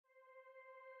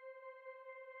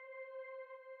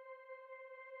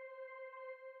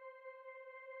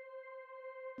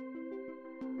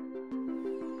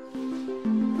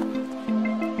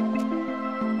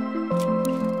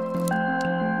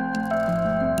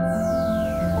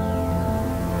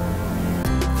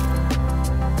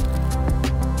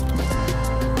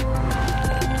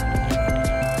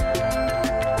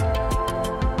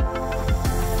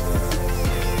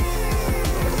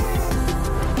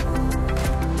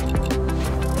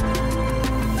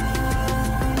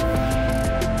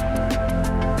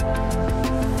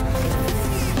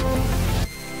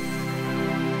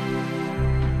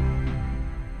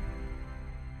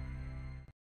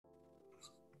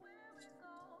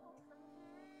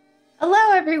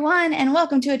Hello, everyone, and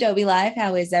welcome to Adobe Live.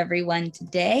 How is everyone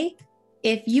today?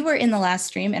 If you were in the last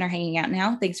stream and are hanging out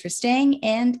now, thanks for staying.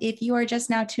 And if you are just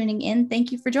now tuning in,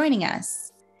 thank you for joining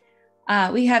us.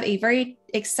 We have a very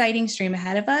exciting stream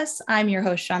ahead of us. I'm your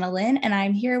host, Shauna Lynn, and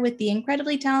I'm here with the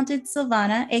incredibly talented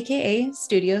Silvana, aka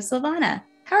Studio Silvana.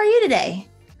 How are you today?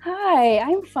 Hi,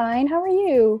 I'm fine. How are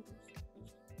you?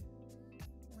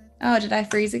 Oh, did I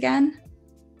freeze again?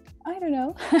 I don't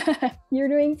know. You're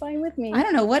doing fine with me. I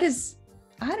don't know what is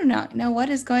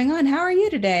going on. How are you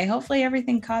today? Hopefully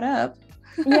everything caught up.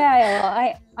 Yeah,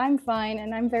 well, I'm fine,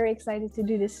 and I'm very excited to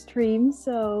do this stream.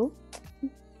 So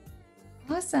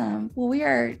awesome. Well, we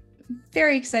are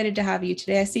very excited to have you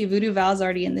today. I see Voodoo Val's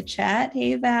already in the chat.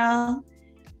 Hey, Val.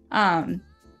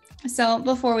 So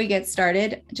before we get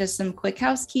started, just some quick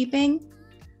housekeeping.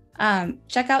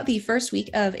 Check out the first week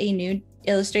of a new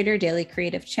Illustrator Daily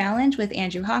Creative Challenge with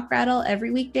Andrew Hochrattle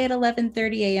every weekday at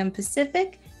 11:30 a.m.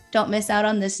 Pacific. Don't miss out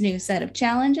on this new set of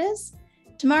challenges.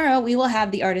 Tomorrow, we will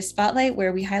have the Artist Spotlight,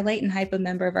 where we highlight and hype a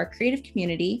member of our creative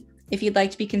community. If you'd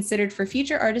like to be considered for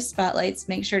future Artist Spotlights,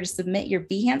 make sure to submit your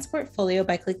Behance portfolio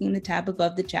by clicking the tab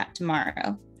above the chat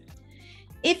tomorrow.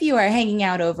 If you are hanging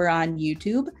out over on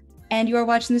YouTube and you are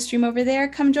watching the stream over there,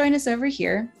 come join us over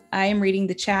here. I am reading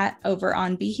the chat over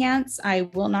on Behance. I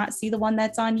will not see the one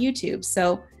that's on YouTube.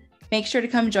 So make sure to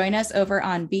come join us over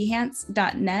on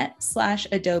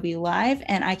behance.net/Adobe Live.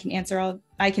 And I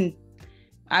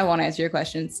won't answer your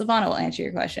questions. Silvana will answer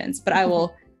your questions, but I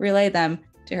will relay them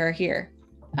to her here.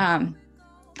 And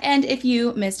if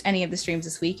you missed any of the streams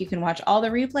this week, you can watch all the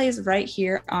replays right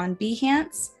here on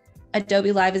Behance.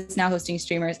 Adobe Live is now hosting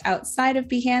streamers outside of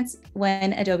Behance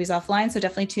when Adobe's offline, so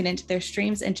definitely tune into their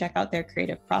streams and check out their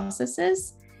creative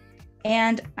processes.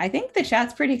 And I think the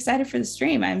chat's pretty excited for the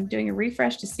stream. I'm doing a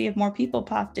refresh to see if more people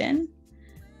popped in.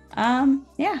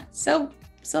 So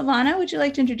Silvana, would you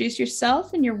like to introduce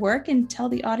yourself and your work and tell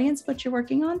the audience what you're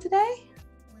working on today?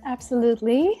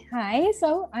 Absolutely. Hi,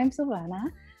 so I'm Silvana.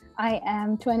 I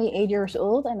am 28 years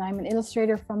old and I'm an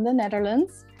illustrator from the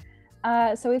Netherlands.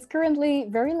 So it's currently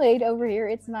very late over here.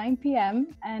 It's 9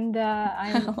 p.m. and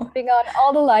I'm putting on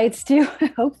all the lights to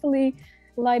hopefully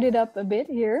light it up a bit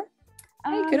here.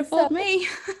 You could have fooled me.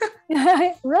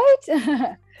 Right?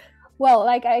 Well,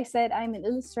 like I said, I'm an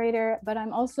illustrator, but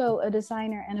I'm also a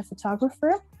designer and a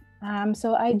photographer.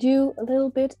 So I do a little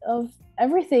bit of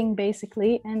everything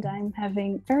basically, and I'm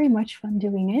having very much fun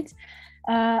doing it.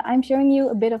 I'm showing you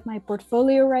a bit of my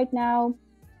portfolio right now.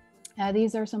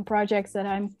 These are some projects that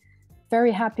I'm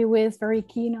very happy with, very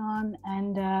keen on,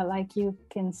 and like you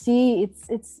can see,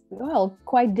 it's well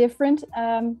quite different.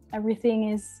 Everything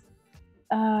is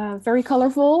very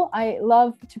colorful. I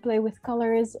love to play with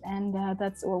colors, and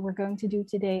that's what we're going to do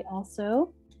today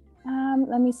also.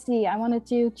 Let me see. I wanted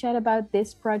to chat about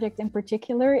this project in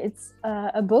particular. It's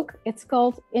a book. It's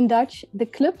called in Dutch De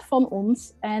Club van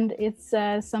Ons, and it's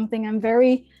something I'm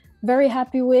very, very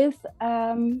happy with.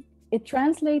 It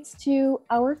translates to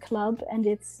Our Club, and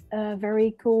it's a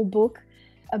very cool book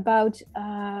about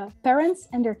parents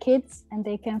and their kids, and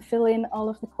they can fill in all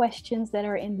of the questions that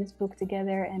are in this book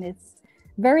together, and it's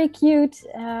very cute.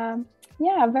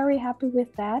 Very happy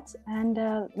with that. And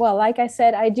well, like I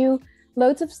said, I do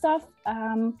loads of stuff.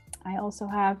 I also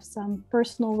have some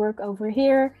personal work over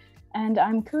here, and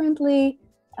I'm currently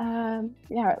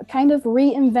kind of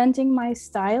reinventing my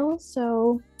style,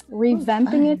 so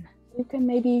revamping it. You can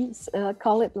maybe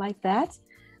call it like that,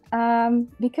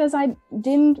 because I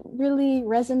didn't really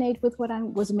resonate with what I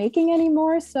was making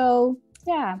anymore. So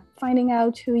yeah, finding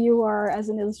out who you are as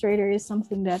an illustrator is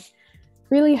something that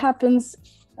really happens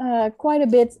quite a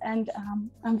bit, and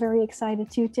I'm very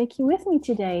excited to take you with me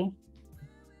today.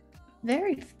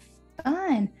 Very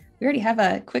fun. We already have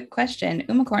a quick question.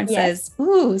 Umacorn says,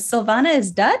 ooh, Silvana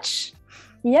is Dutch?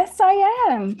 Yes, I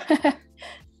am.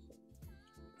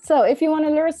 So if you want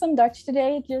to learn some Dutch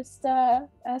today, just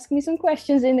ask me some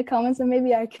questions in the comments and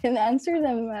maybe I can answer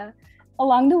them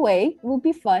along the way. It will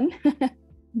be fun.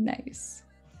 Nice.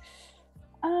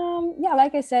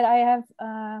 Like I said, I have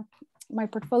my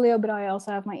portfolio, but I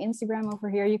also have my Instagram over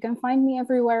here. You can find me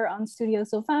everywhere on Studio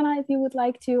Silvana if you would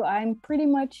like to. I'm pretty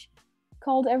much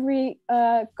called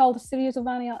Studio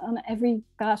Silvana on every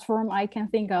platform I can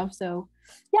think of. So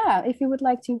yeah, if you would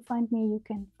like to find me, you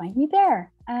can find me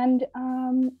there. And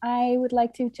I would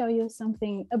like to tell you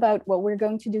something about what we're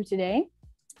going to do today.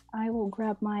 I will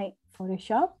grab my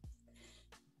Photoshop.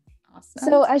 Awesome.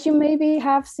 So as you maybe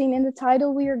have seen in the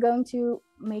title, we are going to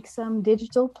make some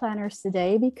digital planners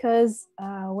today, because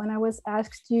when I was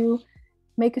asked to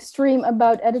make a stream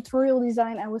about editorial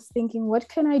design, I was thinking, what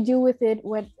can I do with it?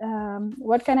 What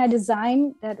can I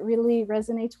design that really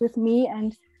resonates with me?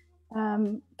 And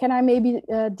can I maybe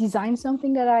design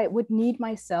something that I would need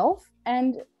myself?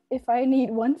 And if I need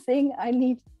one thing, I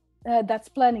need that's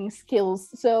planning skills.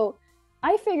 So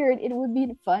I figured it would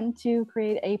be fun to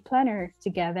create a planner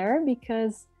together,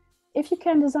 because if you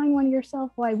can design one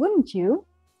yourself, why wouldn't you?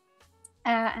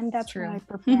 And that's what I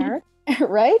prepared,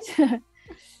 right?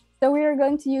 So we are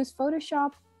going to use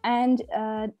Photoshop and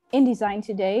InDesign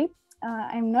today.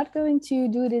 I'm not going to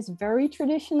do this very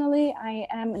traditionally. I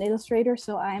am an illustrator,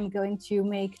 so I am going to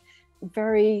make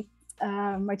very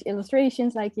much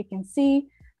illustrations, like you can see.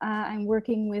 I'm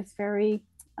working with very,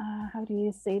 how do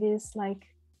you say this? Like,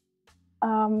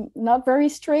 not very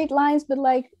straight lines, but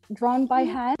like drawn by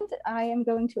hand. I am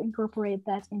going to incorporate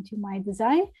that into my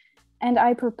design. And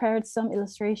I prepared some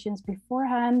illustrations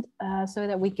beforehand so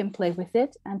that we can play with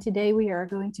it. And today we are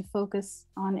going to focus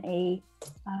on a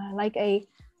like a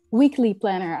weekly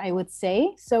planner, I would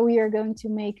say. So we are going to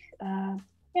make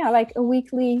like a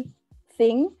weekly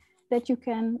thing that you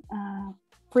can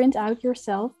print out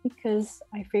yourself, because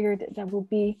I figured that would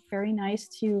be very nice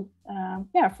to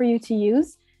for you to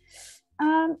use.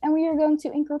 And we are going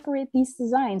to incorporate these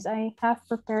designs. I have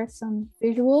prepared some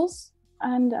visuals,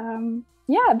 and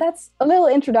that's a little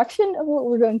introduction of what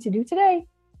we're going to do today.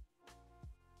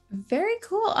 Very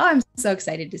cool. Oh, I'm so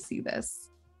excited to see this.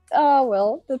 Oh,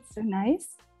 well, that's so nice.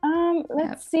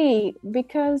 Let's see,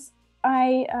 because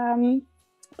I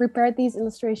prepared these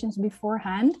illustrations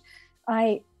beforehand.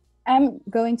 I am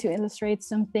going to illustrate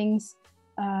some things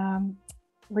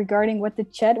regarding what the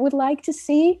chat would like to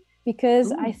see,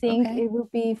 because I think it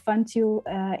would be fun to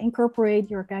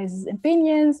incorporate your guys'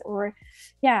 opinions, or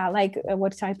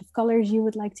what type of colors you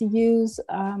would like to use.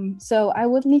 So I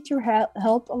would need your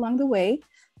help along the way.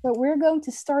 But we're going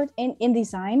to start in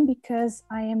InDesign, because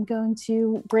I am going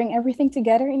to bring everything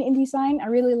together in InDesign. I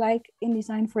really like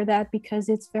InDesign for that, because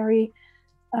it's very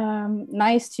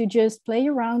nice to just play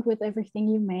around with everything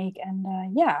you make. And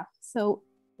so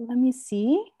let me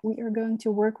see. We are going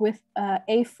to work with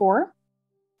A4,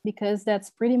 because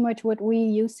that's pretty much what we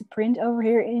use to print over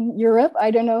here in Europe. I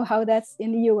don't know how that's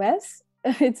in the US.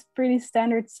 It's pretty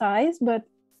standard size, but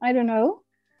I don't know.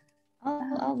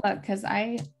 I'll look, because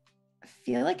I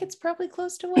feel like it's probably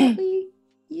close to what we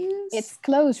use. It's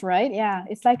close, right? Yeah,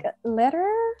 it's like a letter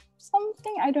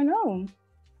something. I don't know.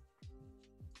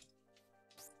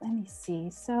 Let me see.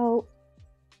 So,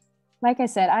 like I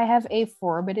said, I have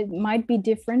A4, but it might be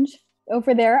different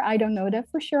over there. I don't know that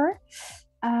for sure.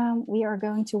 We are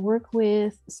going to work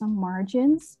with some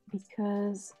margins,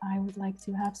 because I would like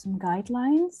to have some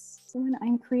guidelines when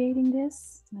I'm creating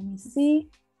this. Let me see.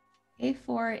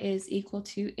 A4 is equal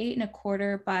to 8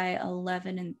 1/4 by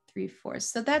 11 3/4.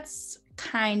 So that's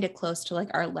kind of close to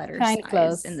like our letter size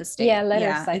close in the States. Yeah,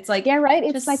 letter size. It's like, right.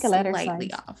 It's like a letter slightly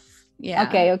size. Off.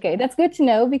 Yeah. Okay. That's good to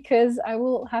know, because I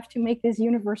will have to make this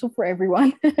universal for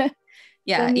everyone.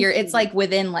 It's like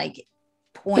within like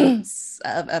points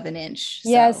of an inch. So.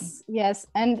 Yes.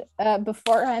 And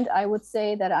beforehand, I would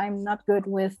say that I'm not good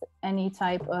with any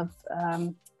type of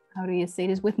how do you say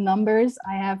this, with numbers.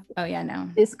 I have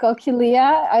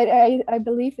dyscalculia. I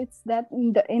believe it's that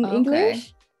in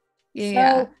English.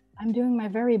 So I'm doing my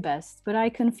very best, but I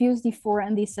confuse the 4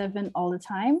 and the 7 all the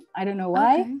time. I don't know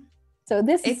why. So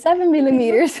this is 7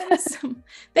 millimeters.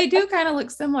 They do kind of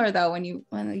look similar though when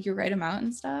you write them out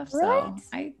and stuff. Right?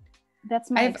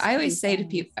 So I always say to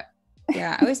people,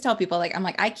 I always tell people, like, I'm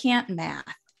like, I can't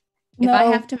math. If I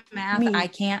have to math, I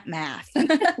can't math.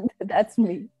 That's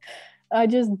me.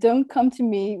 Just don't come to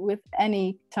me with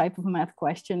any type of math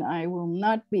question. I will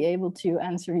not be able to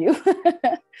answer you.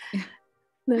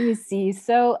 Let me see.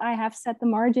 So I have set the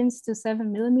margins to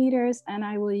 7 millimeters, and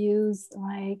I will use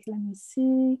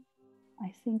I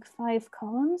think 5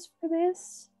 columns for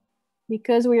this,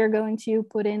 because we are going to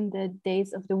put in the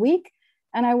days of the week.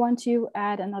 And I want to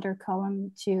add another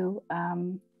column to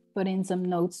put in some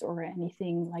notes or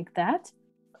anything like that.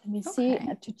 Let me see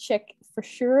to check for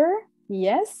sure.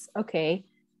 Yes. Okay.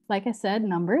 Like I said,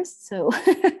 numbers. So,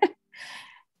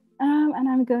 and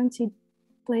I'm going to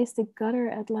place the gutter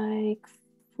at like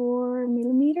 4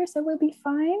 millimeters. That will be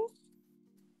fine.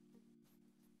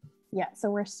 Yeah. So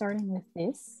we're starting with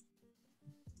this.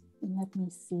 Let me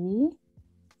see.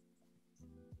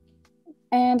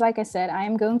 And like I said, I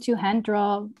am going to hand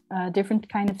draw different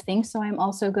kind of things. So I'm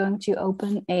also going to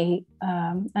open an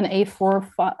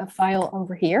A4 file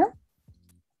over here.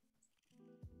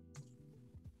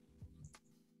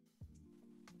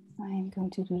 I'm going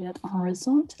to do that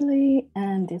horizontally,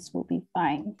 and this will be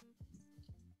fine.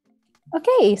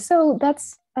 Okay, so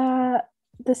that's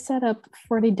the setup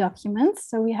for the documents.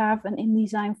 So we have an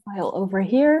InDesign file over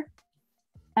here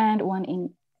and one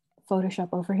in Photoshop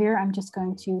over here. I'm just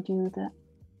going to do the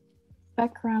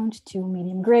background to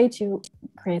medium gray to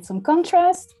create some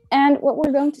contrast. And what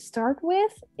we're going to start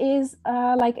with is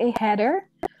like a header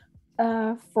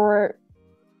for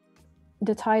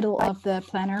the title of the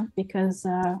planner, because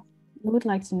we would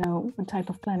like to know what type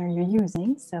of planner you're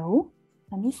using. So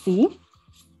let me see.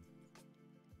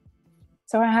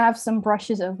 So I have some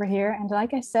brushes over here, and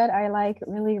like I said, I like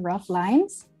really rough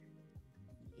lines,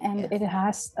 and it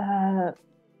has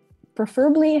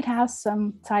preferably it has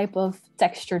some type of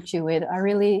texture to it. I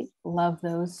really love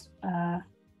those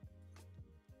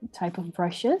type of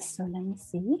brushes. So let me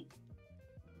see.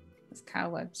 Those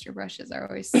Kyle Webster brushes are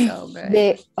always so good.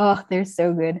 They're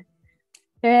so good.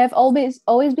 They have always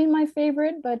been my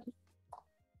favorite, but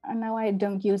now I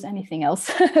don't use anything else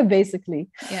basically.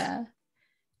 Yeah.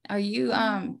 Are you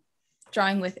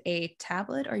drawing with a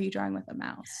tablet or are you drawing with a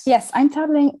mouse? Yes, I'm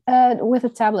tabling with a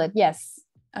tablet. Yes.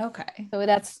 Okay. So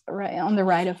that's right on the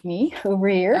right of me over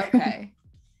here. Okay.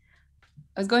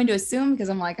 I was going to assume, because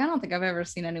I'm like, I don't think I've ever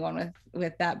seen anyone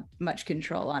with that much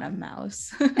control on a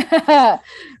mouse. I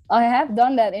have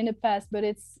done that in the past, but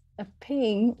it's a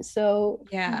pain. So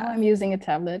now I'm using a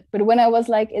tablet. But when I was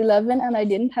like 11 and I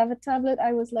didn't have a tablet,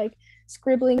 I was like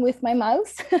scribbling with my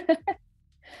mouse.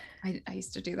 I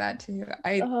used to do that too.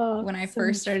 When I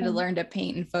first started to learn to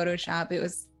paint in Photoshop,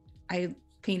 I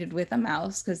painted with a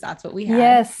mouse because that's what we had.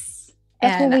 Yes,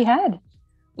 that's what we had.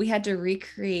 We had to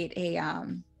recreate a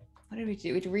what did we do?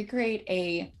 We had to recreate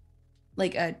a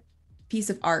piece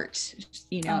of art, So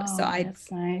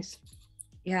that's nice.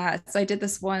 Yeah, so I did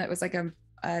this one that was like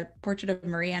a portrait of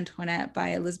Marie Antoinette by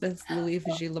Elizabeth Louis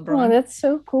Vigée-Lebrun. Oh, that's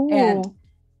so cool. And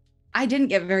I didn't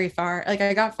get very far. Like,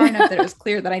 I got far enough that it was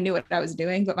clear that I knew what I was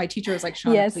doing, but my teacher was like,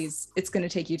 Shauna, please, it's going to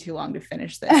take you too long to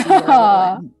finish this.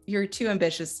 You're too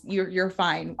ambitious. You're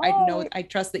fine. I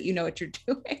trust that you know what you're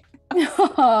doing.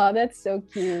 Oh, that's so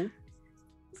cute.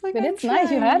 Like, but it's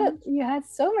nice. You had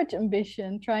so much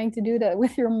ambition trying to do that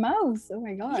with your mouse. Oh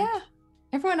my gosh. Yeah.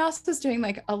 Everyone else was doing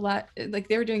like a lot, like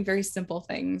they were doing very simple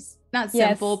things. Not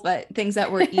simple, but things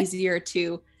that were easier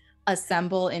to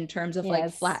assemble in terms of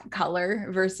like flat color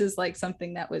versus like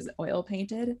something that was oil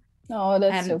painted. Oh,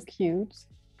 that's so cute.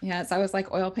 Yeah, so I was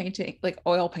like oil painting.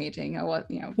 I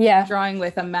was, drawing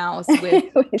with a mouse with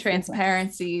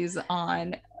transparencies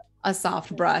on a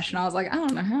soft brush. And I was like, I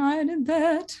don't know how I did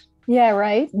that. Yeah,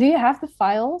 right. Do you have the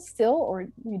file still, or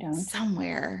you don't?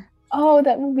 Somewhere. Oh,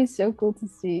 that would be so cool to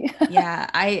see. Yeah,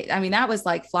 I mean, that was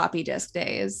like floppy disk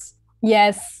days.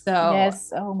 Yes.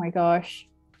 Yes. Oh my gosh.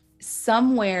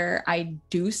 Somewhere I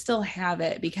do still have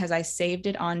it because I saved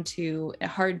it onto a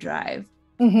hard drive,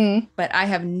 but I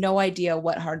have no idea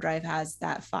what hard drive has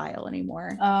that file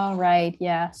anymore. Oh, right.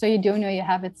 Yeah. So you do know you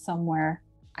have it somewhere.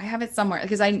 I have it somewhere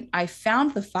because I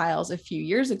found the files a few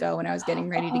years ago when I was getting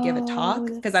ready to give a talk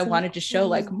because I wanted to show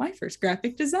like my first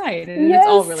graphic design, and it's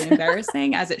all really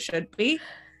embarrassing as it should be.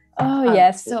 Oh,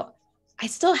 yes. So I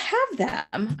still have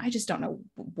them. I just don't know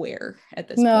where at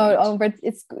this point. But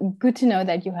it's good to know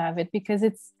that you have it because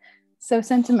it's so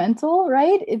sentimental,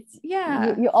 right?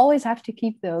 You always have to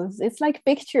keep those. It's like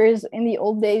pictures. In the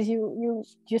old days, you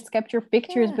just kept your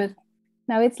pictures, but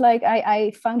now it's like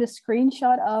I found a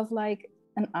screenshot of like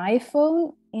an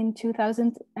iPhone in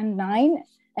 2009,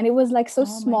 and it was like so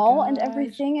small and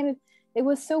everything, and it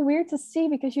was so weird to see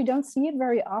because you don't see it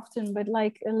very often. But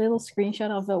like a little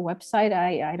screenshot of a website,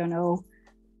 I don't know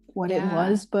what it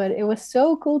was, but it was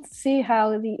so cool to see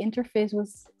how the interface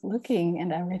was looking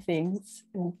and everything. It's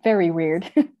very weird.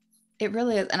 It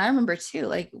really is. And I remember too,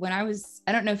 like when I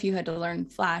don't know if you had to learn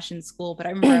Flash in school, but I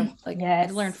remember I had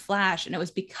to learn Flash, and it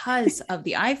was because of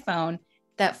the iPhone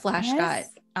that Flash got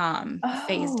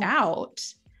phased out.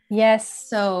 Yes.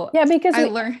 So because I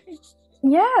learned.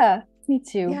 Yeah, me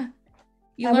too. Yeah.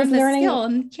 You learn the skill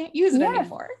and can't use it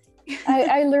anymore.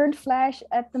 I learned Flash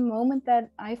at the moment that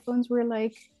iPhones were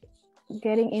like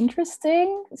getting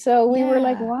interesting. So we were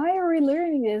like, why are we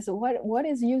learning this? What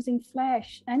is using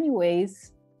Flash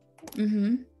anyways?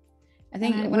 I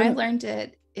think when I learned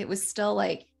it, it was still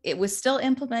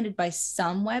implemented by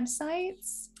some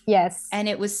websites. Yes. And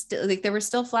it was still like there were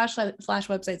still Flash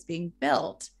websites being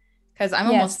built because I'm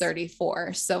almost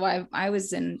 34. So I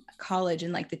was in college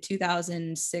in like the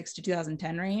 2006 to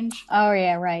 2010 range. Oh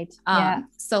yeah, right.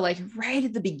 So like right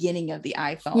at the beginning of the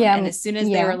iPhone. And as soon as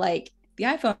they were like, the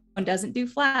iPhone doesn't do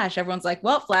Flash, everyone's like,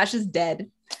 well, Flash is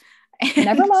dead. And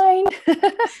never mind.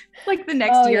 Like the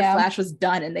next year Flash was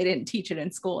done and they didn't teach it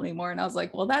in school anymore. And I was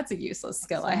like, well, that's a useless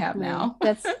skill I have now.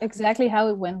 That's exactly how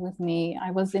it went with me.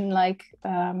 I was in like,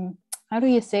 how do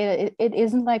you say that? It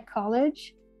isn't like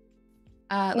college.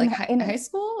 Like in high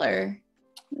school or?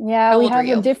 Yeah, we have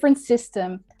a different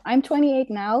system. I'm 28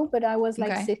 now, but I was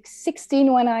like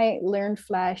 16 when I learned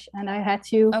Flash, and I had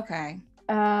to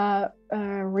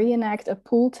reenact a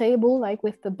pool table, like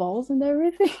with the balls and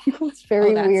everything. It was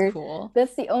very weird. Cool.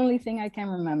 That's the only thing I can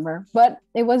remember, but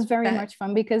it was very much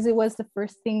fun because it was the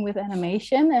first thing with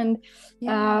animation and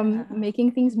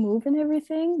making things move and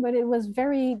everything, but it was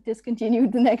very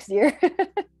discontinued the next year.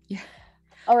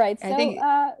 All right,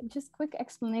 so just quick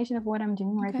explanation of what I'm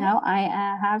doing right now. I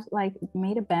have like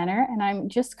made a banner, and I'm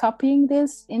just copying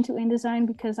this into InDesign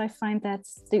because I find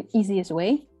that's the easiest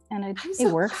way. And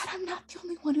it works. Glad I'm not the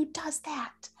only one who does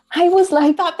that. I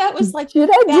thought that was like should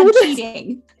I bad do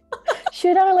cheating.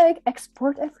 Should I like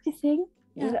export everything?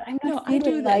 Yeah. I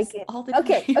do this all the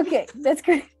time. Okay, that's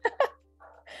great.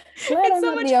 It's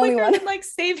so much quicker than like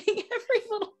saving every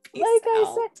little piece. Like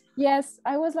I said, yes,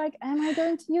 I was like, am I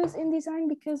going to use InDesign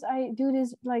because I do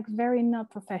this like very not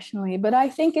professionally, but I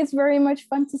think it's very much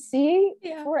fun to see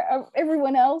for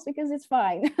everyone else because it's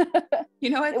fine. You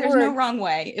know what? There's no wrong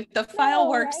way. If the file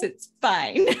works, it's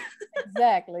fine.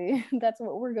 Exactly. That's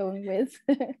what we're going with.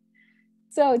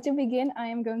 So to begin, I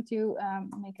am going to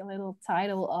make a little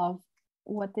title of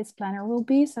what this planner will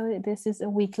be. So this is a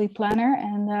weekly planner,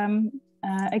 and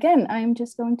again, I'm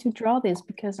just going to draw this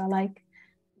because I like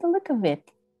the look of it.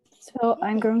 So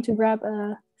I'm going to grab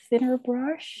a thinner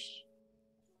brush.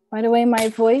 By the way, my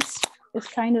voice is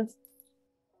kind of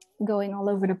going all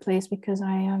over the place because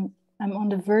I'm on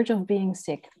the verge of being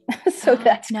sick. So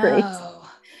that's great.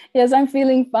 Yes, I'm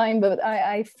feeling fine, but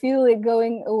I feel it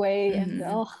going away, and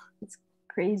it's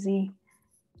crazy.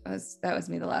 That was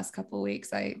me the last couple of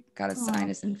weeks. I got a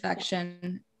sinus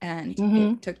infection, and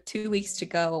it took 2 weeks to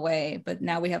go away, but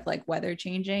now we have like weather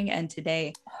changing, and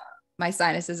today my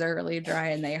sinuses are really dry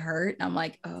and they hurt. And I'm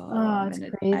like, I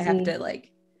have to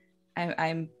like,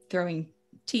 I'm throwing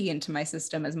tea into my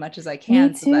system as much as I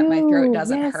can so that my throat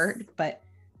doesn't hurt, but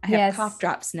I have cough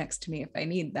drops next to me if I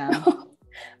need them.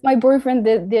 My boyfriend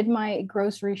did my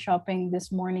grocery shopping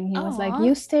this morning. He was like,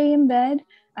 you stay in bed,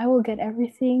 I will get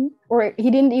everything. Or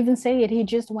he didn't even say it. He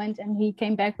just went and he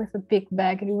came back with a big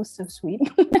bag, and it was so sweet.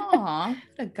 Aw,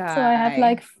 the guy. So I have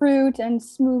like fruit and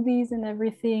smoothies and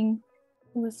everything.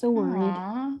 I was so worried.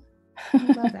 I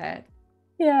love that.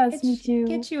 Yes, me too.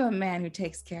 Get you a man who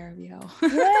takes care of you.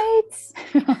 Right?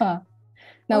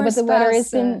 No, but the weather has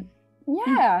been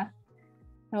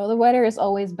no, the weather is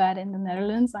always bad in the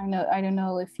Netherlands. I don't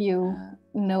know if you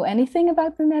know anything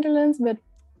about the Netherlands, but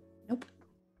nope.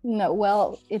 No,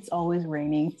 well, it's always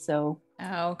raining, so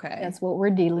that's what we're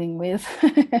dealing with.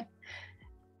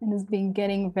 And it's been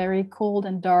getting very cold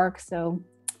and dark, so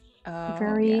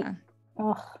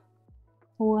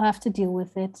we'll have to deal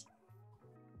with it.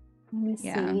 Let me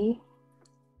see.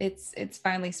 It's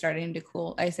finally starting to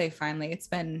cool. I say finally, it's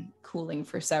been cooling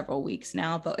for several weeks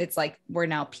now, but it's like we're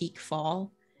now peak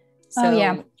fall.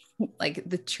 So like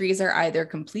the trees are either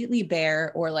completely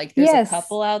bare or like there's a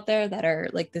couple out there that are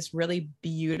like this really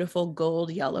beautiful gold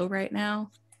yellow right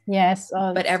now. Yes.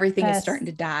 But everything is starting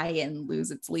to die and lose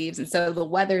its leaves. And so the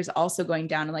weather's also going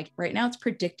down. And like right now it's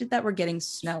predicted that we're getting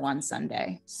snow on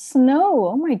Sunday. Snow.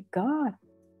 Oh my God.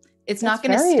 It's not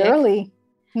going to stick. Very early.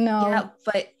 No. Yeah,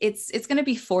 but it's going to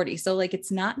be 40. So like it's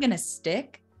not going to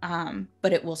stick,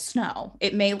 but it will snow.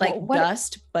 It may like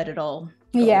dust, but it'll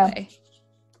go away.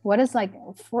 What is like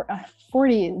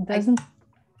 40? It doesn't.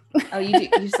 You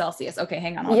do Celsius. Okay,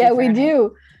 hang on. Yeah, we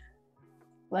do.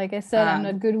 Like I said, I'm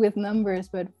not good with numbers,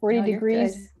 but 40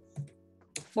 degrees.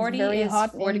 40 is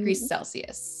hot 4 degrees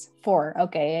Celsius. 4.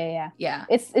 Okay, yeah.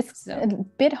 It's a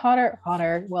bit hotter.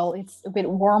 Well, it's a bit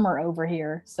warmer over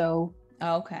here. So.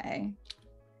 Okay.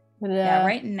 But,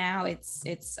 right now it's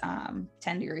 10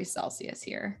 degrees Celsius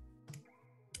here.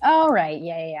 All right.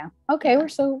 Yeah. Okay, we're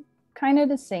so kind of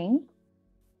the same.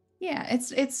 Yeah,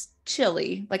 it's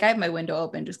chilly. Like I have my window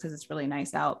open just because it's really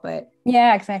nice out, but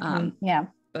yeah, exactly.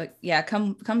 But yeah,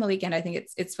 come the weekend, I think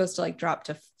it's supposed to like drop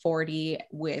to 40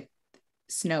 with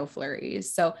snow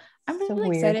flurries. So I'm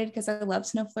really excited because I love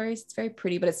snow flurries. It's very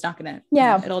pretty, but it's not gonna.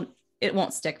 It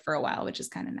won't stick for a while, which is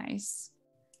kind of nice.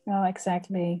 Oh,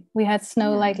 exactly. We had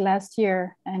snow like last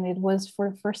year, and it was for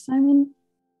the first time in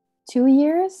 2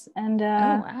 years. And oh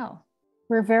wow.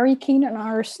 We're very keen on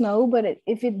our snow, but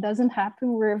if it doesn't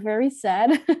happen, we're very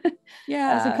sad.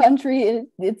 As a country,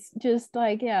 it's just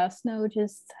like, snow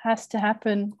just has to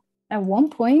happen at one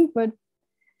point, but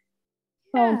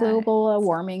global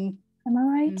warming. Am I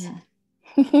right?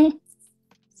 Mm-hmm.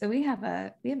 So we have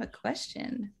a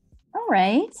question. All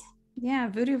right. Yeah,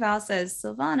 Voodoo Val says,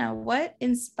 Silvana, what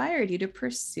inspired you to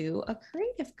pursue a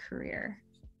creative career?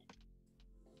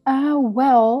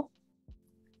 Well,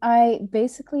 I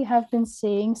basically have been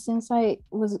saying since I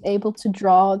was able to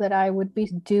draw that I would be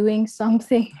doing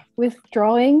something with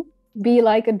drawing, be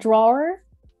like a drawer.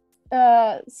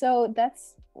 So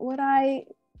that's what I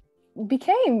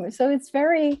became. So it's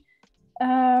very,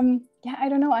 yeah, I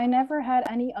don't know. I never had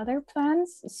any other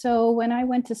plans. So when I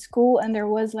went to school and there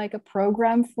was like a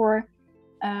program for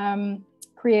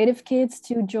creative kids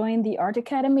to join the art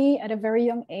academy at a very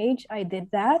young age, I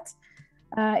did that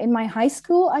in my high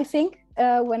school, I think,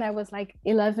 when I was like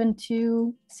 11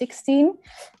 to 16.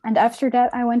 And after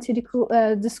that, I went to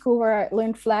the school where I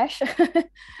learned Flash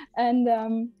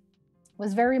and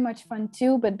was very much fun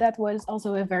too. But that was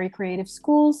also a very creative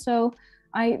school. So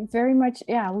I very much,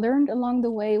 learned along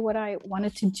the way what I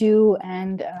wanted to do.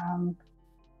 And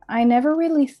I never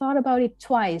really thought about it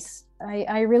twice.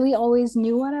 I really always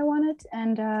knew what I wanted.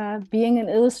 And being an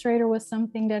illustrator was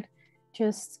something that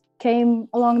just came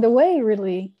along the way,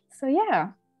 really. So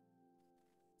yeah.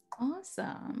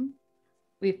 Awesome.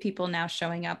 We have people now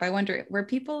showing up. I wonder, were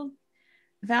people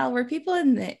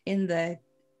in the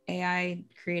AI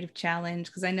creative challenge?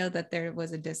 Because I know that there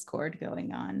was a Discord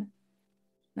going on,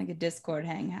 like a Discord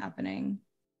hang happening.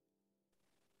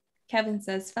 Kevin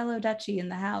says, fellow Dutchie in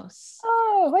the house.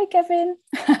 Oh, hi, Kevin.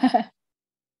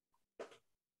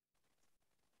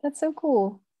 That's so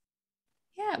cool.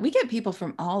 Yeah, we get people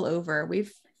from all over.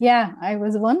 Yeah, I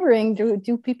was wondering,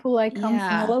 do people like come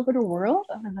from all over the world?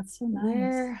 Oh, that's so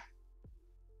nice.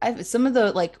 I've some of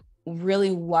the like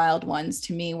really wild ones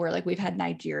to me were like we've had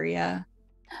Nigeria.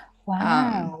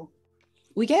 Wow.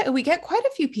 We get quite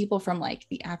a few people from like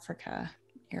the Africa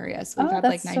area. So we've had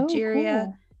like Nigeria.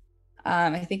 So cool.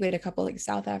 I think we had a couple like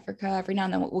South Africa. Every now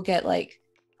and then we'll get like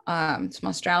some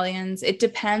Australians. It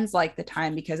depends like the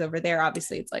time, because over there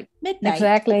obviously it's like midnight.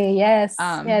 Exactly. Yes.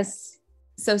 Yes.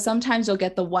 So sometimes you'll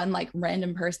get the one like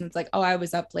random person that's like, oh, I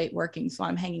was up late working, so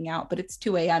I'm hanging out, but it's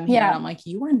 2 a.m. here. And I'm like,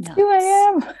 you are nuts. 2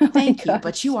 a.m. Thank you,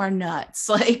 but you are nuts.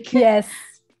 Like, yes,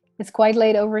 it's quite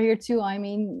late over here too. I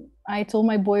mean, I told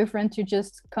my boyfriend to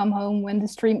just come home when the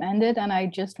stream ended, and I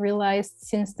just realized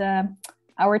since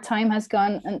our time has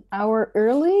gone an hour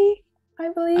early, I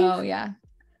believe. Oh yeah.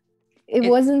 It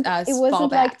wasn't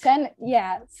like 10.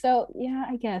 Yeah. So yeah,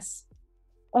 I guess.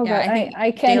 Oh yeah, God,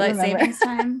 I can't daylight remember. Savings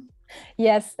time.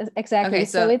 Yes, exactly. Okay,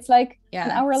 so it's like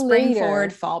an hour spring later.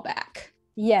 Forward, fall back.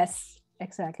 Yes,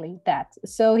 exactly that.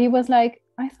 So he was like,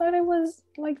 I thought it was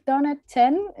like done at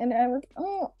 10, and I was,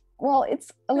 oh, well, it's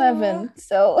 11.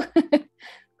 So,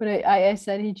 but I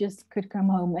said he just could come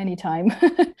home anytime.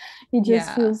 He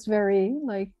just feels very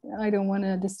like, I don't want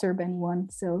to disturb anyone.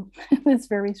 So that's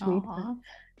very sweet.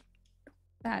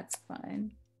 That's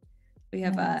fun. We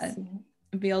have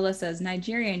Viola says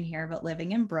Nigerian here, but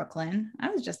living in Brooklyn.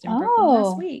 I was just in Brooklyn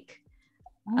last week.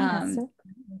 That's so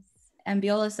nice. And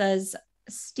Viola says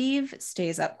Steve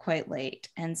stays up quite late,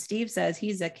 and Steve says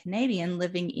he's a Canadian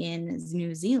living in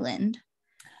New Zealand.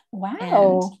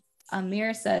 Wow. And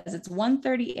Amir says it's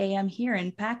 1:30 a.m. here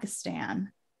in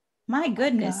Pakistan. My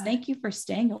goodness, thank you for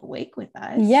staying awake with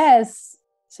us. Yes,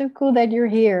 so cool that you're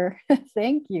here.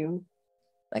 Thank you.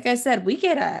 Like I said,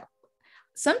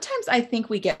 sometimes I think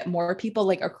we get more people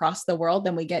like across the world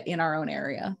than we get in our own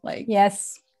area. Like,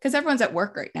 yes, because everyone's at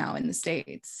work right now in the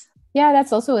States. Yeah,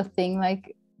 that's also a thing.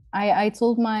 Like I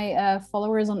told my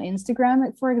followers on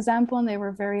Instagram, for example, and they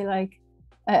were very like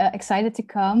excited to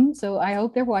come. So I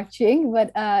hope they're watching.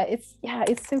 But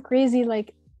it's so crazy.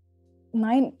 Like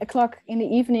 9 o'clock in the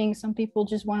evening, some people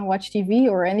just want to watch TV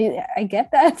I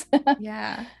get that.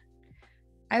 Yeah.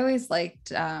 I always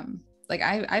liked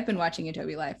I've been watching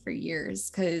Adobe Live for years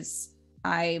because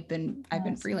I've been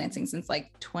freelancing since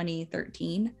like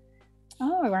 2013.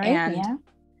 Oh, right. And yeah.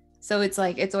 So it's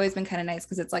like it's always been kind of nice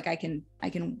because it's like I can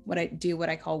what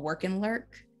I call work and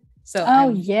lurk.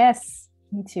 So yes,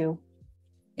 me too.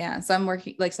 Yeah, so I'm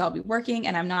working so I'll be working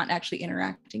and I'm not actually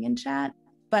interacting in chat,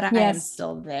 but I am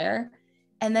still there.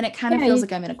 And then it kind of feels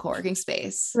like I'm in a co-working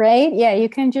space. Right. Yeah, you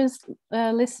can just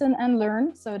listen and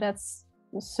learn. So that's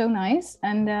so nice.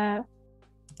 And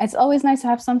it's always nice to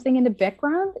have something in the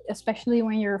background, especially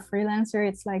when you're a freelancer.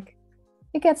 It's like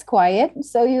it gets quiet,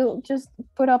 so you just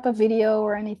put up a video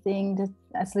or anything.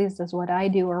 At least that's what I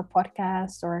do, or a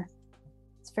podcast, or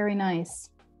it's very nice.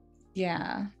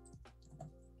 Yeah.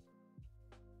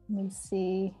 Let me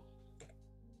see.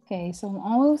 Okay, so I'm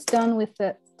almost done with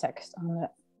the text on it.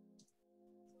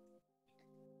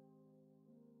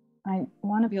 I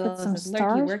want to put some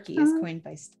stars. Lurky Worky is coined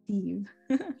by Steve.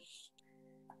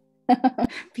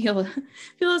 Viola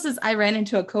says, I ran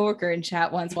into a coworker in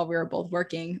chat once while we were both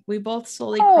working. We both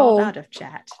slowly crawled out of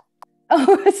chat.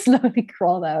 Oh, slowly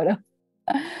crawled out of.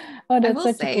 Oh, that's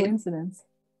such a coincidence.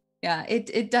 Yeah,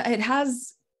 it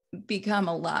has become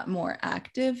a lot more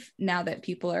active now that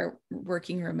people are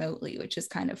working remotely, which is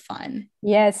kind of fun.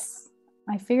 Yes,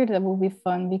 I figured that would be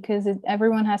fun because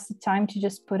everyone has the time to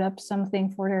just put up something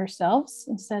for themselves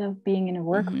instead of being in a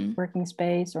working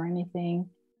space or anything.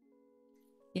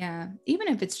 Yeah, even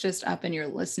if it's just up and you're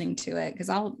listening to it, because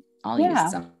I'll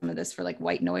use some of this for like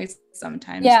white noise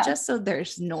sometimes, just so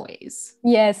there's noise.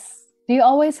 Yes. Do you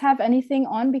always have anything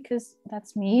on? Because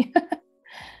that's me.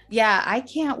 Yeah, I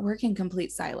can't work in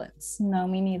complete silence. No,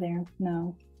 me neither.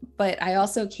 No. But I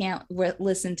also can't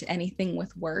listen to anything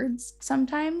with words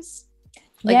sometimes.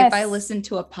 Like if I listen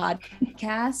to a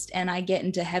podcast and I get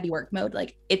into heavy work mode,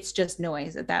 like it's just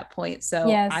noise at that point. So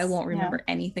I won't remember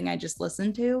anything I just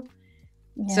listened to.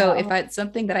 Yeah. So if it's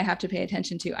something that I have to pay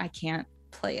attention to, I can't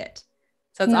play it.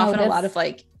 So it's often a lot of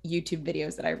like YouTube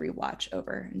videos that I rewatch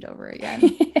over and over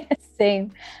again.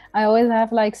 Same. I always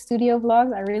have like studio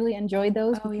vlogs. I really enjoy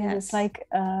those because it's like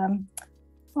a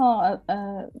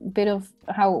bit of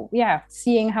how,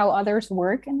 seeing how others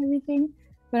work and everything.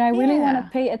 But I really want to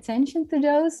pay attention to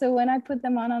those. So when I put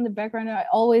them on the background, I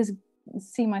always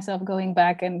see myself going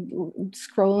back and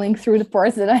scrolling through the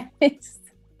parts that I missed.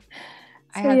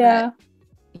 I had that.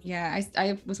 Yeah,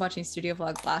 I was watching studio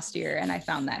vlogs last year and I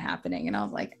found that happening and I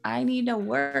was like, I need to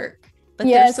work, but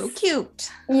they're so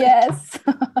cute. Yes,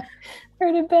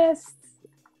 they're the best.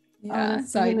 Yeah,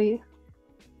 so really...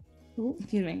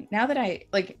 excuse me. Now that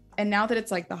now that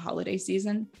it's like the holiday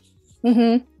season,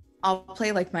 I'll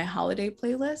play like my holiday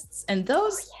playlists and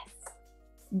those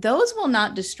will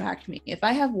not distract me. If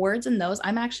I have words in those,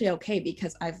 I'm actually okay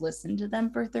because I've listened to them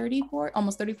for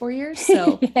almost 34 years.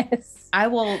 So I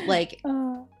will like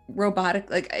robotic,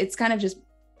 like it's kind of just,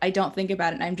 I don't think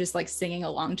about it and I'm just like singing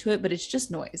along to it, but it's just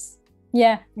noise.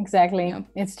 Yeah, exactly. You know?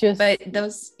 It's just, but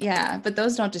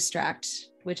those don't distract,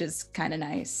 which is kind of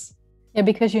nice. Yeah,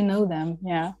 because you know them.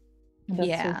 Yeah.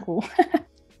 That's so cool.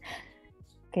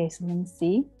 Okay, so let me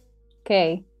see.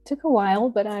 Okay, took a while,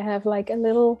 but I have like a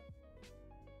little,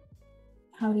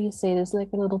 how do you say this? Like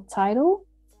a little title.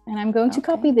 And I'm going to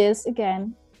copy this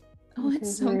again. Oh,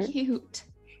 it's so cute.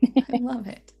 I love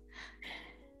it.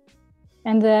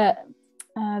 And the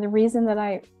reason that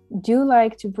I do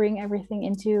like to bring everything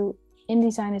into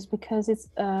InDesign is because it's,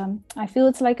 I feel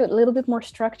it's like a little bit more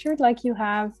structured. Like you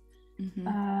have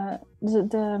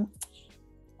the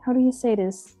how do you say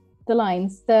this? The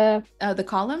lines, the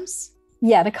columns.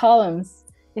 Yeah, the columns.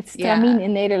 It's stramien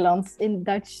in Nederlands, in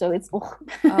Dutch, so it's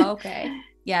okay.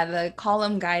 Yeah, the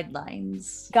column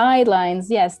guidelines. Guidelines,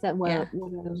 yes, that what I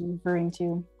was referring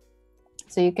to.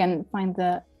 So you can find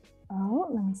the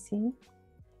let me see.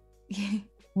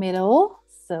 Middle.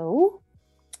 So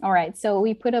all right, so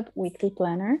we put up weekly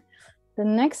planner. The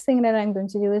next thing that I'm going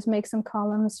to do is make some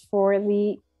columns for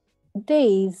the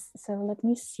days. So let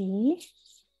me see.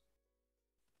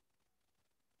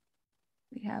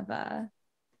 We have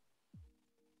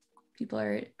people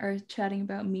are chatting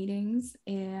about meetings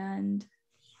and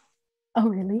oh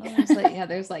really?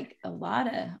 There's like a lot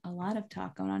of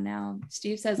talk going on now.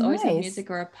 Steve says always have music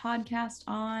or a podcast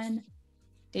on.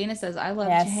 Dana says I love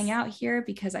to hang out here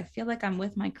because I feel like I'm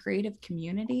with my creative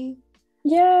community.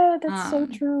 Yeah, that's so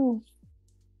true.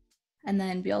 And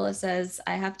then Viola says,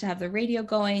 I have to have the radio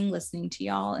going, listening to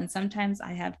y'all. And sometimes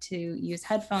I have to use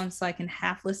headphones so I can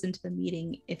half listen to the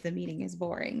meeting if the meeting is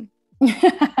boring.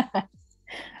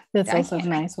 That's also a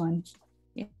nice one.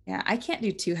 Yeah, I can't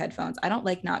do two headphones. I don't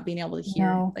like not being able to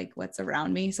hear like what's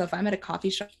around me. So if I'm at a coffee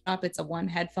shop, it's a one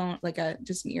headphone, like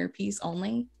just an earpiece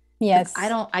only. Yes.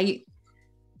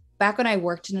 Back when I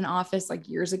worked in an office like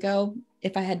years ago,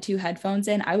 if I had two headphones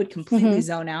in, I would completely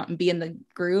zone out and be in the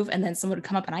groove. And then someone would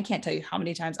come up and I can't tell you how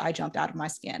many times I jumped out of my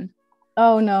skin.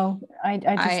 Oh no, I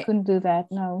just couldn't do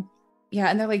that. No. Yeah.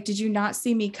 And they're like, did you not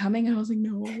see me coming? And I was like,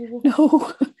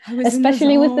 no.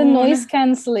 Especially with the noise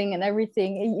canceling and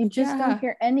everything. You just don't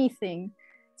hear anything.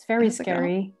 It's very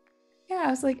scary. Like, yeah, I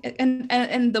was like,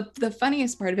 and the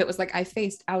funniest part of it was like I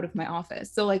faced out of my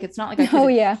office. So like it's not like I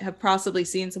could have possibly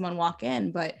seen someone walk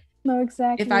in, but no,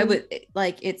 exactly. If I would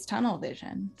like, it's tunnel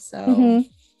vision, so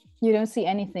you don't see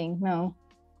anything. No.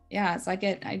 Yeah, so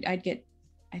I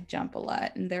jump a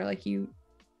lot, and they're like, you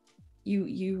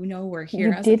know we're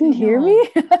here. You didn't hear me?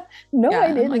 No,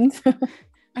 I didn't. Like,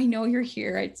 I know you're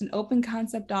here. It's an open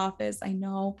concept office. I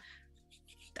know.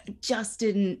 I just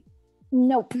didn't.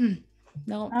 Nope.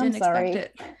 No, didn't expect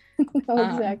it. No,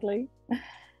 exactly.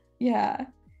 Yeah.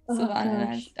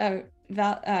 Silvana.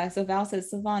 So Val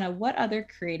says, Silvana, what other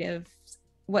creatives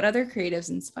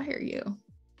inspire you?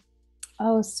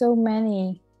 Oh, so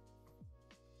many.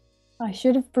 I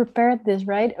should have prepared this,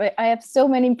 right? I have so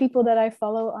many people that I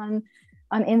follow on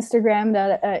Instagram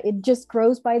that it just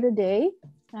grows by the day.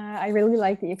 I really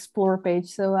like the explore page,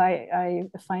 so I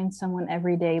find someone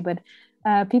every day. But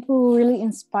people who really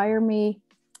inspire me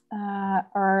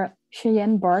are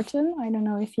Cheyenne Barton. I don't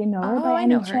know if you know her Oh, by I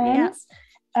any know her. Yeah.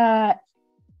 chance.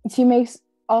 She makes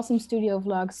awesome studio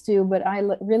vlogs too, but I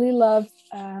really love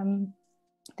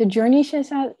the journey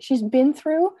she's been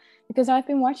through, because I've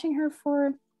been watching her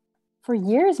for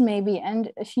years maybe,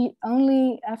 and she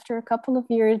only after a couple of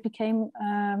years became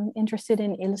interested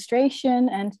in illustration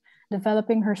and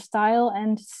developing her style,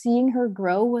 and seeing her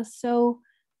grow was so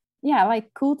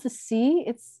like cool to see.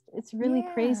 It's really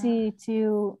crazy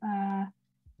to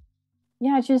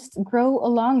just grow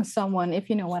along someone, if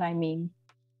you know what I mean.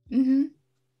 Mm-hmm.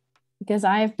 Because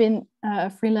I've been a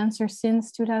freelancer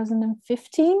since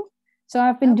 2015, so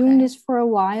I've been doing this for a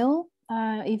while,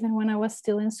 even when I was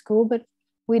still in school, but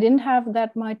we didn't have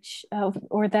that much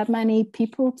or that many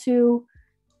people to,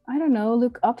 I don't know,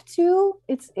 look up to.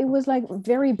 It was like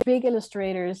very big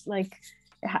illustrators, like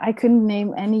I couldn't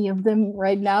name any of them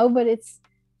right now, but it's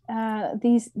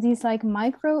these like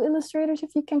micro illustrators,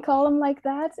 if you can call them like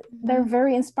that. Mm-hmm. They're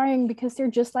very inspiring because they're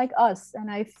just like us, and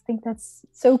I think that's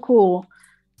so cool.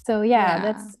 So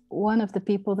that's one of the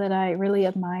people that I really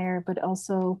admire. But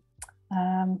also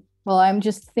I'm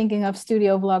just thinking of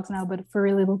studio vlogs now, but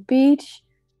Furry Little Peach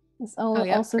is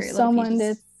also someone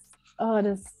that's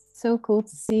so cool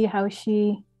to see how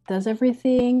she does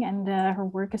everything, and her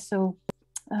work is so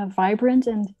vibrant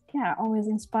and always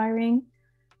inspiring.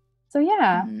 So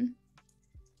mm-hmm.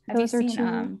 Have you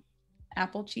seen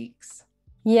Apple Cheeks?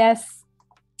 Yes,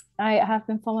 I have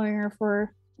been following her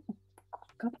for a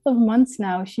couple of months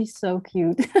now. She's so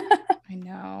cute. I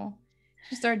know.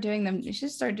 She started doing them. She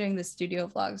just started doing the studio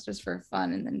vlogs just for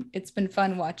fun, and then it's been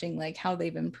fun watching like how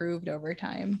they've improved over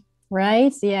time.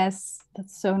 Right? Yes,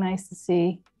 that's so nice to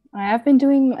see. I have been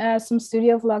doing some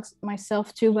studio vlogs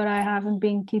myself too, but I haven't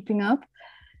been keeping up.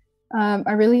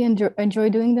 I really enjoy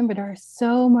doing them, but there's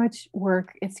so much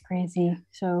work. It's crazy.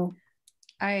 So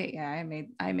I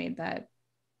made that.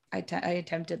 I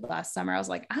attempted last summer. I was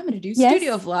like, I'm gonna do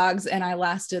studio vlogs, and I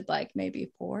lasted like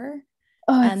maybe 4.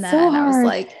 And then so I was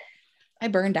like, I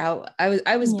burned out.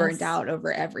 I was burnt out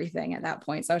over everything at that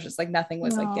point. So I was just like, nothing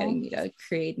was like getting me to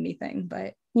create anything.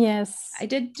 But I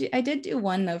did do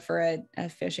one though for a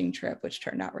fishing trip, which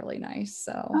turned out really nice.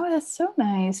 So that's so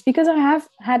nice, because I have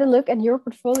had a look at your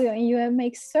portfolio, and you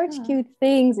make such cute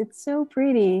things. It's so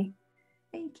pretty.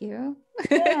 Thank you.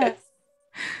 Yes.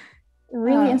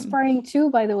 Really inspiring too,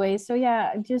 by the way. So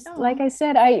just like I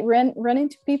said, I run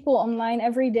into people online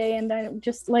every day, and I'm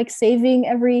just like saving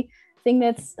everything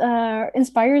that's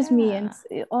inspires me. And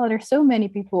there's so many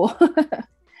people.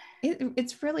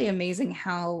 It's really amazing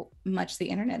how much the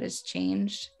internet has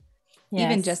changed.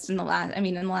 Even just in the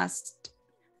last,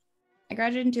 I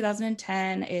graduated in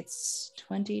 2010. It's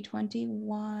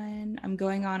 2021. I'm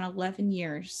going on 11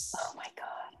 years. Oh my God.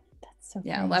 That's so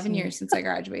crazy. 11 years since I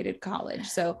graduated college.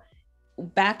 So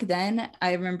back then,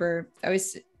 I remember I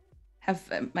always have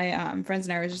my friends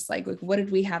and I were just like, what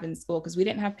did we have in school? Because we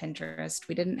didn't have Pinterest.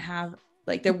 We didn't have,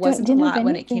 like, there wasn't a lot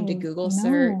when it came to Google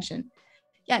search, and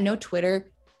no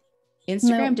Twitter.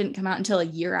 Instagram didn't come out until a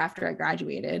year after I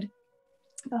graduated.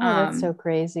 Oh, that's so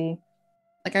crazy.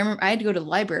 Like, I remember I had to go to the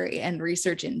library and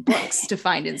research in books to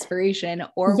find inspiration.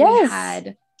 Or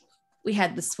we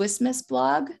had the Swiss Miss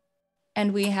blog,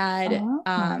 and we had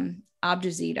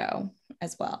Obduzito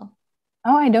as well.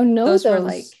 Oh, I don't know those. Were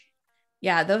like,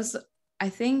 those, I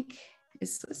think,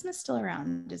 is Swiss Miss still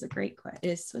around? Is a great question.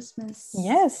 Is Swiss Miss?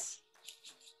 Yes.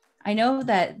 I know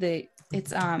that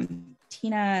it's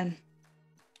Tina,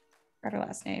 what's her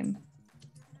last name?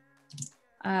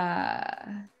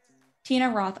 Tina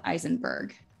Roth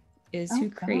Eisenberg is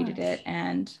who created it.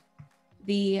 And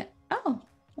the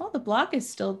blog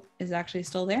is actually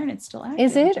still there, and it's still active.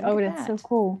 Is it? Oh, that's so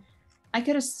cool. I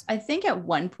think at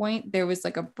one point there was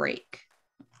like a break.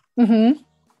 Mm-hmm.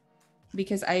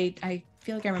 Because I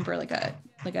feel like I remember like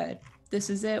a this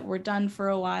is it, we're done for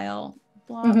a while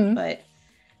blog, but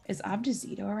is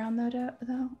Obduzito around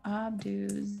though?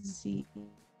 Obduzito.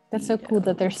 That's so cool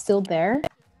that they're still there.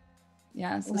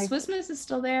 Yeah, so Swiss Miss is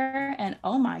still there, and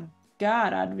oh my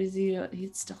God, Obduzito,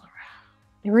 he's still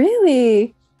around.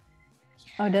 Really?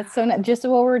 Oh, that's so nice. Just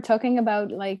what we were talking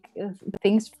about, like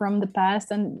things from the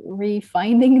past and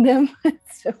refinding them.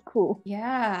 It's so cool.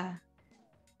 Yeah.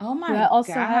 Oh my gosh. I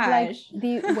also have like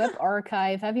the web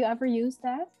archive. Have you ever used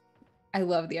that? I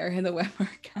love the web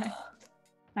archive.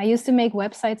 I used to make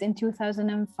websites in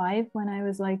 2005 when I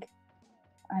was like,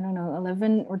 I don't know,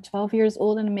 11 or 12 years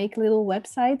old, and make little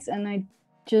websites. And I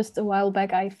just a while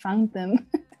back, I found them.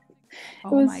 It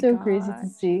was so crazy to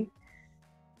see.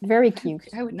 Very cute.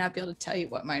 I would not be able to tell you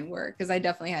what mine were because I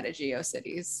definitely had a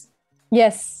GeoCities.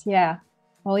 Yes, yeah.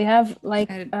 Well, we have like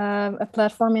a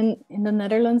platform in the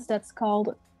Netherlands that's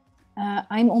called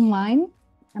I'm Online,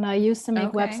 and I used to make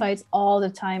websites all the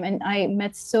time, and I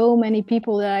met so many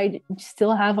people that I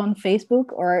still have on Facebook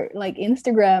or like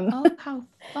Instagram. Oh, how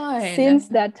fun. Since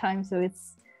that time. So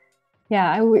it's,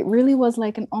 yeah, I really was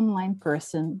like an online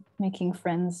person, making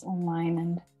friends online.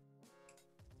 And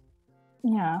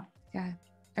yeah. I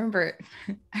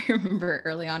remember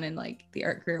early on in like the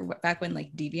art career, back when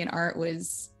like DeviantArt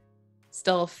was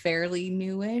still fairly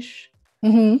newish.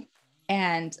 Mm-hmm.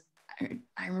 And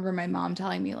I remember my mom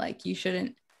telling me like, you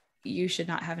should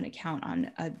not have an account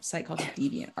on a site called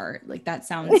DeviantArt. Like that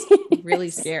sounds really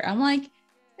scary. I'm like,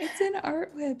 it's an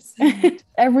art website.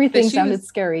 Everything sounded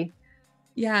scary.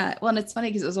 Yeah. Well, and it's funny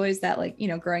because it was always that, like, you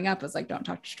know, growing up, it was like, don't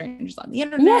talk to strangers on the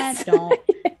internet. Don't,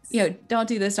 you know, don't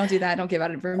do this, don't do that. Don't give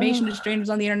out information to strangers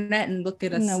on the internet. And look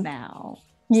at us now.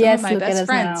 Some of my best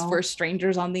friends were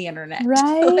strangers on the internet.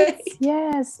 Right.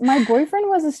 Yes. My boyfriend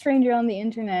was a stranger on the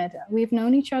internet. We've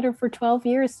known each other for 12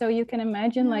 years. So you can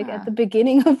imagine like at the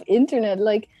beginning of internet,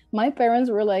 like my parents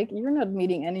were like, you're not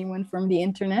meeting anyone from the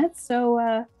internet.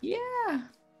 So yeah.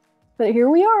 But here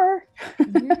we are.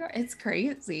 It's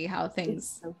crazy how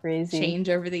things so crazy change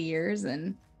over the years.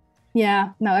 And yeah,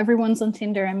 now everyone's on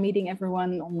Tinder. I'm meeting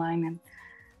everyone online.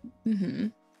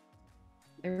 And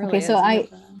really so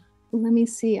let me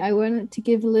see. I wanted to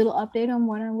give a little update on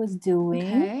what I was doing.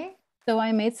 Okay. So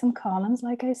I made some columns,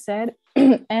 like I said,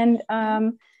 and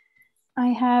I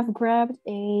have grabbed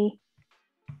a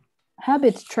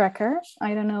habit tracker.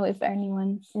 I don't know if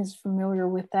anyone is familiar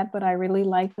with that, but I really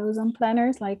like those on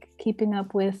planners, like keeping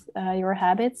up with your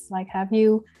habits. Like, have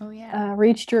you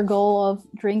reached your goal of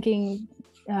drinking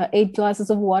 8 glasses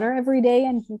of water every day?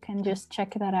 And you can just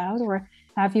check that out. Or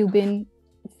have you been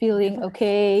feeling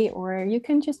okay? Or you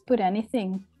can just put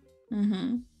anything.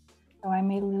 So I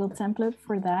made a little template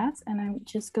for that, and I'm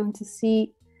just going to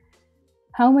see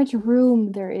how much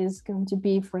room there is going to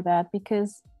be for that,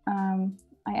 because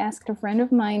I asked a friend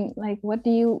of mine, like, what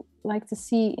do you like to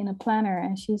see in a planner?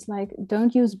 And she's like,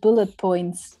 don't use bullet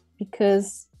points,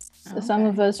 because some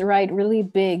of us write really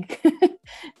big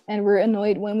and we're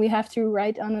annoyed when we have to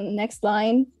write on the next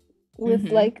line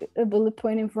with like a bullet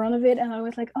point in front of it. And I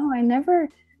was like, oh, I never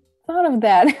thought of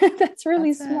that. That's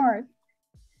really smart.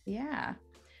 Yeah.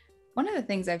 One of the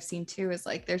things I've seen too is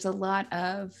like there's a lot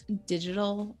of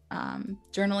digital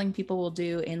journaling people will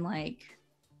do in like,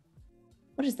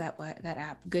 what is that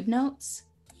app? Good Notes?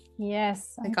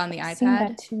 Yes. Like on the iPad? Seen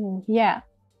that too. Yeah.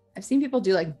 I've seen people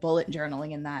do like bullet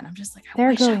journaling in that. And I'm just like,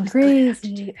 they're going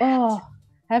crazy. Oh,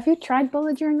 have you tried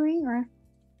bullet journaling? Or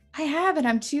I have, and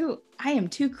I am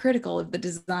too critical of the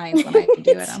designs when I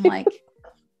do it. I'm like,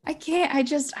 I can't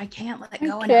let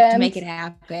go and have to make it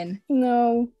happen.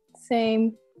 No,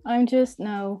 same. I just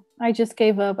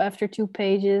gave up after 2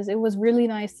 pages. It was really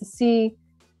nice to see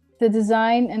the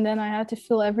design, and then I had to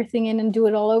fill everything in and do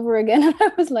it all over again. And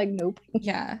I was like, nope.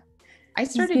 Yeah. I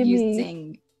started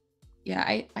using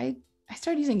I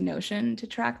started using Notion to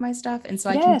track my stuff. And so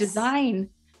I can design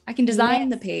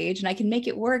the page, and I can make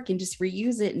it work and just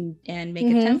reuse it and make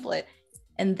a template.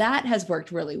 And that has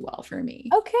worked really well for me.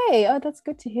 Okay. Oh, that's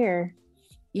good to hear.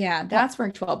 Yeah, that's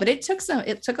worked well. But it took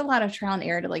a lot of trial and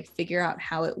error to like figure out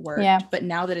how it worked. Yeah. But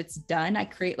now that it's done, I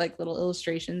create like little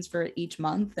illustrations for each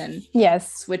month and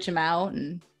switch them out.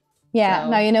 And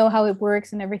now you know how it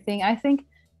works and everything. I think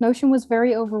Notion was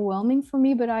very overwhelming for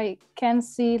me, but I can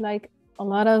see like a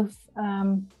lot of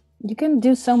you can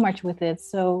do so much with it.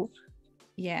 So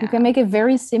you can make it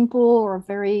very simple or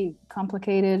very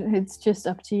complicated. It's just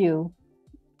up to you.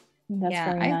 That's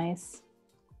very nice.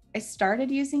 I started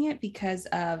using it because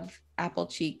of Apple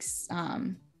Cheek's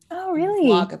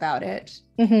vlog about it.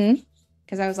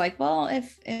 Because I was like, well,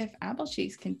 if Apple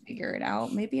Cheeks can figure it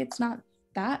out, maybe it's not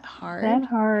that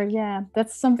hard. Yeah.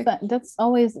 That's something. That's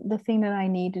always the thing that I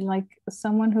need. Like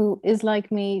someone who is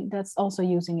like me that's also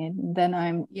using it. Then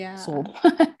I'm sold.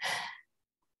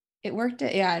 It worked.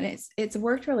 Yeah, and it's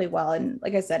worked really well. And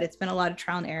like I said, it's been a lot of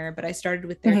trial and error. But I started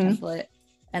with their template.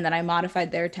 And then I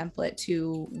modified their template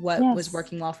to what was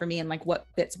working well for me, and like what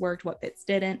bits worked, what bits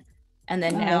didn't. And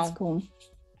then now, that's cool.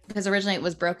 Because originally it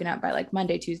was broken up by like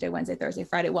Monday, Tuesday, Wednesday, Thursday,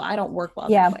 Friday. Well, I don't work well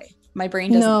that way. My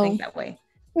brain doesn't think that way.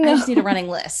 I just need a running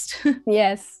list.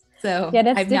 Yes. So yeah,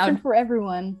 that's different for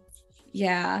everyone.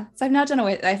 Yeah. So I've now done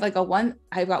away. I've got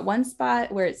one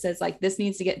spot where it says like, this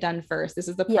needs to get done first. This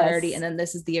is the priority. And then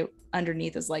this is the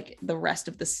underneath is like the rest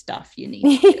of the stuff you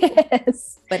need to do.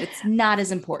 But it's not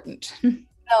as important.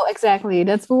 No, exactly.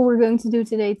 That's what we're going to do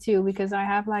today too, because I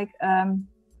have like a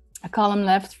column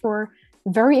left for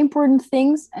very important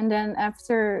things, and then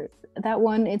after that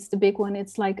one, it's the big one.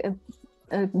 It's like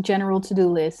a general to-do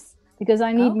list, because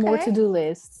I need more to-do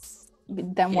lists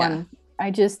than one.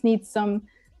 I just need some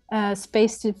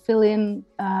space to fill in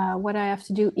what I have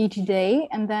to do each day,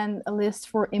 and then a list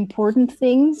for important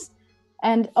things.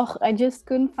 And I just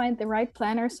couldn't find the right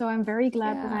planner, so I'm very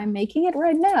glad that I'm making it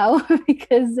right now,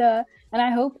 because and I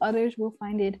hope others will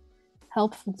find it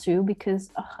helpful too,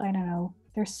 because I don't know,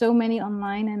 there's so many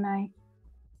online, and I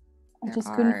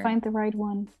just couldn't find the right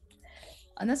one.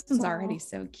 And this one's already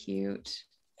so cute.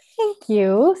 Thank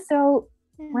you. So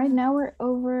right now we're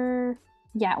over.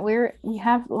 Yeah, we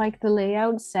have like the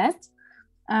layout set.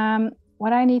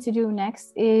 What I need to do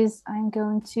next is I'm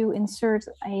going to insert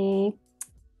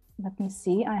let me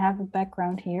see, I have a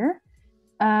background here.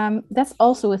 That's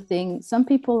also a thing. Some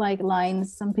people like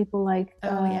lines, some people like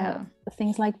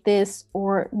things like this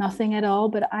or nothing at all,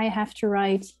 but I have to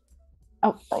write,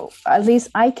 at least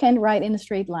I can write in a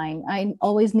straight line. I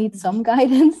always need some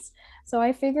guidance. So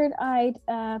I figured I'd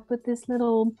put this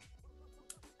little,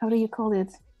 how do you call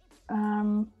it?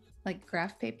 Like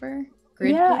graph paper?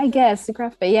 Grid paper? I guess the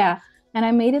graph paper, yeah. And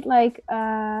I made it like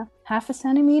 0.5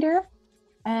 centimeter.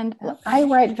 And I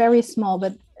write very small,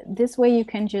 but this way you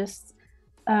can just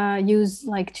use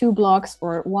like 2 blocks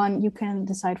or 1. You can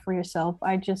decide for yourself.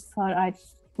 I just thought I'd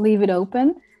leave it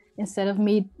open instead of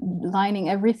me lining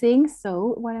everything.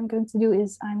 So what I'm going to do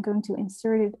is I'm going to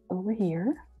insert it over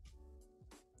here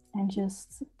and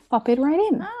just pop it right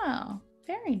in. Oh,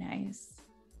 very nice.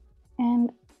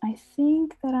 And I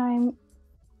think that I'm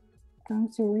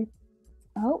going to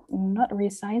not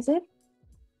resize it.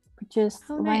 Just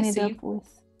line it up with.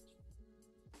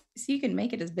 So you can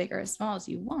make it as big or as small as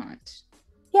you want.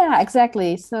 Yeah,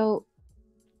 exactly. So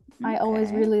I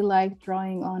always really like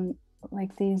drawing on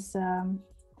like these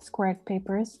squared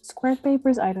papers. Squared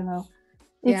papers, I don't know.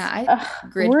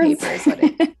 Grid paper is what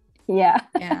it. Yeah.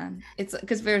 It's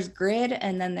because there's grid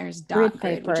and then there's dot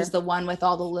grid, which is the one with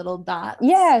all the little dots.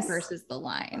 Yes. Versus the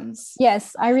lines.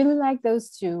 Yes, I really like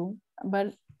those two,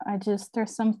 but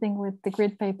there's something with the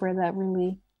grid paper that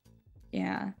really.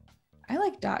 Yeah, I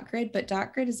like dot grid, but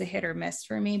dot grid is a hit or miss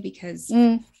for me because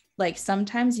like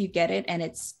sometimes you get it and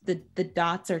it's the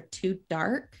dots are too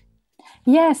dark.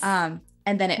 Yes. And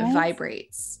then it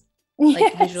vibrates.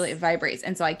 Like visually it vibrates.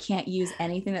 And so I can't use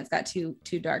anything that's got too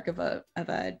dark of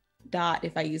a dot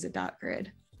if I use a dot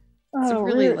grid. So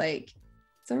really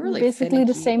it's a really basically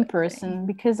the same person,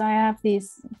 because I have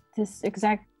this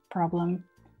exact problem.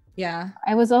 Yeah.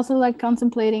 I was also like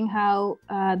contemplating how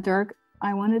dark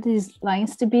I wanted these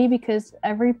lines to be, because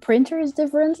every printer is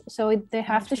different, so they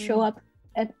have to show up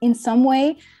in some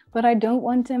way, but I don't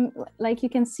want them, like you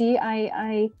can see,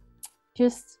 I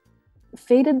just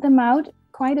faded them out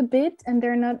quite a bit, and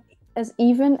they're not as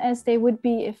even as they would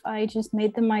be if I just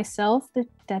made them myself.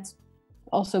 That's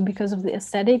also because of the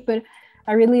aesthetic, but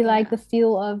I really like the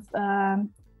feel of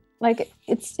like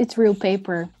it's real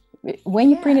paper.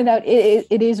 When you print it out,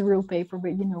 it is real paper,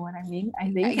 but you know what I mean,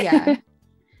 I think.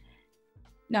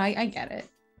 No, I get it.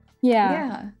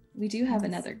 Yeah. We do have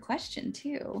another question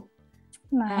too.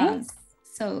 Nice.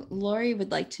 So Lori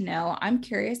would like to know, I'm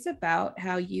curious about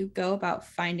how you go about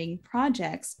finding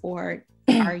projects, or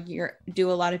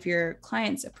do a lot of your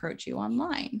clients approach you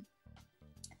online?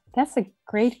 That's a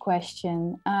great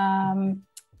question.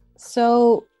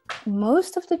 So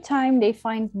most of the time they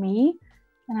find me,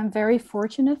 and I'm very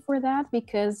fortunate for that,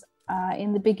 because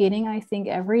in the beginning, I think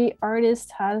every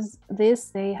artist has this.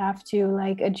 They have to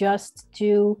like adjust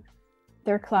to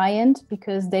their client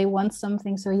because they want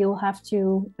something. So you'll have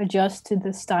to adjust to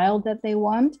the style that they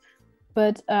want.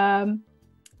 But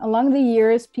along the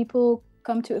years, people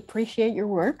come to appreciate your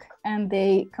work, and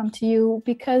they come to you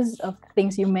because of the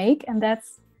things you make. And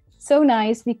that's so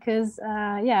nice, because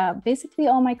basically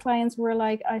all my clients were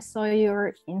like, I saw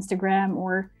your Instagram,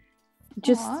 or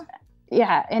just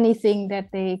anything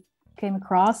that they came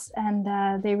across, and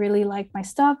they really like my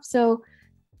stuff. So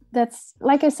that's,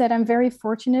 like I said, I'm very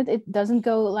fortunate. It doesn't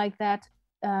go like that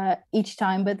each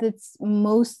time, but it's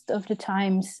most of the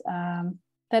times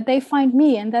that they find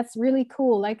me, and that's really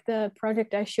cool. Like the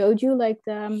project I showed you, like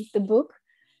the book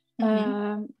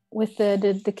with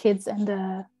the kids and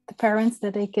the parents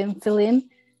that they can fill in.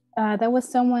 That was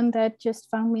someone that just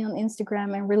found me on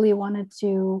Instagram and really wanted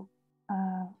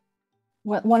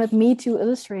me to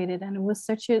illustrate it, and it was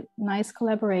such a nice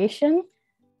collaboration.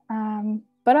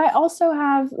 But I also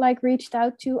have like reached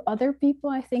out to other people.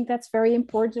 I think that's very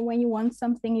important. When you want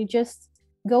something, you just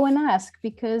go and ask,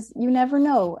 because you never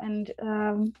know. And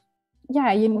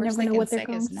you never know what they're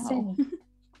going to say.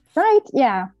 Right?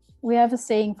 Yeah. We have a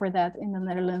saying for that in the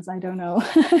Netherlands. I don't know,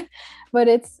 but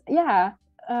it's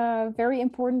very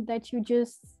important that you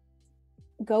just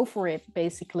go for it.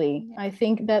 Basically, I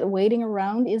think that waiting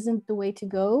around isn't the way to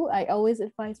go. I always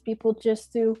advise people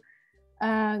just to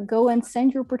go and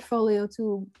send your portfolio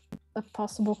to a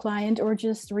possible client, or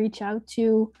just reach out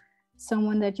to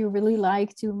someone that you really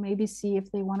like to maybe see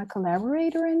if they want to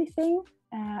collaborate or anything.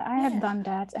 I have done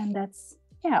that, and that's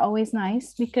always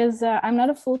nice, because I'm not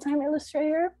a full-time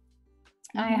illustrator.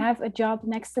 I have a job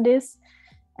next to this,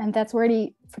 and that's where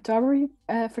the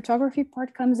photography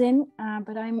part comes in.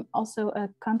 But I'm also a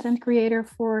content creator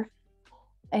for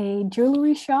a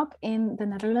jewelry shop in the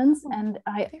Netherlands, and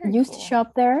I used to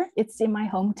shop there. It's in my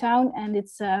hometown, and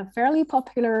it's a fairly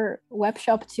popular web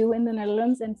shop too in the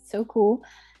Netherlands, and it's so cool.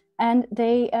 And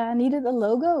they needed a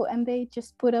logo, and they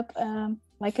just put up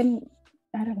not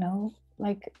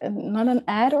an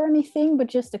ad or anything, but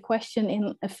just a question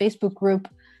in a Facebook group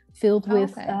filled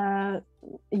with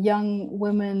young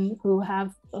women who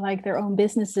have like their own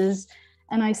businesses.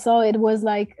 And I saw it was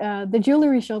like the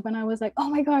jewelry shop, and I was like, oh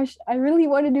my gosh, I really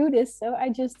want to do this. So I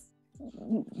just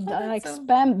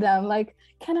spammed them, like,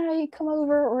 can I come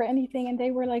over or anything? And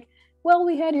they were like, well,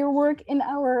 we had your work in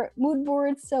our mood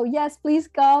board, so yes, please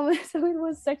come. So it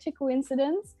was such a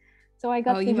coincidence. So I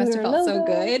got to do their logo. So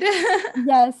good.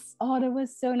 Yes. Oh, that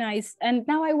was so nice. And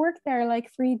now I work there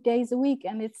like 3 days a week,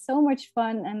 and it's so much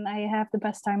fun, and I have the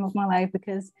best time of my life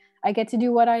because I get to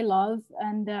do what I love.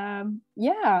 And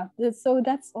so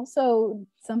that's also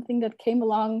something that came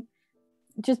along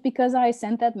just because I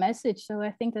sent that message. So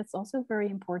I think that's also very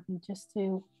important, just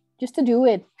to do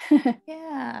it.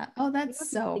 Yeah. Oh, that's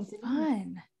so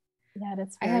fun. Yeah,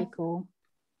 that's very cool.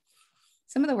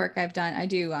 Some of the work I've done, I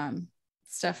do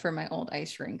stuff for my old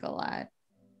ice rink a lot.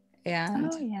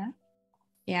 And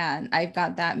and I've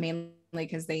got that mainly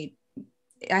because I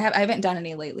haven't done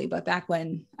any lately, but back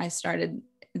when I started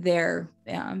there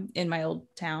in my old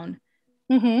town,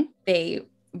 they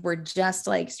were just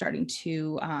like starting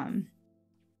to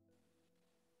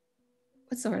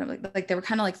what's the word? Like they were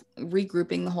kind of like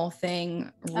regrouping the whole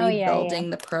thing, rebuilding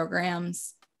the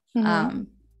programs. And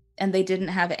they didn't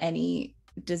have any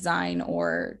design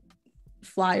or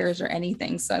flyers or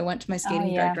anything. So I went to my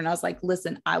skating director and I was like,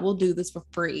 listen, I will do this for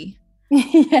free.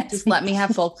 Just let me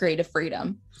have full creative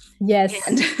freedom. Yes.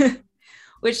 And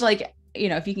which, like, you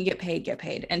know, if you can get paid, get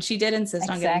paid. And she did insist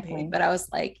on getting paid, but I was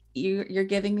like, you're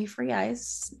giving me free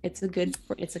ice.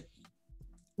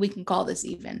 We can call this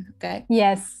even. Okay.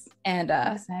 Yes. And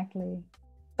exactly.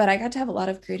 But I got to have a lot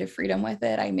of creative freedom with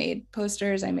it. I made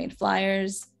posters, I made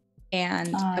flyers,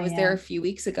 and I was there a few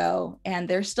weeks ago, and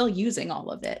they're still using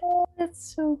all of it. Oh,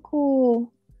 that's so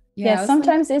cool. Yeah,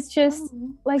 sometimes it's just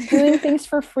like doing things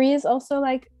for free is also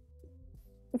like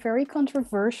very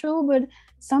controversial, but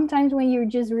sometimes when you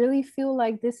just really feel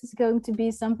like this is going to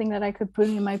be something that I could put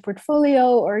in my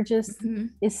portfolio, or just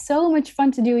is so much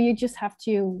fun to do, you just have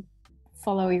to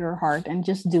follow your heart and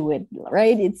just do it,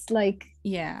 right? It's like,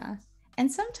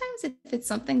 and sometimes if it's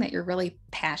something that you're really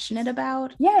passionate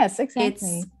about, yes,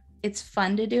 exactly, it's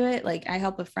fun to do it. Like I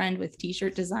help a friend with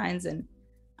t-shirt designs, and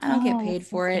I don't get paid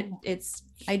for it. It's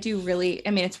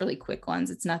really quick ones.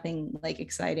 It's nothing like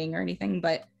exciting or anything,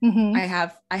 but I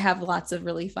have lots of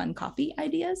really fun copy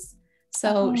ideas.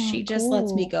 So she just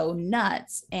lets me go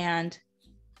nuts, and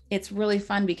it's really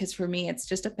fun because for me, it's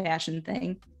just a passion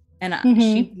thing. And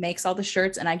she makes all the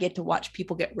shirts, and I get to watch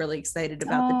people get really excited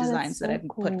about the designs that I've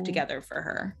put together for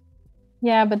her.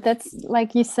 Yeah, but that's,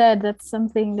 like you said, that's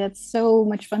something that's so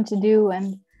much fun to do.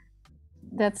 And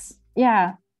that's,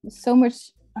 so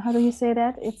much, how do you say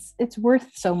that? It's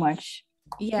worth so much.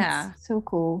 Yeah. It's so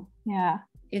cool. Yeah.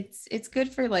 It's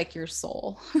good for like your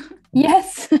soul.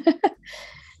 Yes.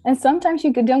 And sometimes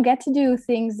you don't get to do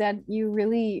things that you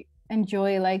really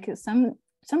enjoy. Like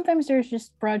sometimes there's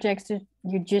just projects that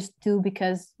you just do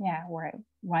because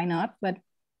why not? But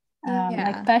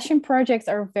like passion projects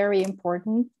are very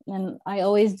important, and I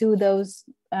always do those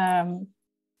when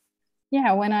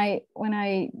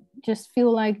I just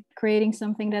feel like creating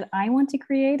something that I want to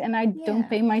create, and I don't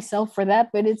pay myself for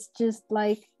that, but it's just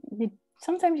like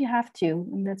sometimes you have to,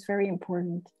 and that's very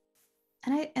important.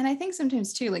 And I think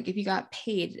sometimes too, like if you got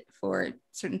paid for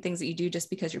certain things that you do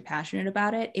just because you're passionate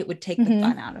about it, it would take the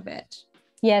fun out of it.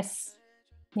 Yes,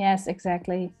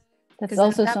 exactly. That's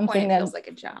also something that feels like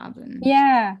a job. And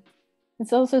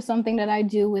it's also something that I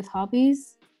do with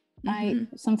hobbies.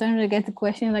 Sometimes I get the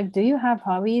question like, do you have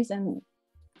hobbies? And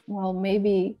well,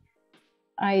 maybe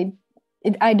I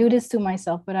do this to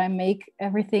myself, but I make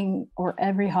everything, or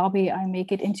every hobby, I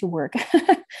make it into work.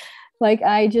 Like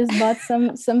I just bought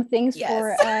some things Yes.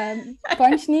 for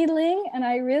punch needling, and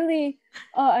I really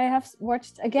I have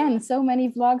watched again so many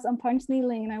vlogs on punch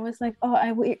needling, and I was like, oh,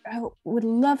 I would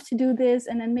love to do this,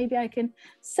 and then maybe I can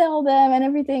sell them and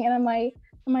everything. And then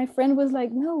my friend was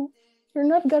like, no, you're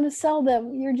not going to sell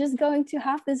them. You're just going to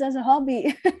have this as a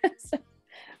hobby. So,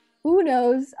 who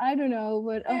knows? I don't know,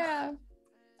 but yeah,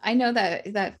 I know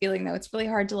that feeling though. It's really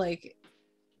hard to like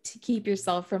to keep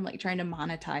yourself from like trying to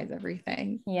monetize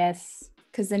everything. Yes.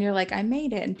 Because then you're like, I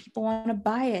made it and people want to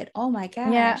buy it. Oh my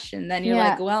gosh. Yeah. And then you're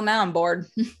like, well, now I'm bored.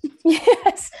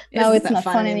 Yes. No, it's not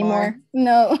fun anymore.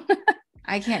 No.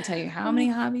 I can't tell you how many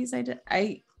hobbies I did.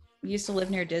 I used to live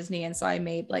near Disney, and so I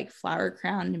made like flower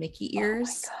crown Mickey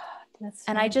ears. Oh my God, that's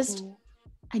and so I just cool.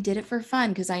 I did it for fun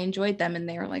because I enjoyed them, and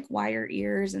they were like wire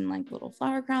ears and like little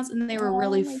flower crowns, and they were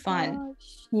really fun.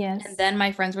 Gosh. Yes. And then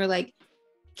my friends were like,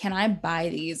 can I buy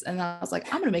these? And I was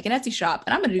like, I'm gonna make an Etsy shop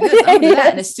and I'm gonna do this, I'm gonna do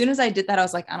that. And as soon as I did that, I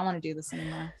was like, I don't want to do this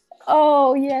anymore.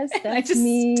 Oh yes, that's just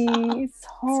me. stopped. It's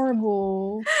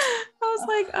horrible. I was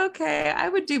like, okay, I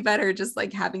would do better just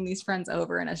like having these friends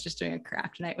over and us just doing a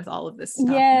craft night with all of this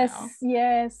stuff.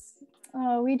 Yes.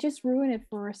 Oh, we just ruin it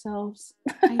for ourselves.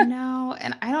 I know.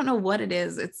 And I don't know what it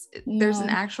is. There's an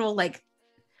actual like,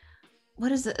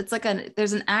 what is it? It's like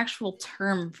there's an actual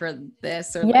term for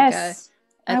this, or like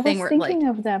a thing where thinking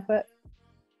of that, but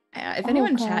if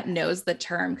anyone in chat knows the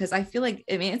term, because I feel like,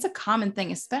 I mean, it's a common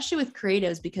thing, especially with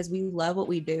creatives, because we love what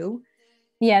we do.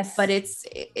 Yes. But it's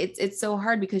so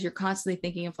hard because you're constantly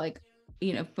thinking of like,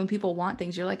 you know, when people want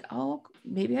things, you're like, oh,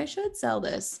 maybe I should sell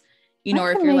this, you know,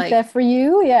 or if you're like that for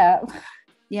you.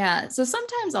 Yeah. So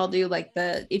sometimes I'll do like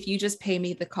if you just pay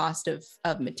me the cost of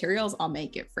materials, I'll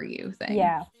make it for you thing.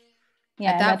 Yeah.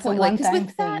 At that point, like, because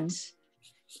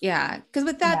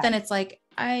with that, then it's like,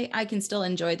 I can still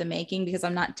enjoy the making because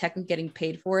I'm not technically getting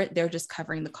paid for it. They're just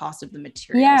covering the cost of the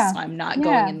materials. Yeah. So I'm not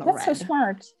going in the red. That's so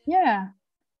smart. Yeah.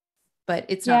 But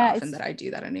it's not often that I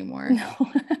do that anymore. No.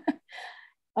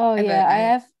 Oh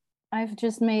yeah. I've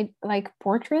just made like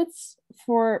portraits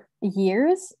for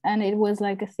years, and it was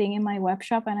like a thing in my web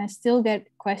shop, and I still get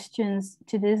questions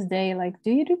to this day like,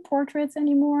 do you do portraits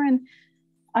anymore? And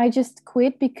I just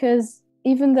quit because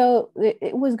even though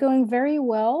it was going very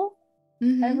well,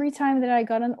 every time that I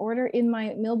got an order in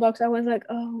my mailbox, I was like,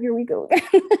 oh, here we go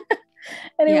again.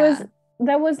 And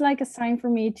that was like a sign for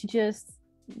me to just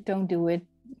don't do it.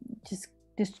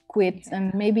 Just quit.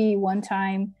 And maybe one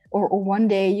time or one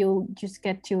day you'll just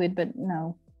get to it, but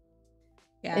no.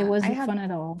 Yeah. It wasn't fun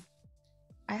at all.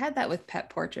 I had that with pet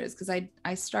portraits because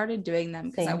I started doing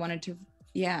them because I wanted to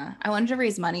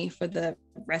raise money for the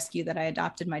rescue that I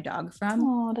adopted my dog from.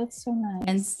 Oh, that's so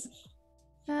nice.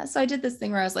 And so I did this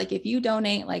thing where I was like, if you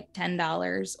donate like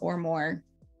 $10 or more,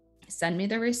 send me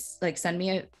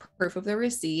a proof of the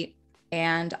receipt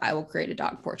and I will create a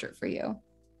dog portrait for you.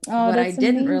 Oh, what I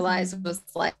didn't realize was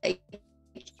like,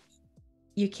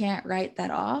 you can't write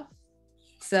that off.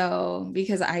 So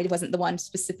because I wasn't the one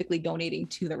specifically donating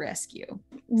to the rescue.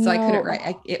 So I couldn't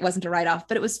write, it wasn't a write-off,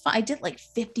 but it was fun. I did like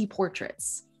 50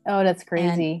 portraits. Oh, that's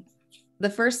crazy. And the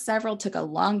first several took a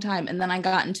long time. And then I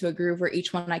got into a groove where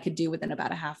each one I could do within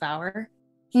about a half hour.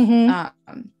 And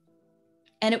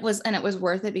it was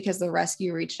worth it because the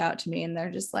rescue reached out to me and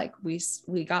they're just like, we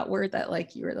got word that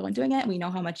like you were the one doing it. We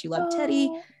know how much you love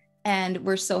Teddy and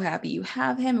we're so happy you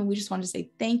have him. And we just want to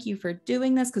say thank you for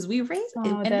doing this. Cause we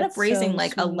ended up raising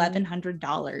like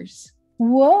 $1,100.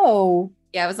 Whoa.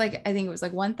 Yeah. It was like, I think it was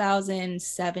like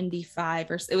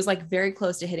 1,075 or it was like very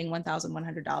close to hitting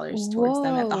 $1,100 towards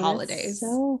them at the holidays.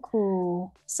 So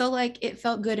cool. So like, it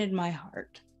felt good in my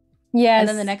heart. Yes. And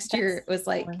then the next year it was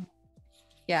like,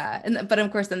 but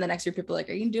of course, then the next year people were like,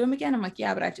 are you gonna do them again? I'm like,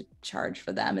 yeah, but I have to charge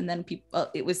for them. And then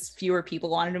it was fewer people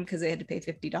wanted them because they had to pay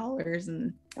 $50.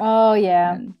 And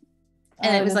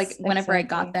it was like, whenever I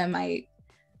got them, I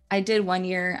did one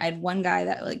year, I had one guy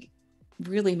that like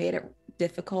really made it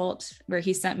difficult where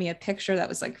he sent me a picture that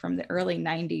was like from the early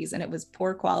 90s and it was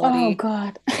poor quality. Oh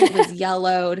God. It was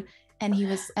yellowed. And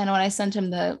when I sent him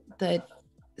the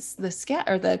scat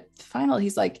or the final,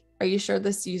 he's like, are you sure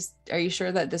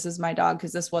that this is my dog?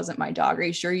 Because this wasn't my dog. Are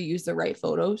you sure you used the right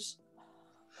photos?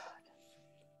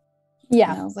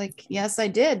 Yeah. And I was like, yes, I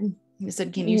did. He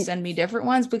said, can you send me different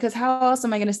ones? Because how else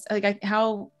am I going to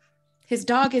how his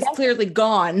dog is clearly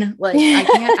gone. Like I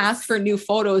can't ask for new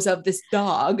photos of this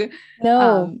dog.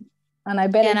 No. And I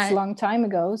bet it's a long time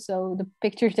ago. So the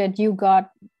pictures that you got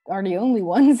are the only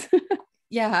ones.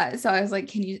 Yeah. So I was like,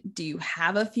 do you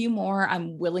have a few more?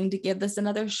 I'm willing to give this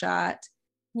another shot.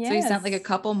 Yes. So he sent like a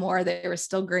couple more. They were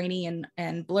still grainy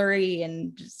and blurry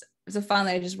and just, it was a fun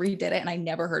that I just redid it and I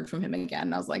never heard from him again.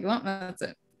 And I was like, well, that's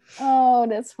it. Oh,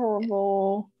 that's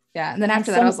horrible. Yeah. And then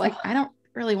after that, I was like, I don't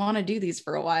really want to do these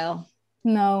for a while.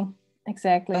 No,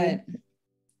 exactly. But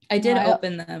I did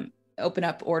open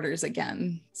up orders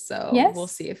again. So we'll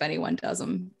see if anyone does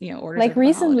them, orders like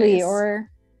recently or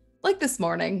like this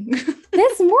morning.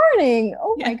 This morning.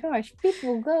 Oh my gosh.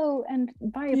 People go and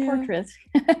buy a portrait.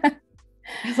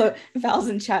 So Val's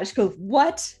in chat. She goes,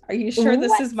 "What? Are you sure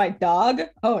this is my dog?"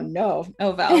 Oh no.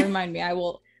 Oh, Val, remind me. I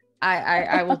will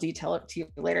detail it to you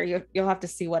later. You'll have to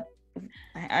see what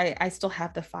I still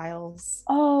have the files.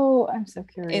 Oh, I'm so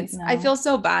curious. I feel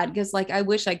so bad because like I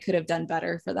wish I could have done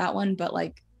better for that one, but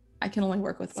like I can only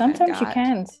work with what sometimes I've got. You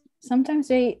can't. Sometimes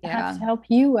they have to help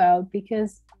you out,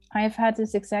 because I've had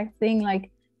this exact thing.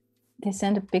 Like they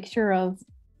sent a picture of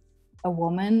a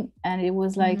woman and it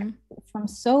was like from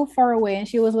so far away and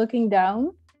she was looking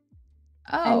down.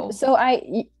 Oh, and so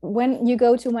when you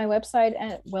go to my website,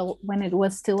 and when it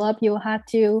was still up, you had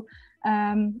to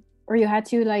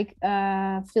like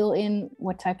fill in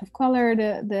what type of color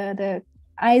the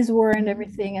eyes were and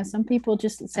everything, and some people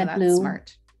just said blue.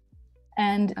 Smart.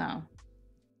 And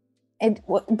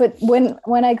but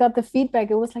when I got the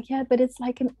feedback, it was like, yeah, but it's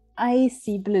like an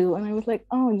icy blue, and I was like,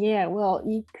 oh yeah, well,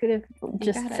 you could have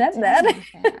just said that.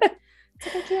 It's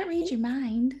like, I can't read your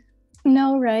mind.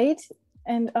 No, right?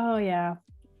 And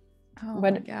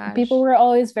but people were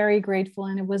always very grateful,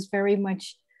 and it was very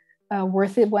much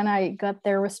worth it when I got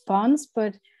their response.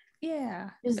 But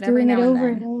just doing it over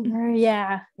and over.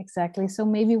 Yeah, exactly. So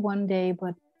maybe one day,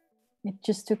 but it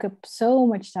just took up so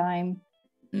much time,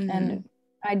 and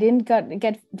I didn't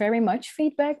get very much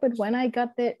feedback. But when I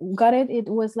got it, it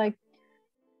was like,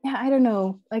 I don't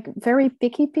know, like very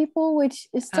picky people, which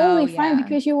is totally fine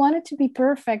because you want it to be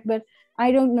perfect, but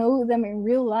I don't know them in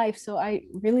real life, so I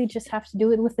really just have to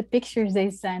do it with the pictures they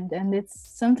send, and it's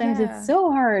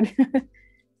so hard.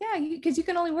 Because you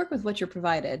can only work with what you're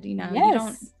provided. You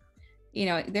don't.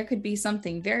 There could be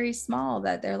something very small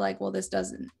that they're like, well, this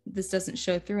doesn't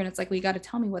show through, and it's like, well, you got to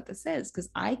tell me what this is, because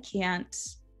I can't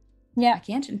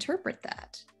interpret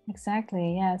that.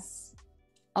 Exactly. Yes.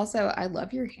 Also, I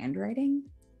love your handwriting.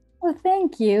 Well,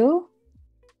 thank you.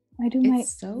 I do my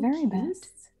very best.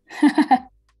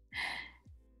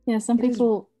 Yeah, some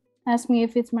people ask me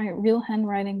if it's my real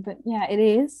handwriting, but yeah, it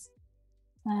is.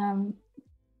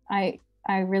 I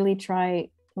really try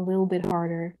a little bit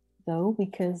harder though,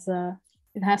 because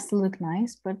it has to look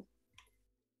nice. But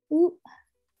all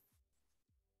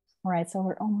right, so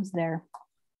we're almost there.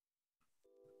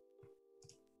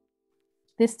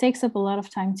 This takes up a lot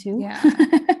of time too. Yeah.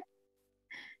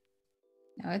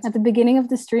 At the beginning of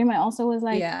the stream, I also was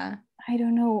like, I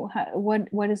don't know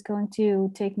what is going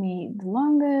to take me the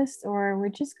longest, or we're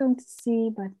just going to see,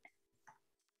 but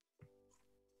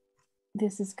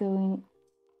this is going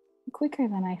quicker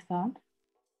than I thought.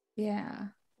 Yeah.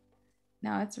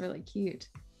 No, it's really cute.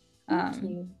 Thank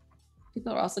you.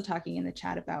 People are also talking in the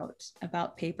chat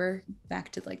about paper,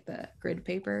 back to like the grid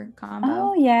paper combo.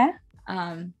 Oh yeah.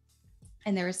 And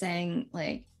they were saying,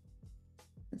 like,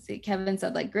 let's see, Kevin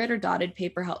said, like, grid or dotted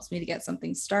paper helps me to get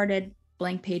something started.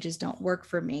 Blank pages don't work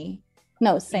for me.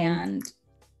 No, same. And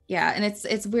and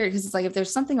it's weird because it's like if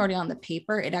there's something already on the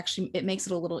paper, it makes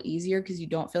it a little easier because you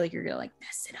don't feel like you're gonna like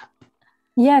mess it up.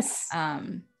 Yes.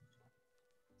 And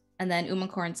then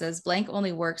Umacorn says blank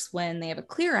only works when they have a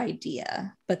clear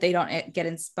idea, but they don't get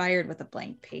inspired with a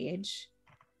blank page.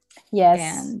 Yes.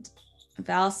 And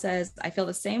Val says, I feel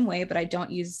the same way, but I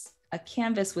don't use a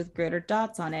canvas with grid or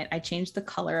dots on it. I change the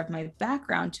color of my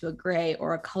background to a gray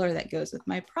or a color that goes with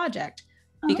my project,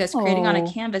 because creating on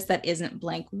a canvas that isn't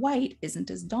blank white isn't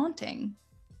as daunting.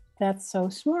 That's so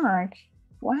smart.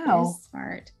 Wow. It is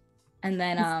smart. And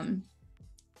then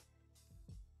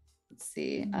let's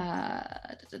see.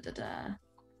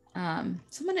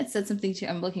 Someone had said something to,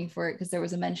 I'm looking for it because there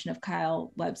was a mention of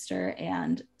Kyle Webster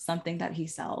and something that he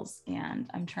sells,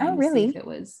 and I'm trying to see if it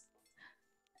was.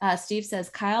 Steve says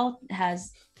Kyle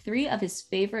has 3 of his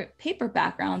favorite paper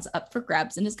backgrounds up for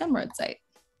grabs in his Gumroad site.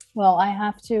 Well, I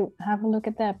have to have a look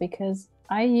at that because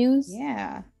I use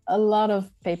a lot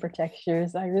of paper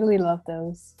textures. I really love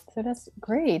those. So that's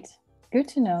great. Good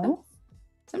to know.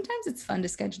 Sometimes it's fun to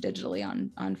sketch digitally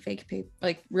on fake paper,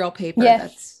 like real paper.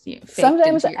 Yes. That's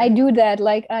sometimes I do that.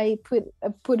 Like I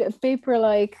put a paper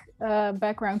like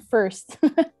background first.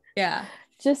 Yeah.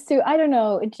 Just to, I don't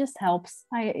know, it just helps.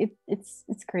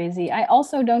 It's crazy. I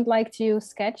also don't like to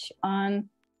sketch on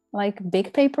like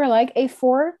big paper, like A4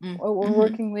 or we're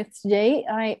working with today.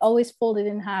 I always fold it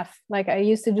in half. Like I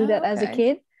used to do that as a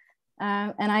kid.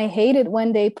 And I hate it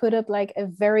when they put up like a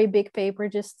very big paper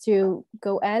just to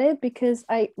go at it, because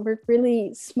I work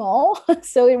really small.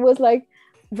 So it was like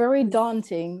very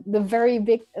daunting. The very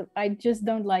big, I just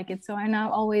don't like it. So I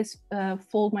now always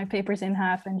fold my papers in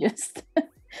half and just,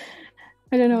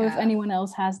 I don't know if anyone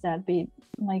else has that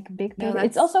like big paper.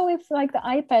 It's also with like the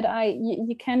iPad,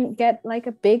 you can get like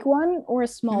a big one or a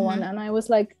small one. And I was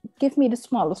like, give me the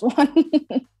smallest one.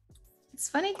 It's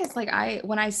funny because like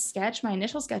when I sketch, my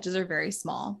initial sketches are very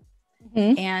small.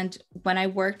 And when I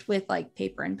worked with like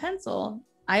paper and pencil,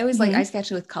 I always I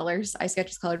sketch with colors. I sketch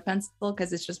with colored pencil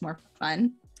because it's just more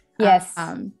fun. Yes.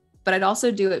 But I'd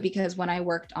also do it because when I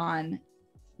worked on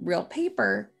real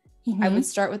paper, I would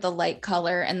start with a light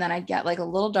color and then I'd get like a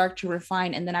little dark to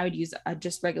refine. And then I would use a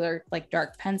just regular like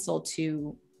dark pencil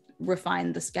to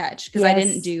refine the sketch. Because I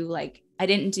didn't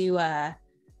do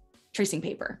tracing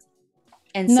paper.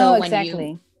 And so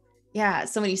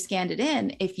when you scanned it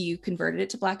in, if you converted it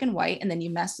to black and white and then you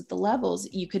messed with the levels,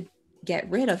 you could get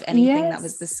rid of anything that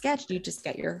was the sketch. You just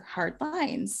get your hard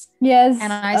lines. Yes.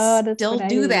 And I still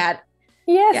do that.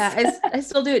 Yes. Yeah, I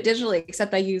still do it digitally,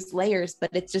 except I use layers, but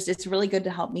it's really good to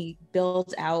help me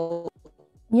build out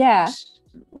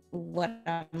what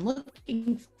I'm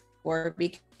looking for,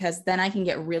 because then I can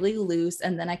get really loose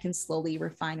and then I can slowly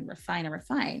refine and refine and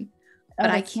refine. But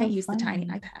I can't use the tiny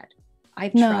iPad.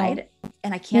 I've tried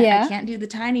and I can't do the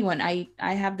tiny one. I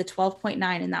have the 12.9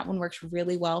 and that one works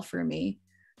really well for me,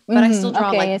 but I still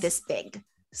draw this big.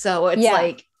 So it's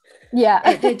like,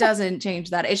 it doesn't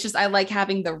change that. It's just, I like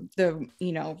having the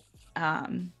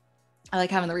I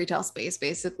like having the retail space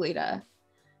basically to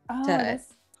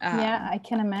I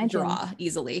can imagine draw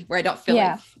easily where I don't feel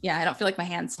I don't feel like my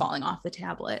hand's falling off the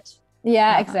tablet.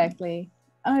 Exactly.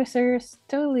 Oh, so you're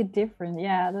totally different.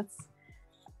 I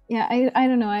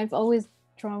don't know. I've always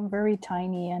drawn very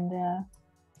tiny and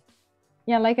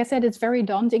like I said, it's very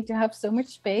daunting to have so much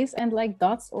space, and like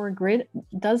dots or grid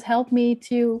does help me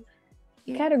to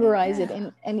categorize it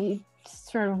in any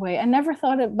sort of way. I never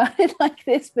thought about it like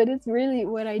this, but it's really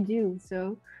what I do.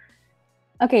 So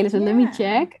okay, so let me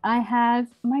check. I have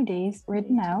my days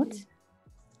written out.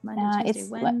 Monday, Tuesday,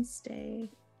 Wednesday,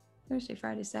 Thursday,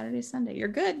 Friday, Saturday, Sunday. You're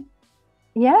good.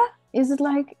 Yeah. Is it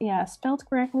like, spelled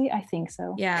correctly? I think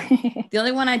so. Yeah. The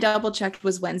only one I double checked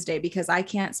was Wednesday because I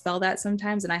can't spell that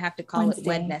sometimes and I have to call it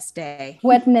Wednesday.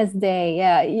 Wednesday.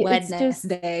 Yeah.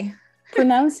 Wednesday.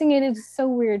 Pronouncing it is so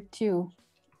weird too.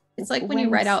 It's like when you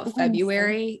write out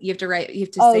February, you have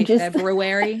to say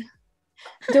February.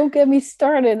 Don't get me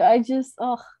started.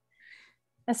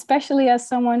 Especially as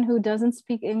someone who doesn't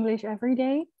speak English every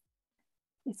day.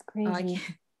 It's crazy.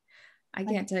 I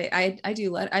can't tell you.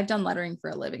 I've done lettering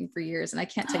for a living for years, and I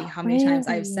can't tell you how many times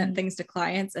I've sent things to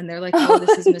clients and they're like, oh,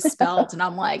 this is misspelled. And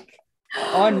I'm like,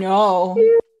 oh no.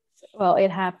 Well, it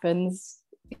happens.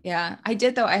 Yeah, I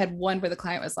did though. I had one where the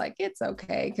client was like, it's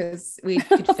okay, because we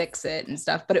could fix it and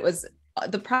stuff. But it was,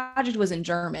 the project was in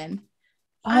German.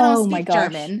 I don't speak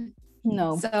German.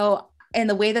 No. So, and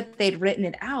the way that they'd written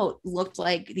it out looked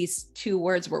like these two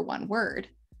words were one word.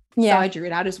 Yeah. So I drew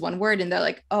it out as one word and they're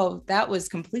like, oh, that was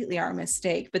completely our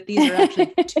mistake. But these are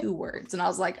actually two words. And I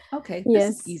was like, okay,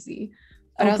 this is easy.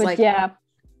 But I was like, I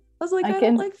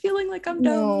don't like feeling like I'm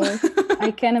dumb.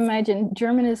 I can imagine.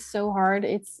 German is so hard.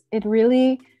 It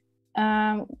really,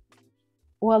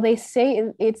 they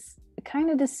say it's kind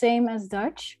of the same as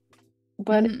Dutch,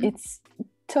 but it's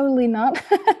totally not.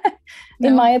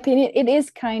 In my opinion, it is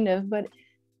kind of, but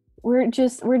we're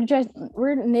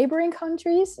neighboring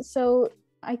countries. So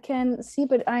I can see,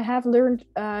 but I have learned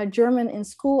German in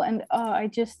school and I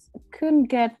just couldn't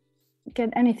get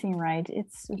anything right.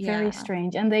 It's very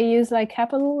strange. And they use like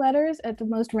capital letters at the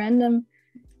most random.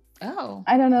 Oh,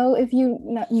 I don't know if you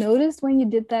noticed when you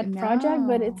did that project,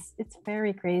 but it's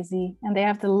very crazy. And they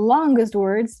have the longest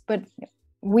words, but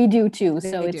we do too.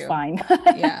 So it's fine.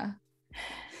 Yeah.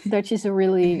 Dutch is a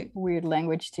really weird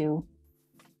language too.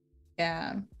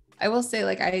 Yeah. I will say,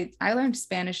 like, I learned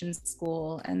Spanish in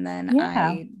school, and then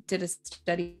I did a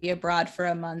study abroad for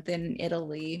a month in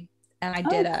Italy, and I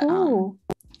did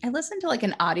I listened to like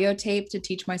an audio tape to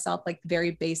teach myself like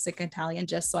very basic Italian,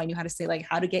 just so I knew how to say like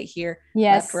how to get here,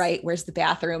 left, right, where's the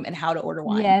bathroom, and how to order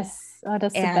wine. Yes,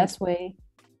 that's the best way.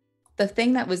 The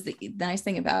thing that was the nice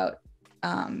thing about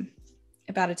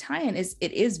Italian is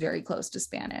it is very close to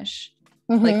Spanish.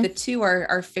 Like the two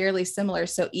are fairly similar.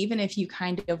 So even if you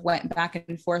kind of went back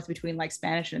and forth between like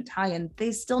Spanish and Italian,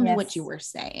 they still knew what you were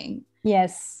saying.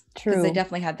 Yes, true. Because they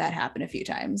definitely had that happen a few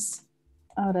times.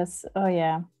 Oh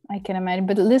yeah, I can imagine.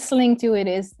 But listening to it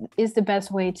is the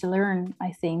best way to learn,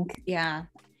 I think. Yeah.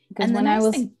 Because when I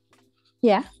was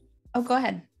Oh, go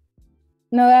ahead.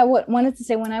 No, I wanted to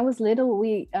say when I was little,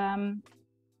 we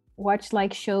watched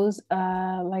like shows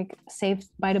like Saved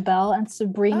by the Bell and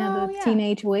Sabrina the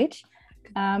Teenage Witch.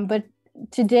 But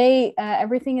today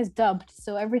everything is dubbed,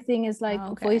 so everything is like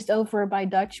voiced over by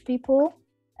Dutch people,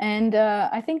 and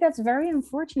I think that's very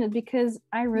unfortunate because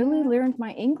I really learned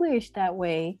my English that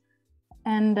way,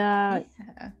 and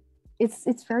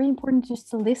it's very important just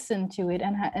to listen to it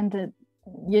and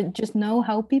you just know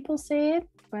how people say it.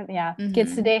 But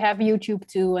kids today have YouTube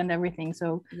too and everything,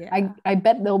 so I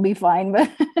bet they'll be fine.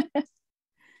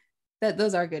 But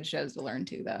those are good shows to learn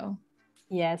too, though.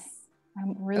 Yes, I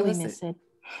really miss it.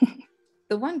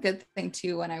 The one good thing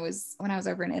too, when I was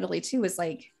over in Italy too, was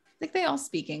like they all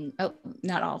speaking,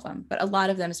 not all of them, but a lot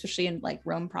of them, especially in like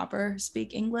Rome proper,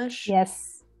 speak English.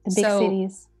 Yes, the big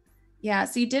cities. Yeah,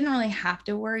 so you didn't really have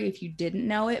to worry if you didn't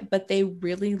know it, but they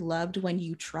really loved when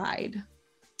you tried.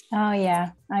 Oh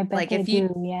yeah, I bet they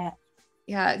do.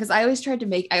 Yeah, because I always tried to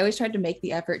make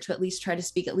the effort to at least try to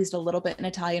speak at least a little bit in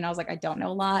Italian. I was like, I don't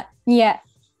know a lot. Yeah.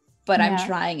 But I'm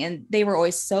trying, and they were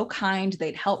always so kind.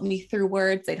 They'd help me through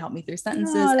words, they'd help me through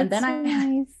sentences. And then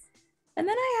I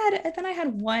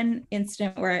had one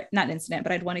incident where, not incident,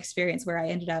 but I had one experience where I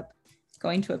ended up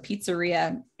going to a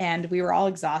pizzeria and we were all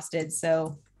exhausted.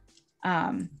 So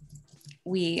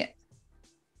we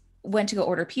went to go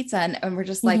order pizza and we're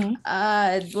just like, and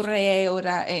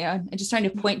just trying to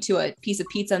point to a piece of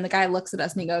pizza. And the guy looks at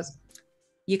us and he goes,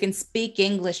 "You can speak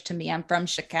English to me. I'm from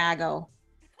Chicago."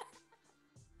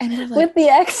 And we're like, with the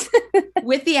accent,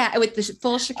 with the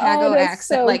full Chicago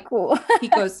accent, so like cool. He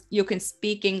goes, "You can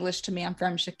speak English to me. I'm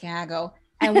from Chicago."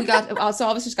 And we got also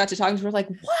all of us just got to talking. So we're like,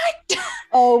 "What?"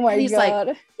 Oh my and he's God!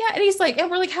 Like, yeah, and he's like,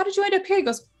 and we're like, "How did you end up here?" He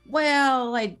goes,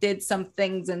 "Well, I did some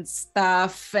things and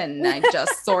stuff, and I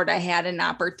just sort of had an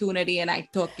opportunity, and I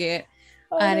took it."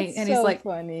 He's like,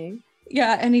 funny.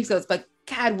 Yeah, and he goes, "But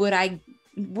God, would I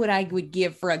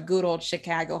give for a good old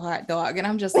Chicago hot dog?" And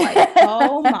I'm just like,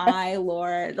 oh my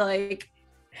Lord, like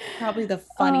probably the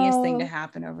funniest thing to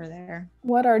happen over there.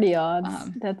 What are the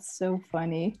odds? That's so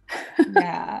funny.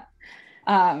 Yeah.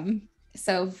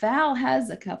 So Val has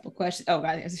a couple questions. Oh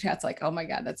God, chat's like, oh my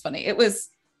God, that's funny.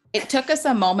 It took us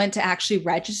a moment to actually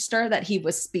register that he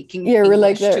was speaking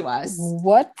English to us.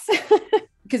 What?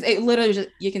 Because it literally just,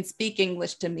 "You can speak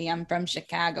English to me. I'm from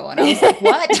Chicago." And I was like,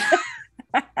 what?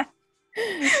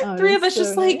 Three of us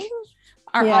just like,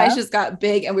 our eyes just got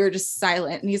big and we were just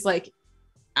silent. And he's like,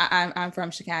 I'm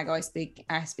from Chicago. I speak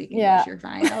English. You're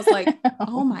fine. I was like,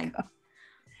 oh my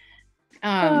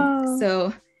God.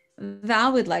 So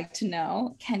Val would like to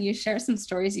know, can you share some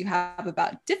stories you have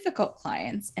about difficult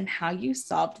clients and how you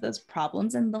solved those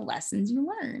problems and the lessons you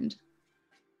learned?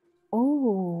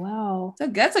 Oh, wow. So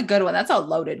that's a good one. That's a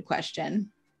loaded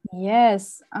question.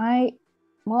 Yes.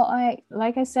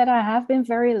 Like I said, I have been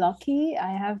very lucky.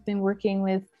 I have been working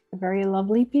with very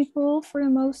lovely people for the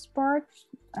most part.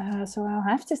 So I'll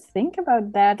have to think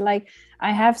about that. Like,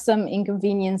 I have some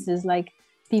inconveniences, like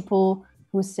people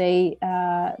who say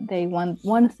they want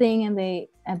one thing and they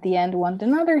at the end want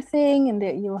another thing, and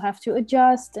that you'll have to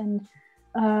adjust and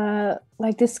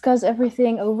like discuss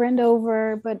everything over and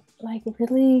over. But like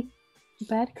really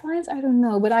bad clients, I don't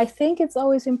know. But I think it's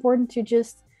always important to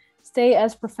just stay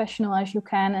as professional as you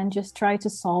can and just try to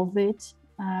solve it.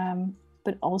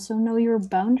 But also know your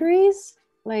boundaries.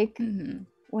 Like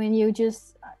when you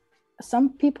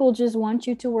some people just want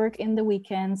you to work in the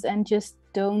weekends and just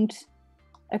don't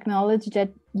acknowledge that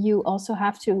you also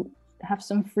have to have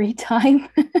some free time.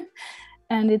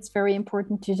 And it's very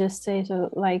important to just say, so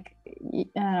like,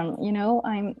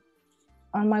 I'm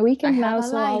on my weekend now,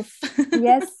 so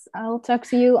I'll talk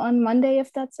to you on Monday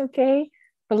if that's okay.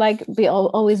 But like,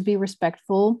 always be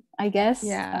respectful, I guess.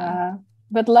 Yeah.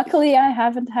 But luckily, I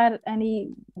haven't had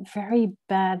any very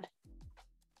bad.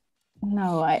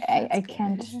 No, I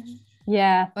can't.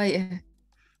 Yeah. Well, yeah.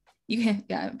 You can.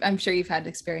 Yeah, I'm sure you've had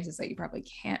experiences that you probably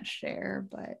can't share,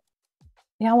 but.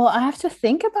 Yeah, well, I have to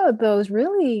think about those.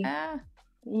 Really.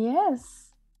 Yes.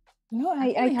 No,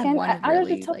 I can't. Out of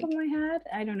the top of my head,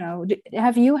 I don't know.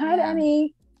 Have you had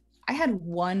any? I had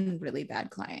one really bad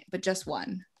client, but just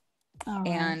one. Oh.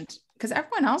 And because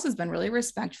everyone else has been really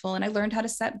respectful, and I learned how to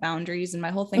set boundaries, and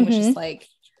my whole thing was just like,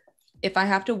 if I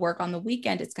have to work on the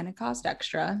weekend, it's going to cost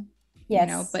extra. Yes. You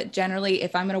know, but generally,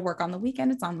 if I'm going to work on the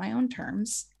weekend, it's on my own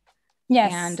terms.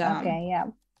 Yes. And okay. Yeah.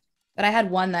 But I had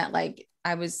one that, like,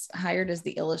 I was hired as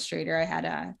the illustrator. I had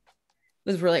it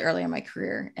was really early in my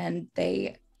career, and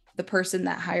the person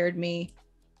that hired me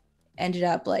ended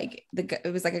up like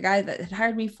it was like a guy that had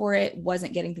hired me for it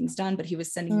wasn't getting things done, but he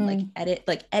was sending like edit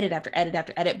after edit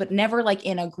after edit, but never like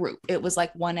in a group. It was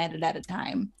like one edit at a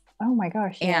time. Oh my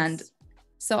gosh. And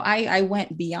so I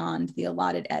went beyond the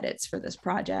allotted edits for this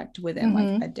project within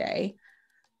like a day.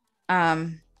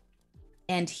 And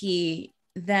he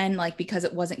then like, because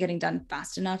it wasn't getting done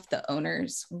fast enough, the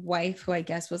owner's wife, who I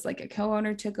guess was like a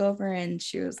co-owner, took over, and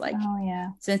she was like, Oh yeah.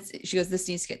 since she goes, this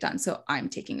needs to get done, so I'm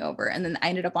taking over. And then I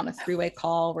ended up on a 3-way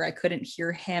call where I couldn't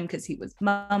hear him because he was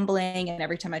mumbling, and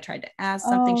every time I tried to ask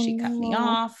something, she cut me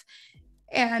off.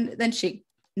 And then she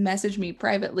messaged me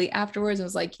privately afterwards and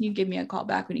was like, can you give me a call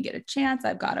back when you get a chance?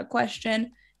 I've got a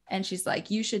question. And she's like,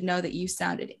 you should know that you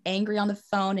sounded angry on the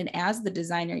phone, and as the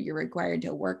designer, you're required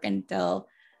to work until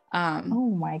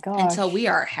oh my gosh, until we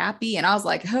are happy. And I was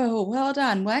like, oh, well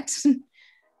done. What?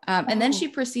 And then she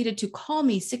proceeded to call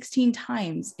me 16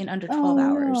 times in under 12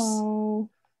 hours. No.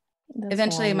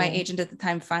 Eventually, horrible. my agent at the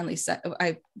time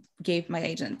I gave my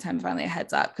agent at the time finally a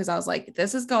heads up, because I was like,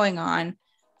 this is going on.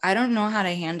 I don't know how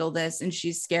to handle this, and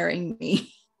she's scaring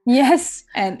me. Yes.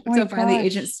 And so finally, the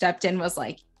agent stepped in, was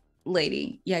like,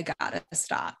 lady, you gotta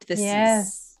stop. This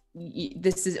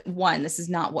is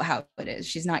not how it is.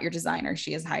 She's not your designer.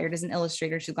 She is hired as an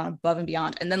illustrator. She's gone above and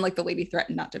beyond. And then like the lady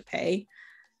threatened not to pay.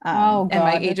 And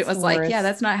my agent was like, yeah,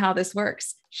 that's not how this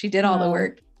works. She did all the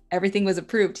work. Everything was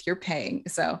approved. You're paying.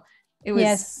 So it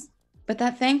was, but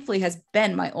that thankfully has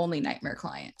been my only nightmare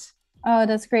client. Oh,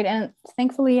 that's great. And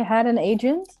thankfully you had an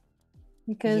agent,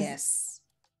 because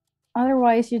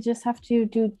otherwise you just have to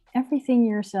do everything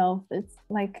yourself. It's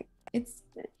like,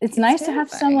 it's nice to have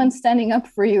someone standing up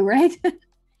for you, right?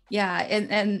 Yeah.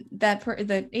 And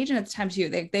the agent at the time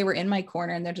too, they were in my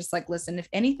corner, and they're just like, listen, if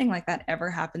anything like that ever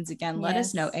happens again, let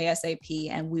us know ASAP,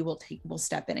 and we'll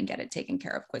step in and get it taken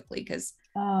care of quickly. Cause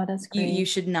that's great. You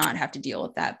should not have to deal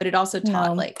with that. But it also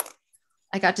taught like,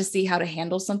 I got to see how to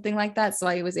handle something like that. So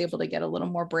I was able to get a little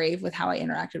more brave with how I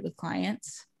interacted with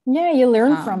clients. Yeah. You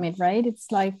learn from it, right?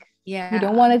 It's like, you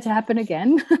don't want it to happen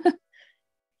again.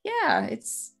 Yeah.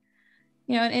 It's,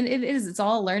 and it's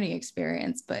all a learning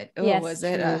experience, but that was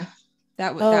a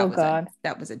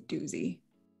doozy.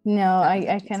 No,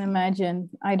 I can imagine.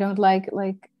 I don't like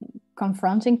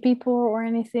confronting people or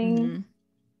anything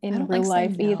in real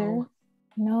life either.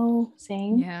 No,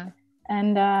 same. Yeah.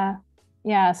 And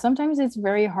sometimes it's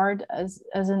very hard as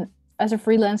a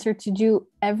freelancer to do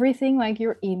everything, like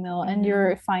your email and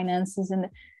your finances, and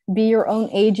be your own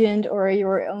agent or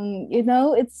your own,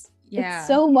 it's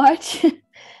so much.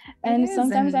 And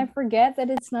sometimes I forget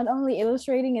that it's not only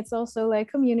illustrating, it's also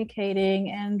like communicating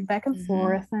and back and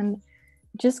forth, and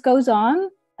just goes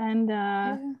on. And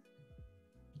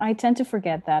I tend to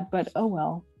forget that, but oh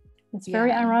well. It's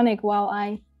very ironic while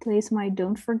I place my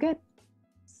don't forget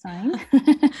sign.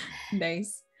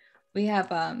 Nice. We have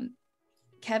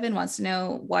Kevin wants to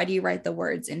know, why do you write the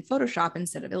words in Photoshop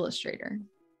instead of Illustrator?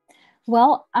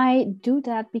 Well, I do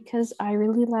that because I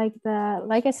really like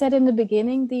like I said in the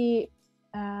beginning, the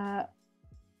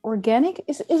organic,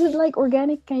 is it like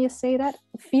organic? Can you say that?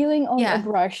 Feeling on a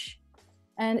brush.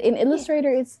 And in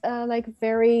Illustrator, it's like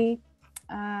very,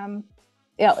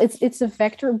 it's a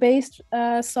vector-based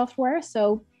software.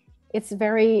 So it's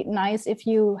very nice if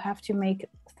you have to make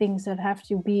things that have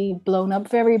to be blown up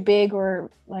very big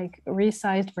or like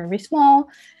resized very small.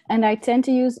 And I tend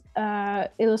to use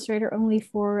Illustrator only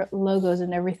for logos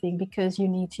and everything, because you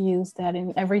need to use that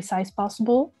in every size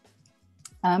possible.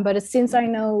 But since I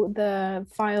know the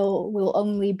file will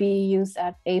only be used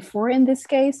at A4 in this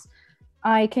case,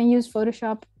 I can use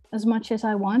Photoshop as much as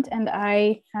I want, and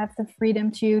I have the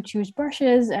freedom to choose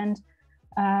brushes and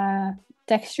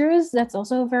textures. That's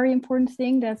also a very important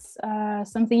thing. That's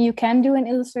something you can do in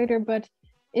Illustrator, but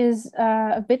is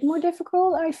a bit more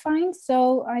difficult, I find.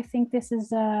 So I think this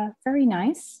is very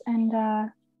nice, and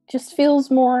just feels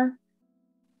more,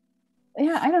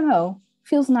 I don't know,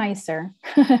 feels nicer.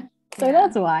 So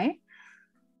that's why.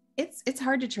 It's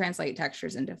hard to translate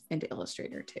textures into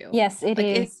Illustrator too. Yes, it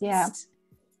is. It's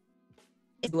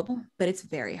doable, but it's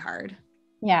very hard.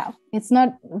 Yeah, it's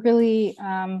not really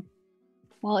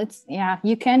well, it's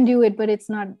you can do it, but it's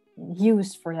not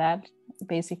used for that,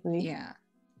 basically. Yeah.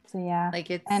 So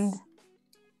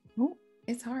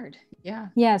it's hard. Yeah.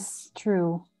 Yes,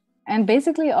 true. And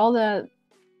basically all the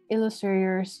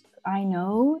illustrators I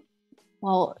know,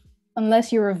 well,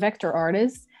 unless you're a vector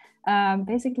artist,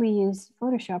 basically use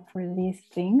Photoshop for these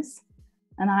things.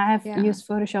 And I have used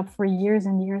Photoshop for years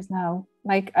and years now.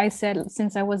 Like I said,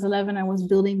 since I was 11, I was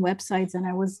building websites and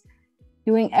I was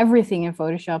doing everything in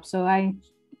Photoshop. So I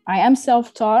am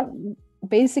self-taught,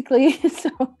 basically.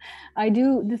 So I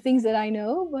do the things that I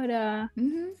know, but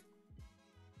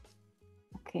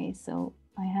okay, so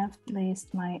I have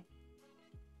placed my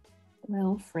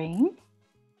little frame.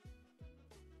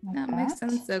 That makes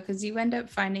sense though, because you end up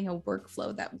finding a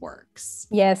workflow that works.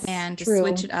 Yes, and to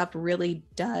switch it up really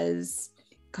does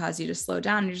cause you to slow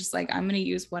down. You're just like, I'm going to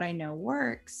use what I know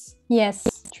works. Yes,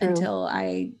 true. Until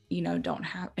I, don't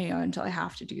have, until I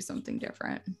have to do something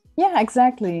different. Yeah,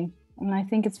 exactly. And I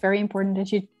think it's very important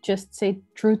that you just stay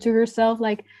true to yourself.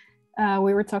 Like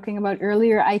we were talking about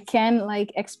earlier, I can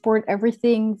like export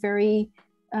everything very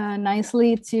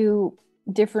nicely to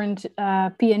different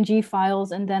PNG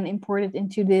files and then import it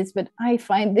into this, but I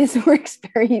find this works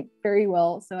very, very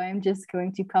well. So I'm just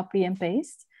going to copy and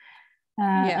paste.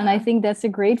 And I think that's a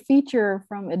great feature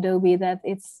from Adobe, that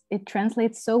it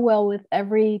translates so well with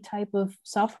every type of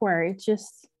software.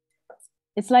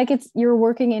 It's like you're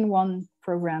working in one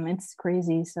program. It's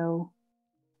crazy. So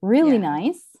really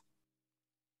nice.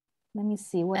 Let me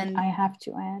see what I have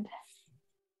to add.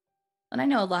 And I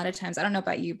know a lot of times, I don't know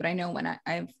about you, but I know when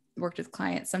I've worked with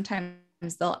clients, sometimes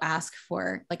they'll ask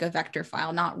for like a vector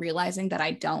file, not realizing that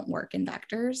I don't work in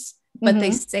vectors, but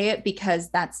they say it because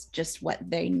that's just what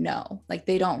they know. Like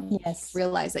they don't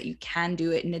realize that you can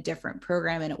do it in a different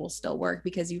program and it will still work,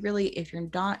 because you really, if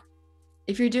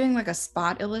you're doing like a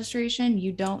spot illustration,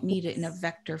 you don't need it in a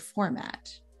vector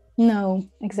format. No,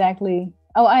 exactly.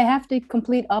 Oh, I have the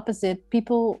complete opposite.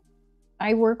 People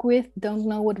I work with don't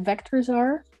know what vectors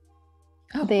are.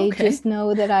 They just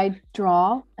know that I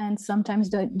draw, and sometimes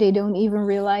they don't even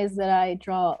realize that I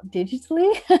draw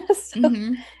digitally.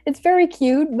 So it's very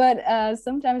cute, but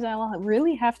sometimes I'll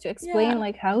really have to explain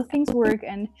like how things work.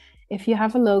 And if you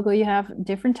have a logo, you have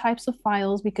different types of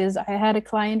files, because I had a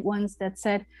client once that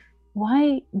said,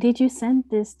 why did you send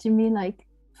this to me like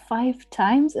 5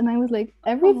 times? And I was like,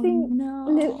 every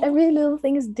little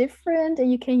thing is different, and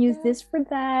you can use this for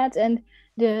that, and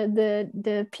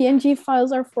the PNG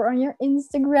files are for on your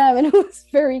Instagram. And it was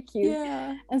very cute.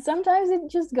 And sometimes it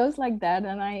just goes like that,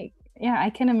 and I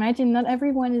can imagine not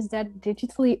everyone is that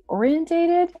digitally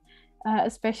orientated,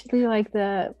 especially like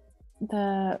the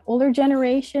older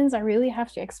generations. I really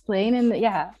have to explain, and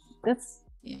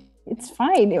it's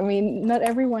fine. I mean, not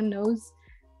everyone knows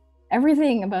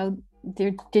everything about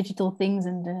their digital things,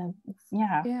 and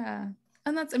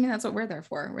and that's what we're there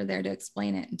for. We're there to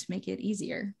explain it and to make it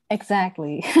easier.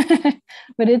 Exactly.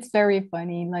 But it's very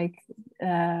funny, like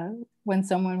when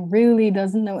someone really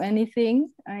doesn't know anything,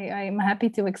 I'm happy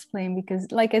to explain,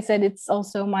 because like I said, it's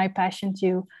also my passion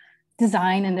to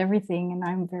design and everything, and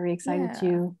I'm very excited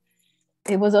to.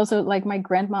 It was also like my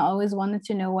grandma always wanted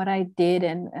to know what I did,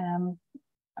 and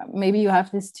maybe you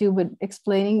have this too, but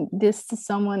explaining this to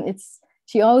someone,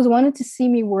 she always wanted to see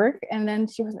me work, and then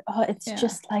she was like, oh, it's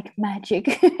just like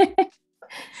magic. It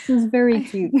was very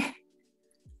cute.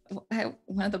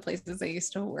 One of the places I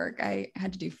used to work, I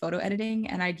had to do photo editing,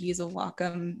 and I'd use a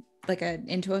Wacom, like an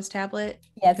Intuos tablet,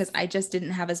 because I just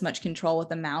didn't have as much control with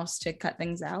the mouse to cut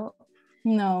things out.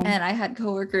 No. And I had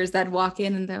coworkers that walk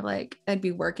in and they're like, I'd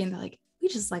be working, they're like, we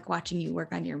just like watching you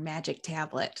work on your magic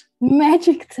tablet.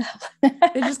 Magic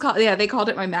tablet. They called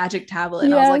it my magic tablet.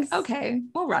 And I was like, okay,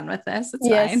 we'll run with this. It's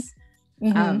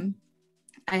fine.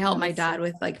 I help my dad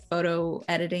with like photo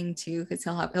editing too, because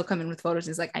he'll come in with photos.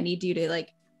 He's like, I need you to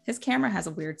like, his camera has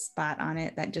a weird spot on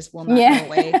it that just will not go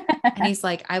away. And he's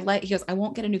like, he goes, I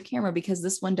won't get a new camera because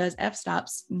this one does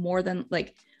f-stops more than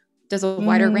like, does a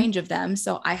wider range of them.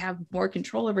 So I have more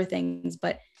control over things,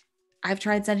 but I've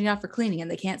tried sending off for cleaning and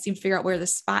they can't seem to figure out where the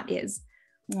spot is.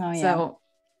 So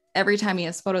every time he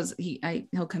has photos,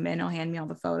 he'll come in, he'll hand me all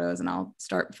the photos, and I'll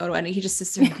start photo editing. He just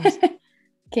sits there and goes,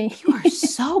 you are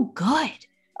so good.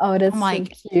 Oh, that's so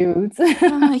cute.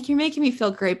 I'm like, you're making me feel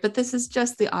great, but this is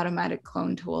just the automatic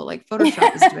clone tool. Like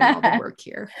Photoshop is doing all the work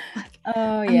here. Like,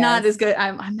 I'm not as good.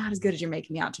 I'm not as good as you're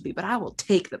making me out to be, but I will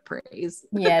take the praise.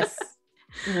 Yes.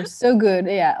 You're so good.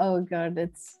 Yeah. Oh God,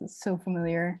 it's so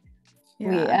familiar.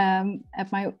 We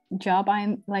at my job,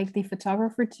 I'm like the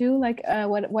photographer too, like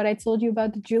what I told you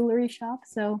about the jewelry shop.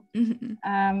 So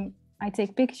I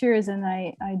take pictures and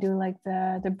I do like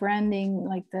the branding,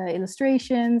 like the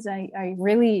illustrations. I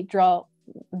really draw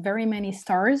very many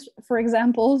stars, for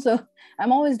example. So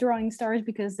I'm always drawing stars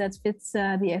because that fits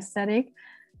the aesthetic.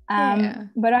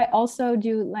 But I also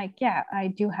do like,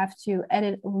 I do have to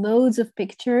edit loads of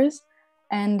pictures.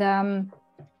 And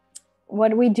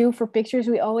what we do for pictures,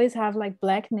 we always have like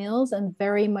black nails and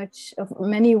very much of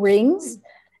many rings.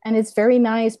 And it's very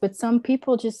nice, but some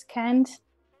people just can't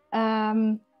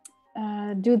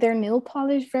do their nail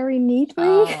polish very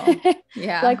neatly.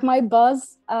 Like my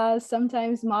boss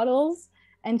sometimes models,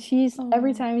 and she's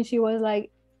every time she was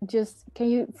like, just can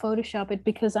you Photoshop it,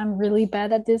 because I'm really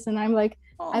bad at this. And I'm like,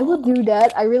 I will do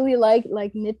that. I really like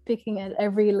nitpicking at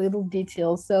every little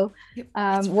detail. So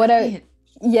really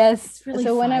so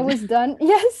fun. When I was done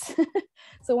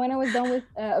so when I was done with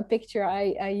a picture,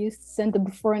 I used to send the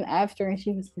before and after, and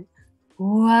she was like,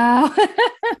 Wow.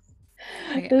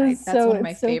 That's one of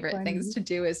my favorite funny. things to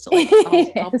do is to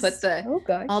like, I'll put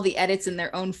all the edits in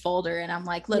their own folder and I'm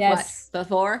like, look what,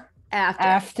 before,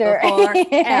 after. Before,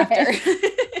 after.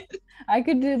 I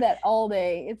could do that all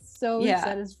day. It's so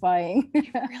satisfying. It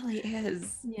really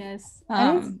is. Yes.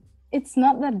 And it's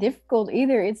not that difficult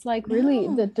either. It's like really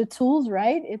the tools,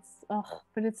 right?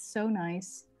 But it's so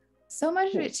nice. So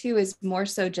much of it too is more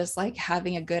so just like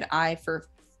having a good eye for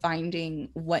finding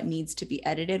what needs to be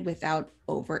edited without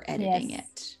over editing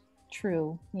it.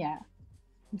 True. Yeah.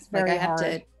 It's very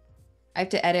hard. I have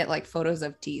to edit like photos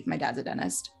of teeth. My dad's a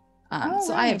dentist.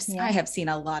 So I have seen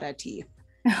a lot of teeth.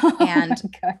 And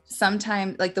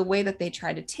sometimes like the way that they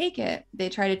try to take it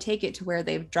to where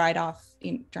they've dried off.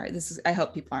 I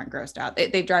hope people aren't grossed out.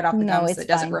 They've dried off the gums so it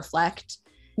doesn't reflect.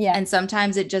 Yeah. And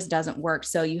sometimes it just doesn't work.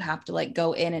 So you have to like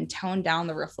go in and tone down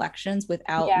the reflections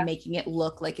without making it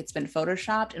look like it's been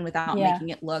Photoshopped and without making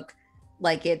it look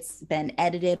like it's been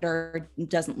edited or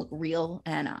doesn't look real.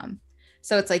 And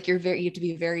so it's like you have to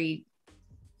be very,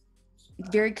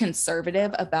 very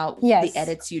conservative about the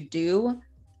edits you do,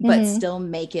 but still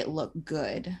make it look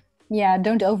good. Yeah,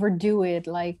 don't overdo it.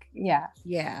 Like,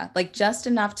 like just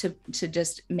enough to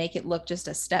just make it look just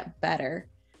a step better.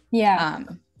 Yeah.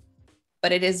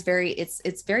 But it is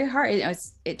it's very hard.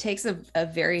 It takes a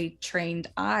very trained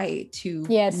eye to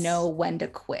know when to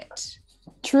quit.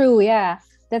 True. Yeah,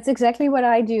 that's exactly what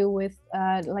I do with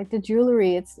like the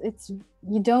jewelry. It's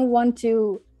you don't want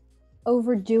to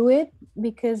overdo it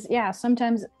because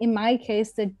sometimes in my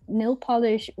case the nail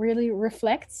polish really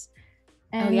reflects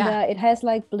and it has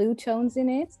like blue tones in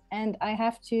it and I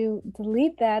have to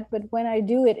delete that, but when I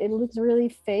do it looks really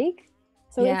fake.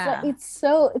 So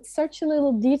it's such a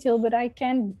little detail, but I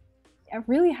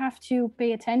really have to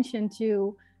pay attention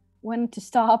to when to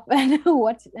stop and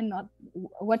what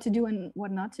to do and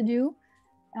what not to do.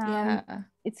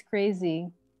 It's crazy.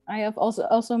 I have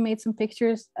also made some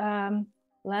pictures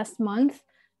last month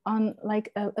on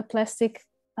like a plastic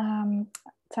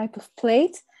type of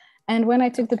plate, and when I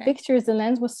took the pictures, the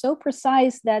lens was so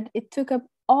precise that it took up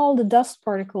all the dust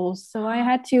particles. So I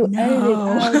had to edit it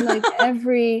out like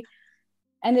every.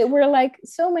 And it were like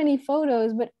so many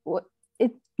photos, but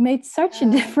it made such a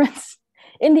difference.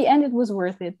 In the end, it was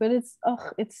worth it, but it's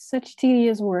such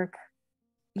tedious work.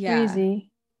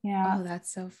 Crazy. Yeah. Oh,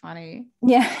 that's so funny.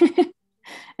 Yeah.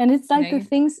 And it's like the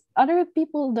things other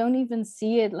people don't even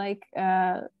see it like,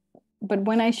 but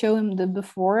when I show them the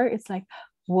before, it's like,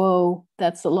 whoa,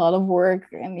 that's a lot of work.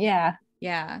 And yeah.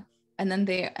 And then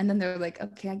they're like,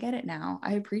 okay, I get it now.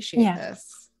 I appreciate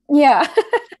this. Yeah.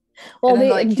 Well, they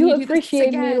like, do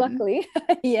appreciate me, luckily.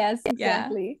 Yes,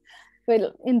 exactly.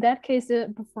 But in that case,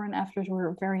 the before and afters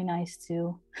were very nice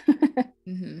too.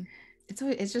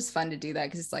 It's just fun to do that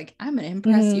because it's like, I'm gonna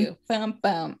impress you. Bum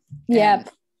bum. Yep.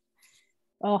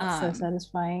 Oh, so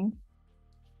satisfying.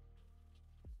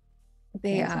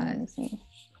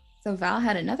 So Val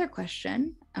had another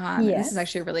question. This is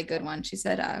actually a really good one. She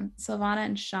said, Silvana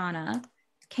and Shauna,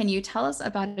 can you tell us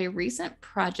about a recent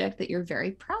project that you're very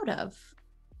proud of?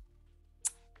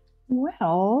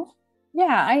 Well,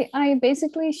 yeah, I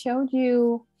basically showed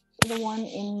you the one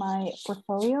in my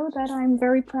portfolio that I'm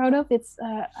very proud of. It's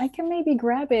I can maybe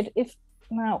grab it if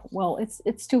now. Well,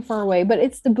 it's too far away, but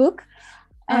it's the book,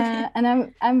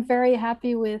 and I'm very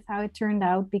happy with how it turned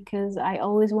out because I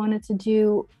always wanted to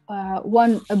do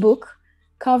a book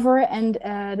cover and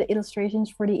the illustrations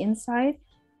for the inside.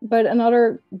 But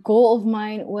another goal of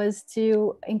mine was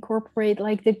to incorporate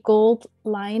like the gold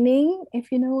lining,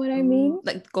 if you know what I mean.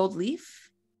 Like gold leaf?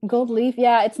 Gold leaf.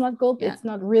 Yeah, it's not gold. Yeah. It's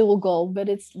not real gold, but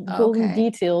it's golden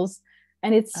details.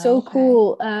 And it's so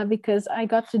cool because I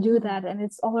got to do that and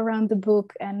it's all around the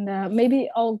book. And maybe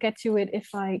I'll get to it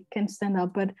if I can stand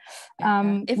up. But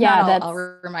if not, I'll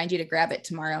remind you to grab it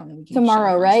tomorrow. And we can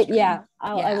tomorrow, right? Yeah.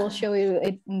 I will show you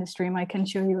it in the stream. I can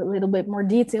show you a little bit more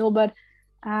detail, but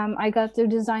I got to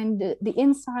design the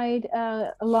inside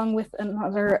along with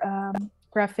another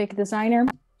graphic designer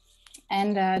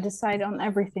and decide on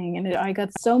everything. And I got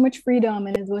so much freedom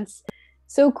and it was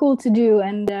so cool to do.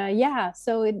 And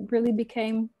so it really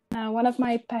became one of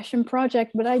my passion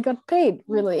projects, but I got paid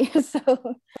really. So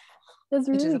that's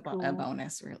really Which is cool. A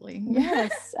bonus, really.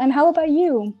 Yes. And how about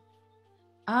you?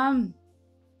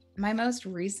 My most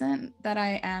recent that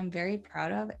I am very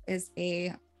proud of is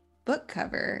a book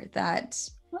cover that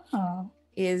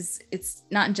it's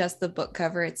not just the book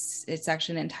cover, it's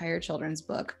actually an entire children's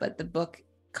book, but the book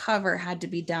cover had to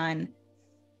be done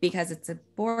because it's a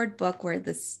board book where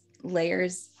the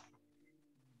layers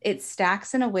it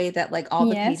stacks in a way that like all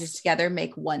the pages together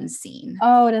make one scene.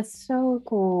 Oh, that's so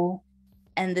cool.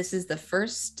 And this is the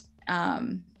first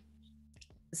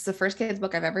it's the first kids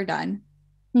book I've ever done.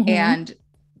 Mm-hmm. And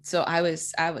so I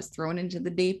was thrown into the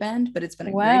deep end, but it's been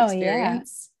a great Wow,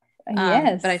 experience.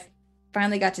 Yes. But I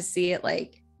finally got to see it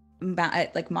like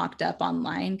mocked up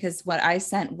online, because what I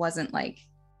sent wasn't like,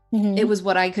 it was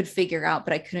what I could figure out,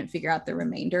 but I couldn't figure out the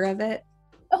remainder of it.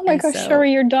 Oh my gosh,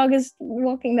 sorry, your dog is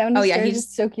walking down the stairs.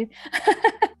 It's so cute.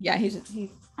 Yeah, he's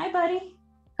hi buddy.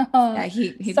 Oh, yeah,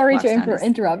 he sorry to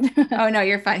interrupt. Oh no,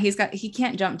 you're fine. He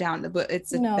can't jump down, but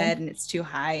it's a bed and it's too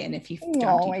high, and if he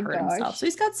jumped, he'd hurt himself. So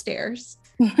he's got stairs.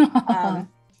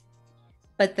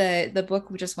 But the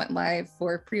book just went live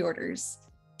for pre-orders,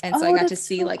 and so I got to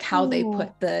see like how they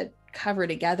put the cover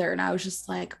together, and I was just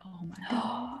like, oh my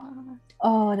god.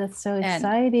 Oh, that's so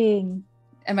exciting.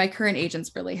 And my current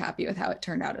agent's really happy with how it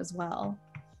turned out as well.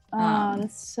 Oh,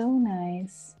 that's so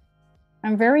nice.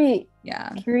 I'm very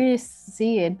curious to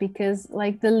see it, because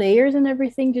like the layers and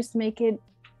everything just make it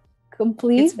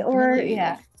complete.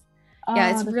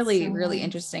 It's really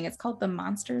interesting. It's called The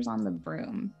Monsters on the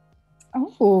Broom.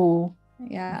 Oh,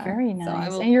 yeah, very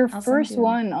nice. And your first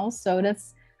one also,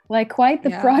 that's like quite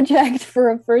the project for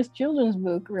a first children's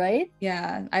book, right?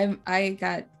 Yeah, I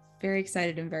got very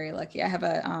excited and very lucky. I have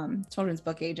a children's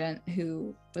book agent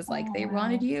who was like, they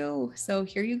wanted you, so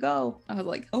here you go. I was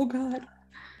like, oh god,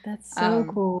 that's so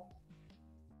cool.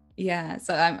 Yeah,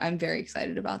 so I'm very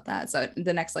excited about that. So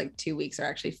the next like 2 weeks are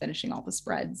actually finishing all the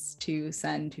spreads to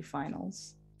send to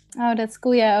finals. Oh, that's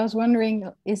cool. Yeah, I was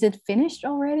wondering, is it finished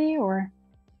already, or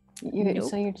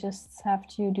so you just have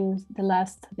to do the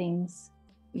last things?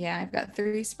 Yeah, I've got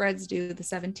 3 spreads due the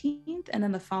 17th, and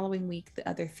then the following week the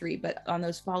other 3. But on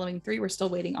those following 3, we're still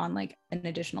waiting on like an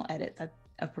additional edit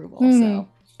approval, so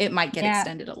it might get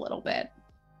extended a little bit.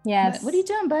 Yes. But what are you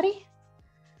doing, buddy?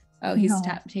 Oh, he's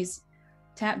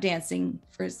tap dancing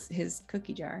for his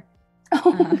cookie jar.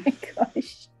 Oh my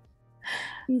gosh,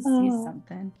 he sees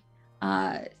something.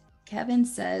 Kevin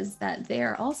says that they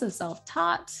are also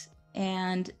self-taught,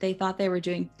 and they thought they were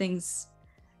doing things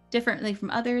differently from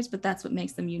others, but that's what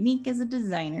makes them unique as a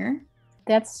designer.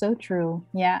 That's so true.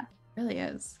 Yeah, it really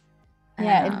is.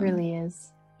 Yeah, it really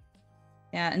is.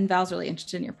 Yeah, and Val's really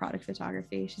interested in your product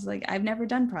photography. She's like, I've never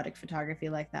done product photography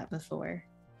like that before.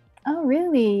 Oh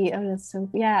really? Oh, that's so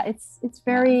it's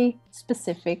very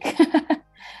specific.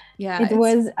 Yeah, it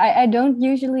was I don't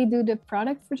usually do the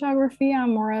product photography.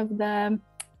 I'm more of the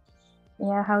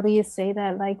how do you say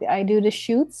that, like I do the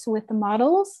shoots with the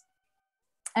models,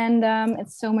 and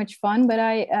it's so much fun. But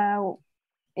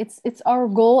it's our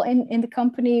goal in the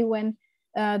company, when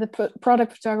the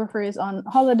product photographer is on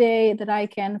holiday, that I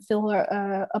can fill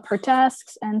her up her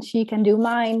tasks and she can do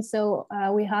mine. So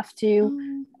we have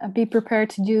to be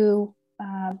prepared to do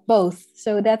both.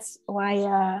 So that's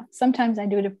why sometimes I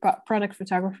do the product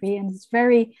photography, and it's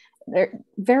very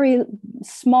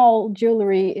small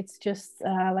jewelry. It's just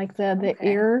like the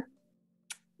earring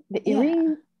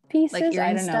pieces, like earring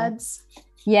I don't studs. know.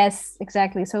 Yes,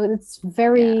 exactly. So it's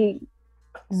very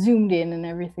zoomed in and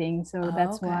everything. So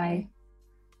that's why.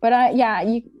 But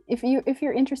if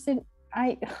you're interested,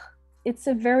 it's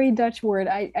a very Dutch word.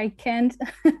 I can't.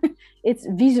 It's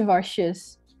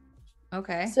viezewasjes.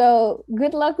 Okay. So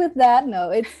good luck with that.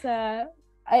 No, it's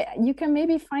you can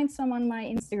maybe find some on my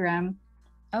Instagram.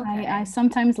 Okay. I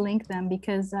sometimes link them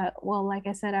because like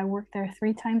I said, I work there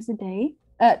 3 times a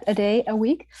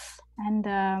week, and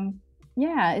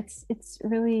it's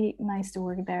really nice to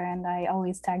work there, and I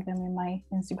always tag them in my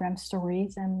Instagram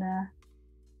stories, and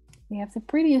we have the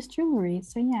prettiest jewelry.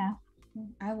 So yeah,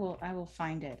 I will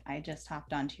find it. I just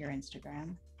hopped onto your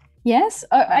Instagram. Yes,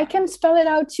 I can spell it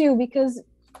out too, because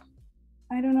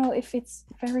I don't know if it's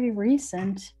very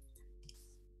recent.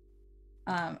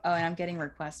 And I'm getting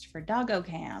requests for Doggo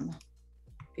Cam.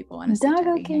 People want to see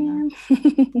Doggo Cam.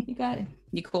 You got it.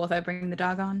 You cool if I bring the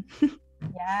dog on?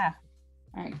 Yeah.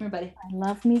 All right, come here, buddy. I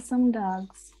love me some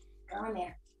dogs. Go on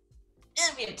there.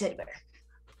 And we have a teddy bear.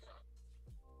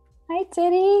 Hi,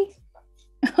 Teddy.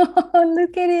 Oh,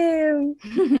 look at him.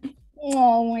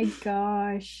 Oh my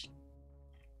gosh.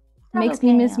 Makes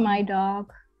me miss my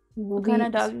dog. What kind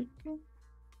of dog?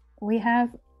 We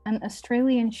have an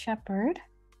Australian Shepherd.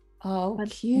 Oh,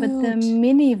 cute. But the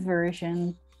mini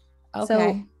version. Okay.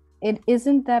 So it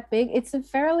isn't that big. It's a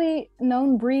fairly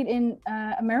known breed in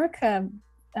America,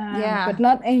 but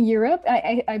not in Europe.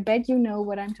 I bet you know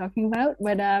what I'm talking about.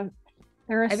 But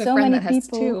there are so many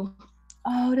people. Too.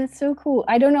 Oh, that's so cool.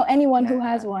 I don't know anyone who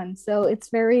has one. So it's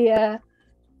very,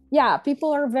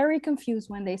 people are very confused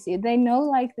when they see it. They know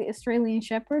like the Australian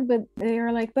Shepherd, but they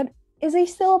are like, but is he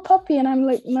still a puppy? And I'm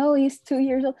like, no, he's 2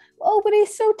 years old. Oh, but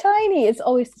he's so tiny. It's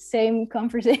always the same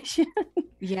conversation.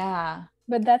 Yeah.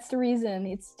 But that's the reason.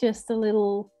 It's just a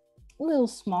little little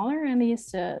smaller, and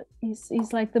he's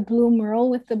like the blue merle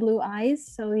with the blue eyes.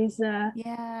 So he's a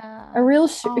real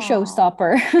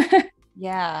showstopper.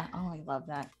 Yeah. Oh, I love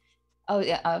that. Oh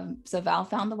yeah. So Val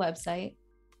found the website.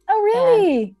 Oh,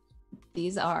 really?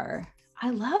 These are. I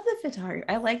love the photography.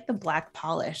 I like the black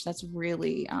polish. That's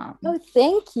really. Oh,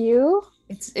 thank you.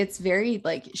 It's very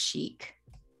like chic.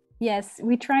 Yes,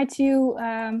 we try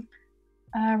to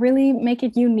really make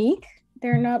it unique.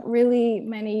 There are not really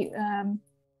many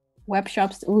web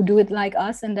shops who do it like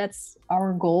us, and that's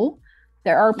our goal.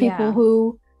 There are people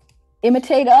who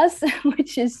imitate us,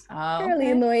 which is fairly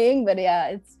annoying, but yeah,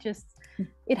 it's just,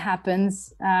 it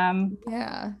happens.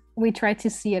 We try to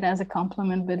see it as a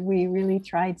compliment, but we really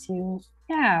try to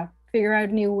figure out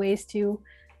new ways to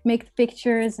make the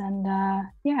pictures and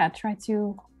try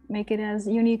to make it as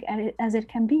unique as it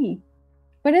can be.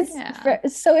 But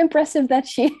it's so impressive that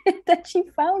she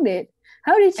found it.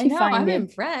 How did she find it? I'm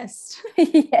impressed.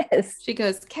 Yes. She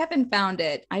goes, Kevin found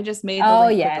it. I just made the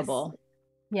link clickable.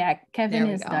 Yeah, Kevin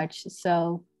is Dutch,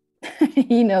 so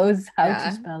he knows how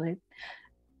to spell it.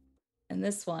 And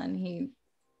this one,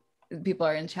 people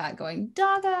are in chat going,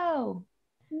 Doggo.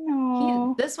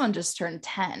 No. This one just turned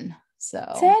 10. So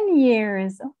 10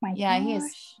 years. Oh my gosh. Yeah,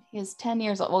 he is 10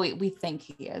 years old. Well, we think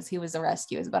he is. He was a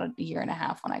rescue. It was about a year and a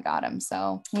half when I got him.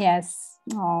 So yes.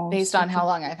 Based on how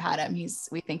long I've had him,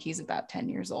 we think he's about 10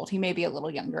 years old. He may be a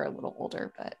little younger, a little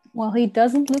older, but well, he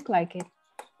doesn't look like it.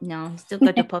 No, he's still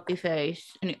got the puppy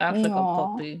face, and he acts like a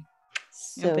puppy.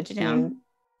 So put you down.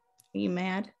 Are you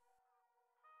mad?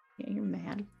 Yeah, you're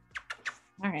mad.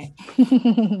 All right.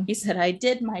 He said I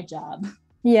did my job.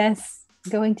 Yes,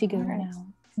 going to go now.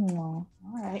 All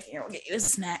right, here, we'll get you a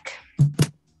snack.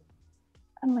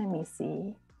 And let me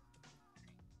see.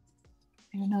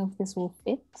 I don't know if this will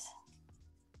fit.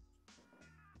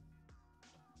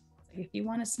 If you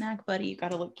want a snack, buddy, you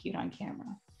got to look cute on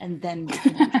camera, and then you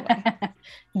can enjoy.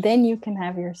 Then you can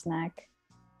have your snack.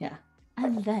 Yeah,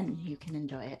 and then you can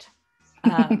enjoy it.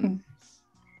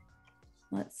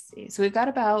 Let's see. So we've got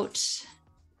about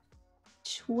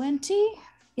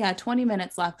 20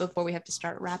 minutes left before we have to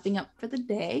start wrapping up for the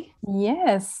day.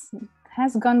 Yes, it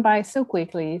has gone by so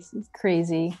quickly. It's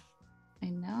crazy. I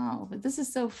know, but this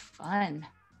is so fun.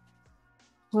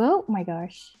 Well, my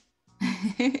gosh.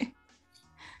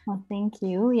 Well, thank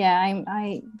you. Yeah,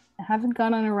 I haven't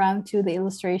gone on around to the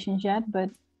illustrations yet,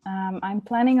 but I'm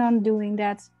planning on doing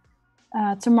that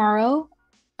tomorrow.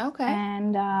 Okay.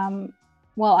 And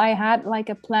well, I had like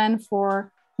a plan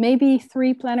for maybe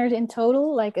 3 planners in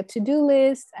total, like a to-do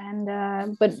list, and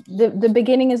but the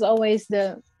beginning is always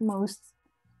the most,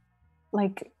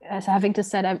 like, as having to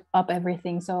set up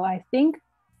everything. So I think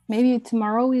maybe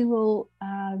tomorrow we will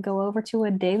go over to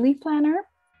a daily planner,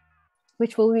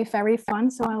 which will be very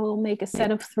fun. So I will make a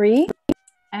set of 3,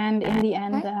 and in the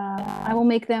end I will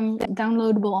make them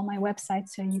downloadable on my website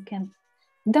so you can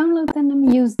download them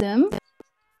and use them.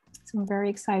 So I'm very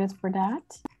excited for that.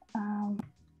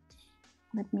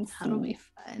 Let me see. That'll be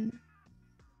fun.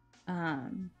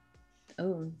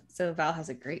 So Val has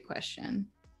a great question.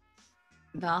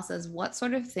 Val says, what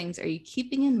sort of things are you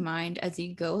keeping in mind as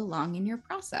you go along in your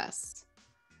process?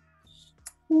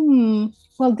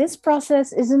 Well, this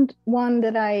process isn't one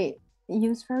that I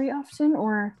use very often,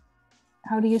 or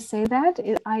how do you say that?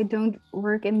 I don't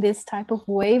work in this type of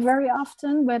way very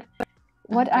often, but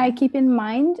what I keep in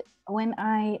mind when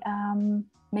I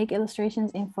make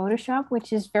illustrations in Photoshop,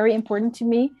 which is very important to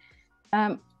me,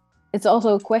 it's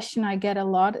also a question I get a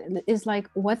lot, is like,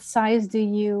 what size do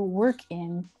you work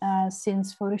in?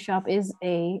 Since Photoshop is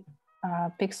a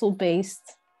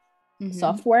pixel-based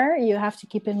software, you have to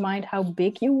keep in mind how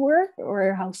big you work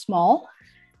or how small.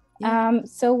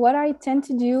 So what I tend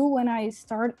to do when I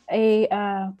start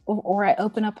or I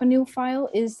open up a new file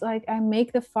is like I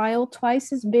make the file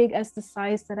twice as big as the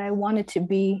size that I want it to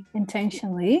be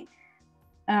intentionally,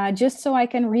 just so I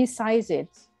can resize it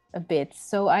a bit.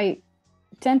 So I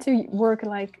tend to work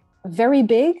like very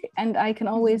big, and I can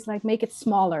always like make it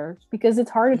smaller because it's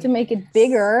harder to make it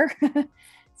bigger.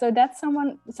 So that's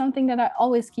something that I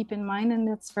always keep in mind, and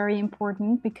that's very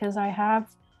important because I have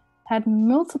had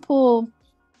multiple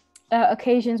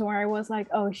occasions where I was like,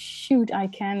 oh shoot, I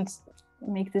can't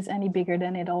make this any bigger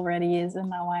than it already is, and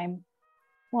now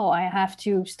I have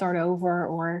to start over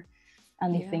or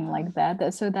anything like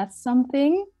that. So that's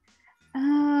something.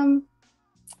 And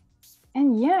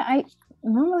I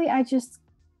normally just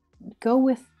go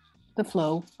with the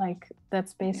flow. Like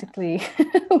that's basically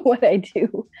what I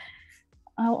do.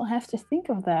 I'll have to think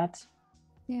of that.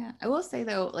 Yeah, I will say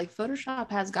though, like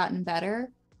Photoshop has gotten better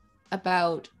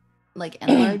about like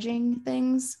enlarging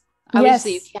things.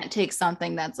 Obviously, you Yes. can't take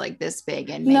something that's like this big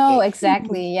and make No, it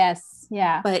exactly. huge. Yes.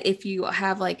 Yeah. But if you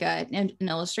have like an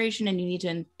illustration and you need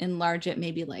to enlarge it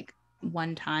maybe like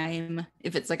one time,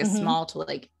 if it's like a Mm-hmm. small to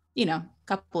like,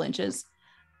 couple inches,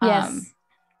 um, Yes.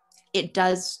 it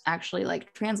does actually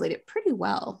like translate it pretty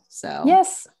well. So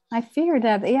Yes. I figured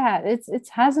that. Yeah. It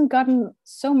hasn't gotten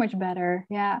so much better.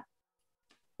 Yeah.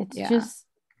 It's yeah. just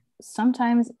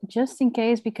sometimes just in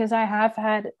case, because I have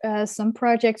had some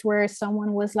projects where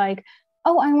someone was like,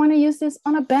 oh, I want to use this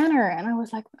on a banner. And I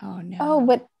was like, Oh no. oh,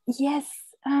 but yes,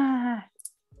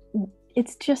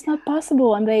 it's just not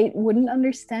possible. And they wouldn't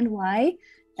understand why.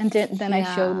 And then I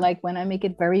showed like when I make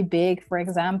it very big, for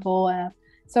example.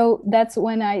 So that's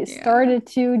when I started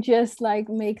to just like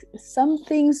make some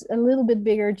things a little bit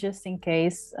bigger just in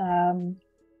case.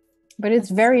 But it's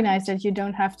very nice that you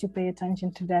don't have to pay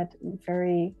attention to that.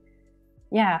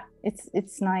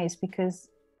 It's nice because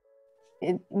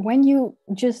when you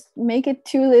just make it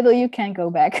too little, you can't go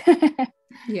back.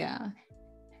 Yeah.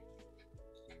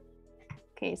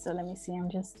 Okay, so let me see. I'm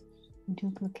just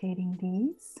duplicating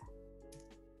these.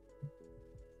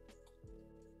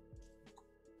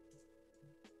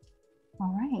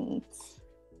 All right.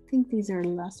 I think these are the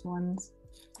last ones.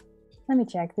 Let me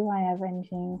check. Do I have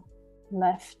anything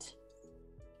left?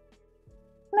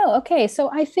 No. Okay.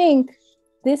 So I think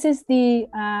this is the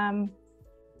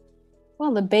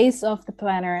the base of the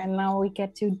planner, and now we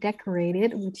get to decorate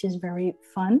it, which is very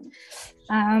fun.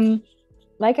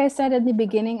 Like I said at the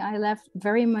beginning, I left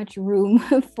very much room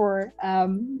for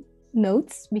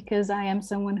notes because I am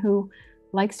someone who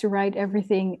likes to write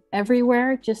everything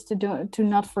everywhere just to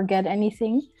not forget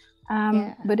anything.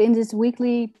 But in this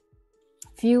weekly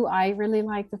view, I really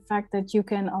like the fact that you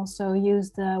can also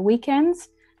use the weekends.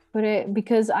 But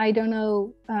because I don't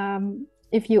know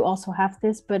if you also have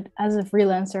this, but as a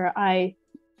freelancer, I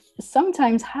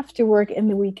sometimes have to work in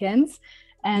the weekends.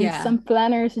 And some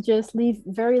planners just leave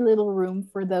very little room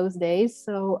for those days.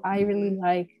 So I really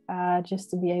like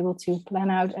just to be able to plan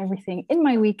out everything in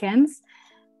my weekends.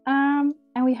 And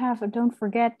we have a don't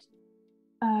forget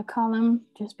column,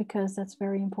 just because that's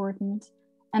very important.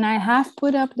 And I have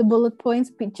put up the bullet points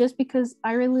just because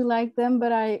I really like them,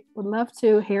 but I would love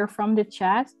to hear from the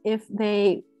chat if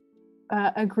they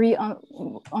agree on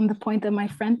the point that my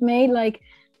friend made. Like,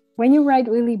 when you write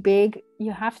really big,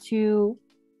 you have to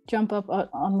jump up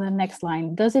on the next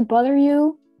line. Does it bother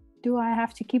you? Do I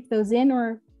have to keep those in,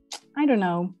 or I don't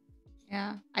know?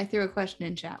 Yeah, I threw a question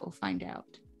in chat. We'll find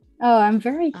out. Oh, I'm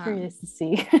very curious to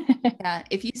see. Yeah,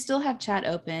 if you still have chat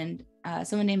opened,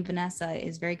 someone named Vanessa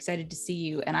is very excited to see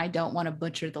you, and I don't want to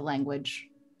butcher the language.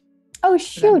 Oh,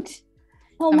 shoot.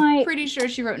 I'm pretty sure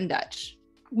she wrote in Dutch.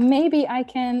 Maybe I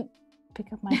can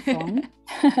pick up my phone.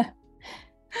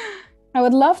 I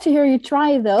would love to hear you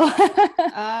try, though.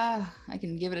 I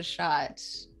can give it a shot.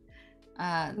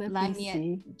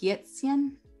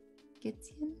 Getian?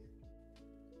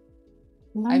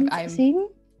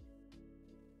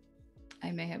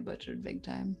 I may have butchered big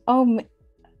time. Oh,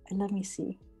 let me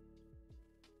see.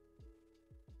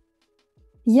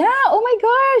 Yeah, oh my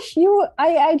gosh,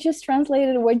 I just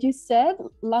translated what you said.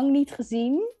 Lang niet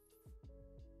gezien.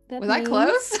 Was I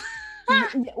close?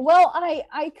 Well,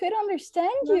 I could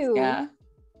understand you. Yeah.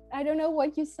 I don't know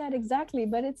what you said exactly,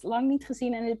 but it's lang niet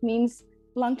gezien, and it means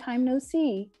long time no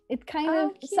see. It kind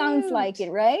of sounds like it,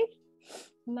 right?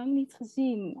 Lang niet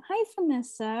gezien. Hi,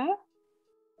 Vanessa.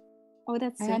 Oh,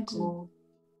 that's so cool.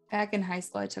 Back in high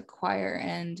school, I took choir,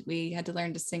 and we had to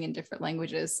learn to sing in different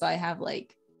languages. So I have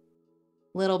like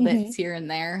little bits here and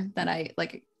there that I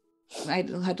had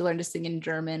to learn to sing in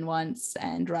German once,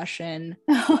 and Russian,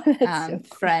 so cool.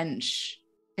 French,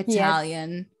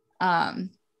 Italian. Yes.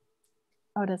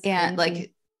 That's and crazy.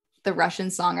 Like the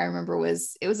Russian song I remember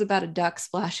was about a duck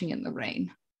splashing in the rain.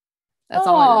 That's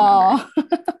all I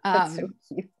remember. That's so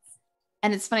cute.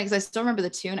 And it's funny because I still remember the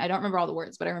tune. I don't remember all the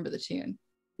words, but I remember the tune.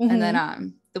 And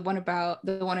then the one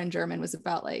in German was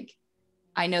about like,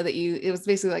 it was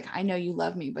basically like, I know you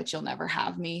love me, but you'll never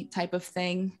have me type of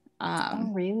thing. Oh,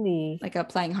 really? Like a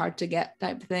playing hard to get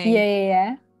type thing.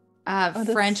 Yeah.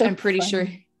 French, so I'm pretty sure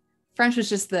French was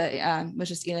just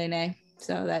Ilene.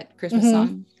 So that Christmas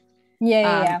song.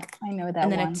 Yeah. I know that.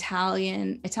 And then one.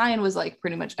 Italian was like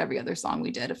pretty much every other song we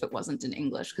did if it wasn't in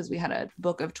English, because we had a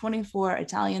book of 24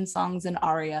 Italian songs and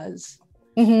arias.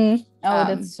 Oh,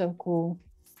 that's so cool.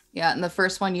 Yeah, and the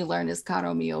first one you learn is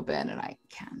Caro mio ben, and I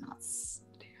cannot stand.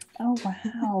 Oh,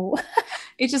 wow.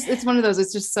 It's one of those.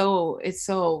 It's so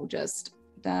just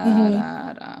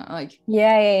da da like.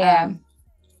 Yeah.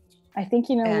 I think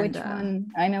you know which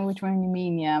one. I know which one you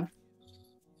mean. Yeah.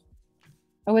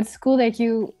 Oh, it's cool that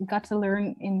you got to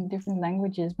learn in different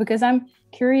languages, because I'm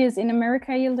curious, in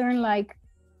America you learn like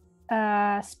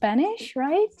Spanish,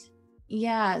 right?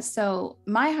 Yeah, so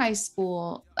my high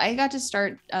school, I got to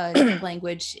start a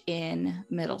language in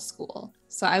middle school.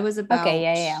 So I was Okay, about,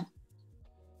 yeah.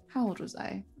 how old was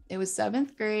I? It was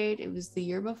seventh grade. It was the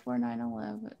year before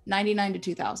 9/11, 99 to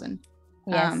 2000.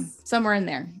 Yes. Somewhere in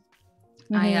there.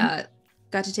 I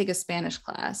got to take a Spanish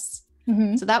class.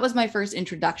 So that was my first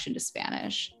introduction to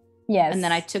Spanish. Yes. And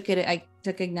then I took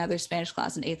another Spanish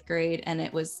class in 8th grade,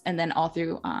 and then all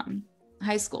through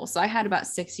high school. So I had about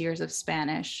 6 years of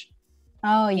Spanish.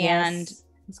 Oh, yes. And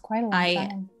it's quite a long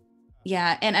time.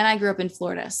 Yeah. And I grew up in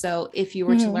Florida. So if you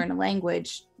were to learn a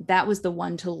language, that was the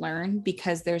one to learn,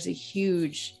 because there's a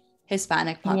huge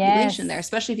Hispanic population there,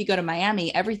 especially if you go to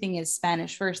Miami. Everything is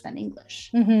Spanish first, then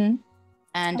English. And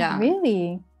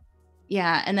really?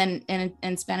 Yeah. And then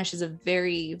and Spanish is a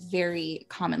very, very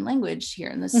common language here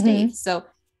in the States. So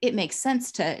it makes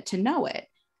sense to know it.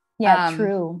 Yeah,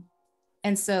 true.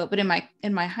 And so, but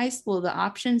in my high school, the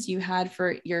options you had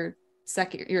for your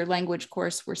language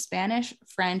course were Spanish,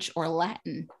 French, or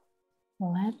Latin.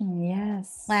 Latin,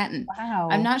 yes. Latin. Wow.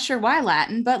 I'm not sure why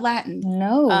Latin, but Latin.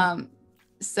 No.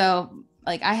 So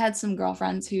like I had some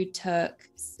girlfriends who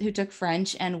took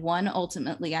French, and one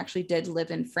ultimately actually did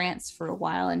live in France for a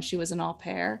while, and she was an au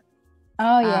pair.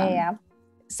 Oh, yeah.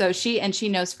 So she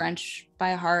knows French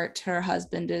by heart. Her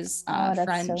husband is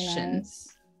French, so nice. And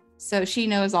so she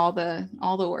knows all the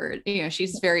words. You know,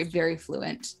 she's very, very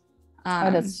fluent.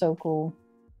 That's so cool.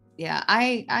 Yeah,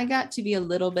 I got to be a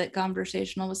little bit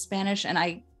conversational with Spanish, and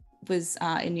I was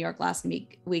in New York last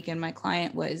week, and my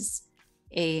client was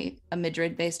a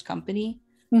Madrid-based company,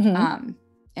 and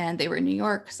they were in New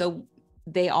York, so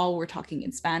they all were talking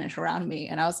in Spanish around me,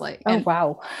 and I was like, oh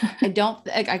wow.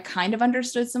 I kind of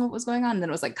understood some of what was going on, and then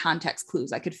it was like context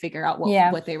clues. I could figure out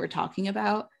what they were talking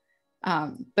about,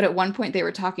 but at one point they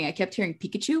were talking, I kept hearing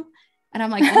Pikachu, and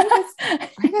I'm like, are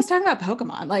you guys talking about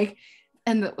Pokemon? Like,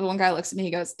 and the one guy looks at me,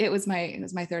 he goes, it was my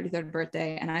 33rd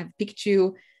birthday, and I have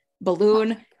Pikachu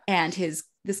balloon, and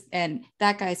and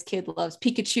that guy's kid loves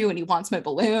Pikachu, and he wants my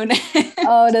balloon.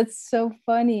 Oh, that's so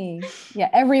funny. Yeah,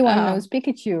 everyone knows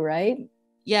Pikachu, right?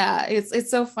 Yeah, it's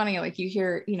so funny. Like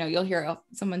you'll hear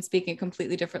someone speaking a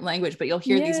completely different language, but you'll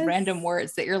hear these random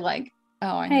words that you're like,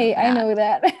 oh, I know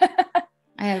that.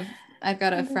 I've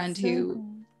got a friend who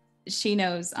she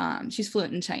knows, she's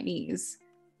fluent in Chinese.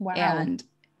 Wow. And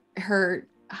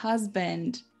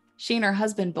she and her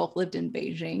husband both lived in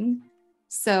Beijing.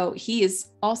 So he is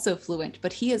also fluent,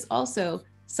 but he is also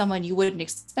someone you wouldn't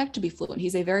expect to be fluent.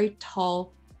 He's a very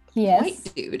tall white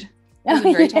dude. He's a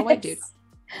very tall white dude.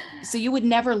 So you would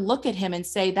never look at him and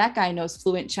say that guy knows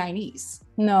fluent Chinese.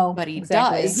 No, but he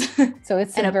does. So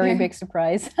it's a very big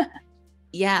surprise.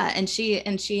 Yeah, and she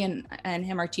and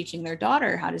him are teaching their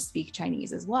daughter how to speak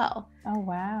Chinese as well. Oh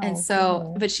wow. And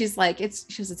so, but she's like,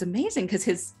 it's amazing because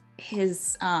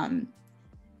his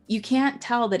you can't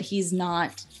tell that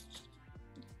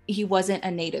he wasn't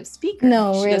a native speaker.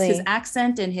 No, really. His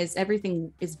accent and his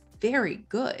everything is very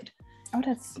good. Oh,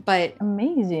 that's but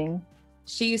amazing.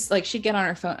 She'd get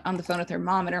on the phone with her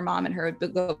mom, and her mom and her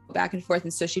would go back and forth,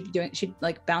 and so she'd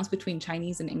like bounce between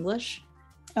Chinese and English.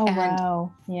 Oh,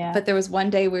 wow. Yeah. But there was one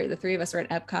day where the three of us were at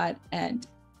Epcot, and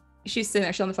she's sitting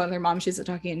there, she's on the phone with her mom, she's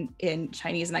talking in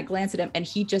Chinese, and I glance at him, and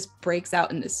he just breaks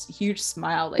out in this huge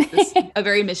smile, like this, a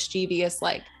very mischievous,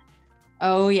 like,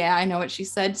 oh yeah, I know what she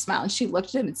said smile. And she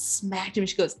looked at him and smacked him.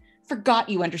 She goes, forgot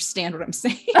you understand what I'm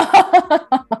saying. I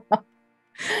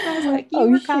was like, you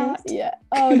were caught. Yeah.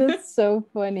 Oh, that's so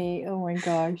funny. Oh my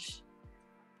gosh.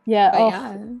 Yeah.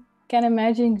 Yeah. Can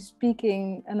imagine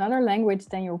speaking another language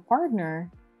than your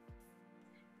partner.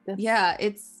 Yeah,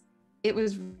 it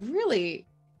was really,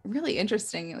 really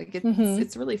interesting. Like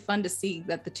it's really fun to see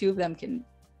that the two of them can,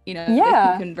 they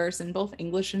can converse in both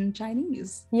English and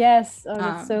Chinese. Yes. Oh,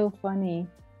 that's so funny.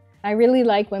 I really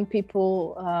like when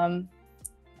people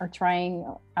are trying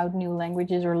out new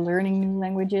languages or learning new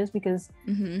languages, because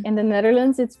in the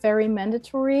Netherlands it's very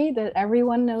mandatory that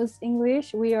everyone knows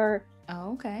English. We are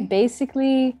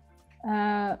basically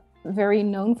very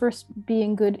known for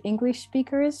being good English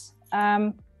speakers.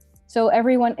 So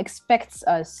everyone expects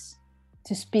us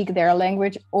to speak their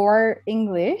language or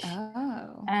English.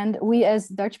 Oh. And we as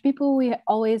Dutch people, we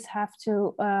always have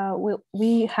to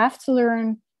we have to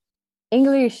learn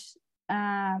English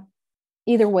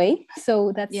either way.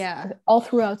 So that's all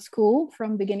throughout school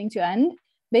from beginning to end,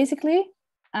 basically.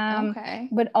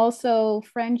 But also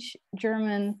French,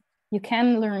 German, you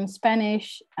can learn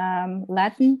Spanish,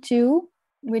 Latin too,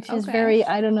 which is very,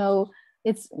 I don't know,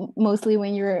 it's mostly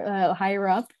when you're higher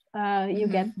up. you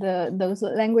get those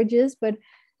languages. But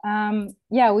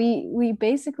yeah, we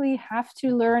basically have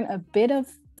to learn a bit of,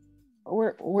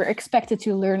 we're expected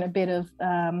to learn a bit of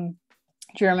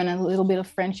German and a little bit of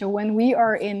French. So when we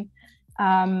are in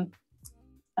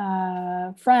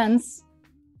France,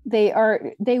 they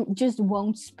just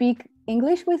won't speak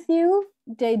English with you.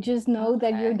 They just know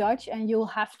that you're Dutch and you'll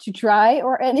have to try,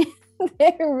 or any.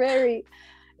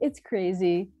 It's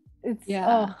crazy.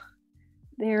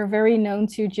 They're very known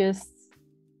to just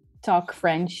talk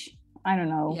French. I don't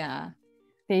know. Yeah.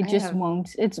 They just won't.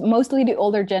 It's mostly the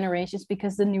older generations,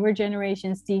 because the newer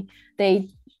generations, they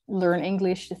learn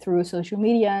English through social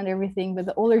media and everything, but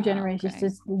the older generations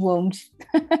just won't.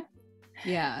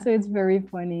 Yeah. So it's very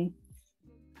funny.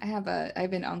 I have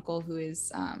an uncle who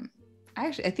is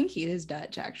I think he is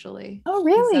Dutch, actually. Oh,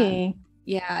 really?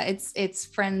 Yeah, it's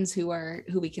friends who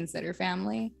we consider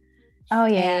family. Oh,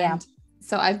 yeah.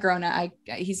 So I've grown up.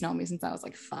 He's known me since I was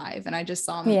like 5, and I just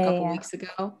saw him a couple weeks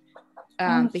ago.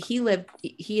 But he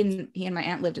and my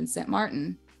aunt lived in St.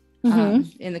 Martin,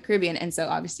 in the Caribbean, and so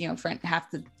obviously,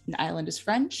 half the island is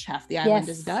French, half the island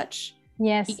is Dutch.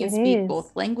 Yes, he can speak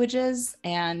both languages,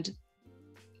 and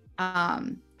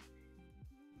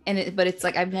but it's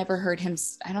like I've never heard him.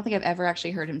 I don't think I've ever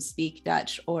actually heard him speak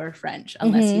Dutch or French,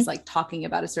 unless he's like talking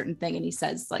about a certain thing and he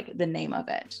says like the name of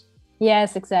it.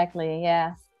 Yes, exactly.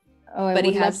 Yeah. Oh, I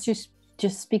would love to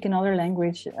just speak another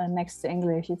language next to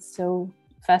English. It's so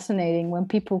fascinating when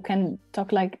people can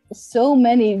talk like so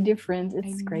many different.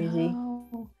 It's crazy.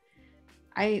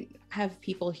 I have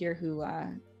people here who,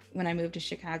 when I moved to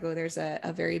Chicago, there's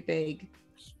a very big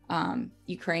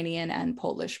Ukrainian and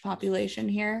Polish population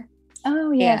here.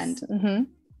 Oh, yes.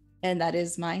 And that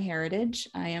is my heritage.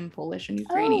 I am Polish and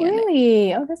Ukrainian. Oh,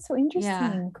 really? Oh, that's so interesting.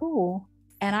 Yeah. Cool.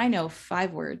 And I know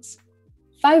 5 words.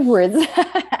 5 words.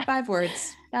 5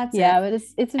 words. That's it. Yeah, but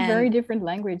it's a very different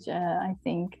language, I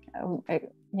think.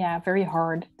 Very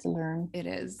hard to learn. It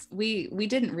is. We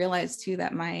didn't realize too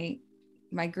that my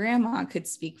grandma could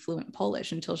speak fluent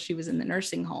Polish until she was in the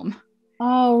nursing home.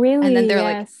 Oh, really? And then they're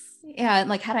like, yeah,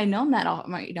 like had I known that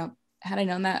had I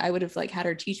known that, I would have like had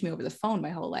her teach me over the phone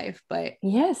my whole life. But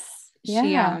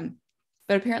but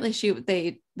apparently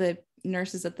the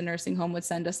nurses at the nursing home would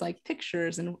send us like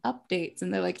pictures and updates,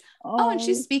 and they're like, and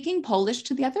she's speaking Polish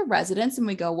to the other residents, and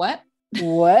we go, what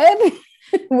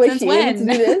was Since she when? able to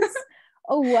do this?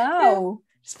 Oh, wow.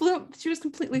 She was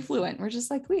completely fluent. We're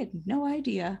just like, we had no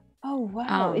idea. Oh,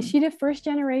 wow. Is she the first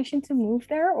generation to move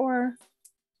there, or?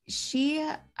 She,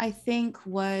 I think,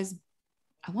 I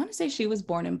want to say she was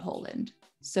born in Poland.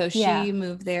 So she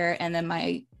moved there, and then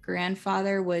my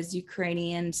grandfather was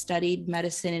Ukrainian, studied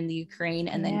medicine in the Ukraine,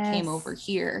 and then came over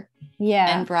here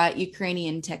and brought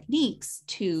Ukrainian techniques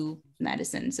to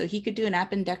medicine. So he could do an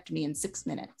appendectomy in 6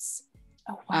 minutes.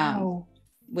 Oh, wow.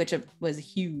 Which was a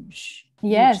huge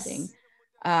thing.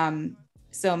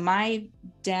 So my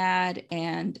dad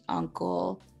and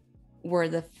uncle were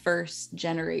the first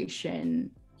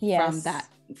generation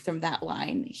from that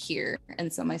line here,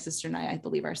 and so my sister and I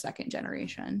believe, are second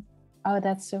generation. Oh,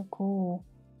 that's so cool.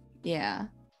 Yeah.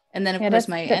 And then of course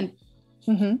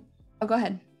oh, go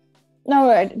ahead.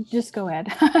 No, just go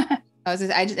ahead. I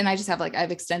just have I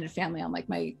have extended family on like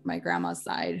my grandma's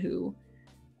side who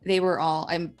they were all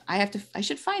I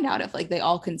should find out if like they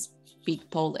all can speak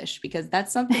Polish, because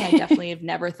that's something I definitely have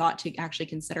never thought to actually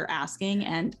consider asking.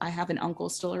 And I have an uncle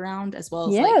still around, as well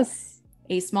as like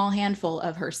a small handful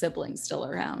of her siblings still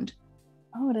around.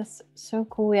 Oh, that's so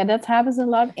cool. Yeah, that happens a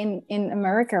lot in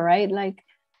America, right? Like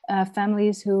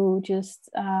families who just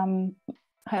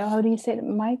how do you say it?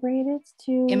 Immigrated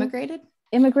to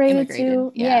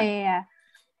yeah.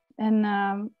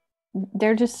 And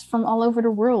they're just from all over the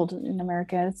world in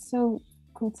America. It's so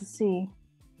cool to see.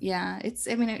 Yeah, it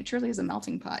truly is a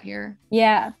melting pot here.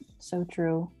 Yeah, so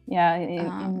true. Yeah,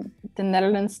 in the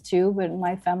Netherlands too, but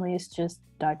my family is just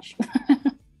Dutch.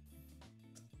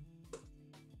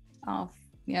 Oh,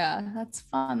 yeah, that's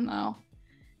fun though.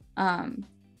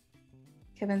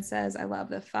 Kevin says, I love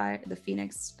the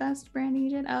Phoenix Fest branding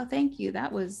you did. Oh, thank you.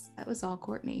 That was all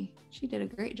Courtney. She did a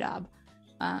great job.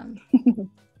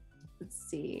 Let's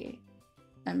see.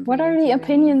 What are the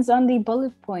opinions on the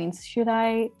bullet points? Should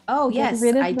I? Oh, yes,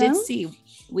 I did see.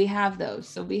 We have those.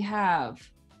 So we have.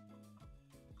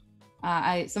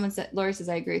 Someone said, Lori says,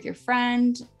 I agree with your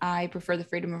friend. I prefer the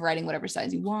freedom of writing whatever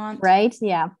size you want. Right.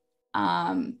 Yeah.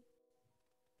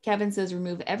 Kevin says,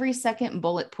 remove every second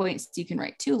bullet point so you can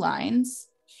write 2 lines.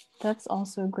 That's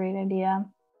also a great idea.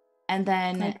 And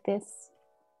then like this.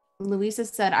 Louisa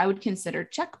said, I would consider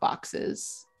check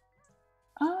boxes.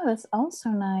 Oh, that's also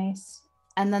nice.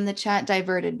 And then the chat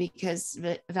diverted because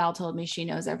Val told me she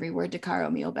knows every word to Caro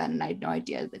Mio Ben, and I had no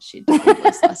idea that she'd done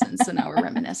English lessons. So now we're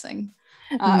reminiscing.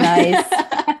 Nice.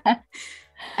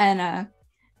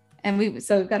 And we've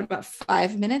got about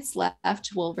 5 minutes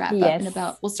left. We'll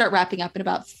we'll start wrapping up in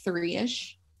about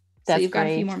 3-ish. So you've got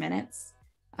a few more minutes.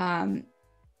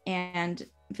 And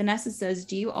Vanessa says,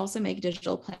 do you also make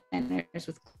digital planners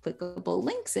with clickable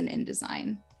links in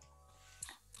InDesign?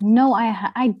 No,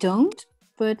 I don't,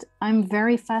 but I'm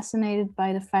very fascinated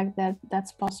by the fact that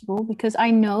that's possible, because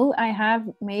I know I have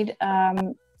made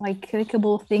like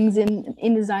clickable things in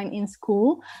InDesign in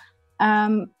school.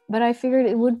 But I figured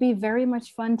it would be very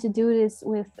much fun to do this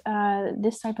with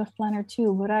this type of planner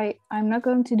too. But I'm not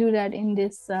going to do that in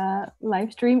this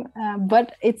live stream.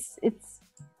 But it's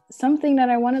something that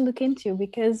I want to look into,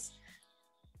 because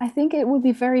I think it would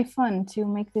be very fun to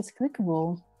make this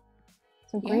clickable.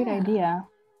 It's a great idea.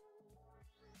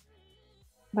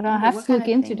 But I'll have to look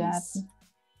into that.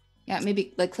 Yeah,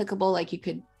 maybe like clickable, like you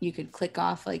could click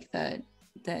off like the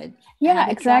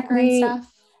exactly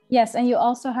stuff. Yes, and you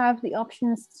also have the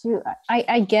options to,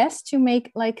 I guess, to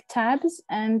make like tabs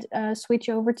and switch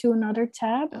over to another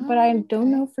tab, but I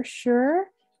don't know for sure.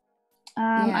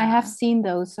 I have seen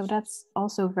those, so that's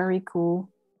also very cool.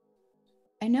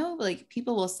 I know like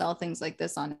people will sell things like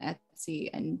this on Etsy,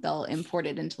 and they'll import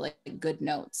it into like Good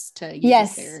Notes to use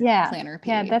as their planner page.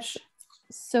 Yeah, that's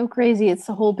so crazy. It's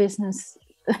a whole business.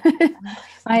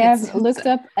 I have looked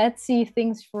up Etsy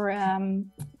things for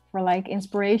like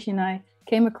inspiration. I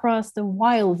came across the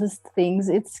wildest things.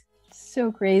 It's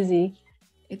so crazy.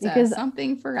 It's because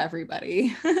something for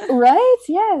everybody. Right?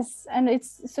 Yes. And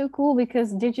it's so cool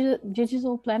because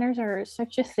digital planners are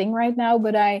such a thing right now,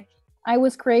 but I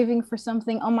was craving for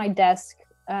something on my desk,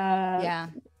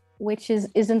 which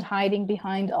isn't hiding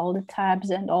behind all the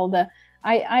tabs and all the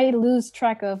I lose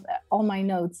track of all my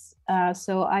notes.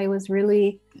 So I was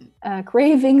really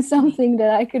craving something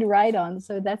that I could write on.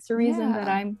 So that's the reason that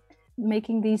I'm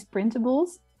making these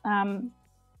printables.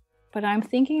 But I'm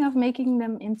thinking of making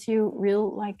them into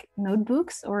real like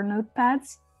notebooks or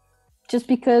notepads, just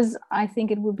because I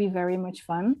think it would be very much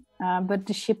fun. But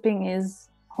the shipping is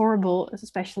horrible,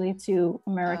 especially to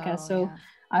America.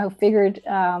 I figured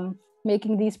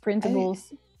making these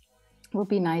printables would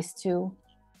be nice too.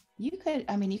 You could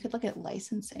look at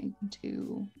licensing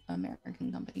to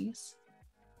American companies.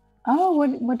 Oh,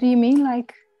 what do you mean?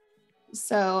 Like,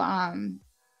 so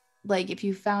like if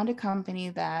you found a company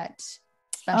that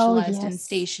specialized in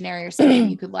stationery or something,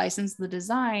 you could license the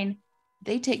design,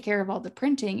 they take care of all the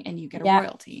printing, and you get a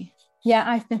royalty. Yeah,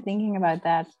 I've been thinking about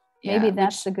that. Maybe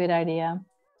that's a good idea.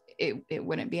 It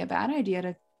wouldn't be a bad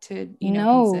idea to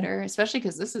consider, especially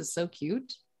because this is so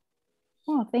cute.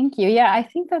 Oh, thank you. Yeah, I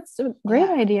think that's a great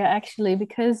idea, actually,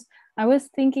 because I was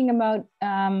thinking about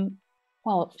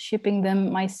shipping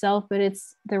them myself, but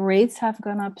the rates have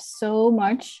gone up so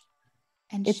much.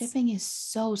 And shipping is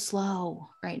so slow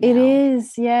right now. It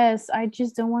is, yes. I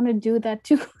just don't want to do that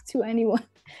to anyone,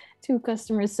 to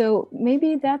customers. So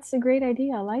maybe that's a great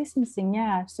idea, licensing,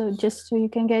 So just so you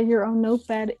can get your own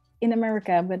notepad in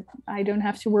America, but I don't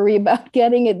have to worry about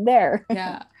getting it there.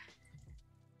 Yeah.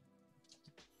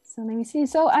 So let me see.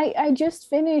 So I just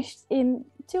finished in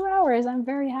 2 hours. I'm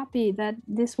very happy that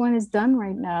this one is done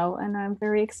right now. And I'm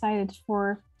very excited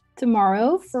for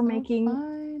tomorrow for making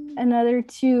another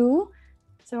 2.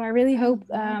 So I really hope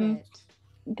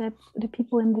that the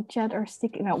people in the chat are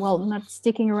not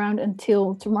sticking around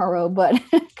until tomorrow, but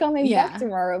coming back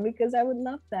tomorrow, because I would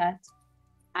love that.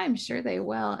 I'm sure they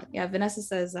will. Yeah, Vanessa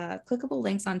says, clickable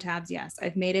links on tabs. Yes,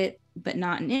 I've made it, but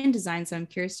not in InDesign. So I'm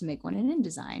curious to make one in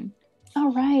InDesign.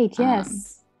 All right.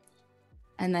 Yes.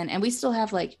 And we still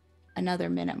have like another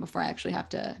minute before I actually have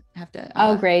to.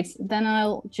 Oh, great. Then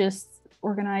I'll just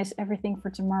organize everything for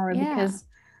tomorrow, because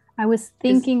I was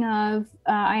thinking of,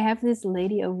 I have this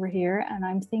lady over here, and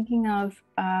I'm thinking of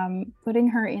putting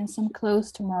her in some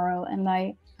clothes tomorrow. And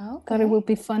I thought it would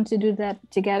be fun to do that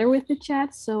together with the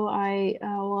chat. So I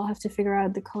will have to figure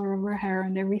out the color of her hair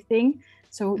and everything.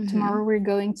 So tomorrow we're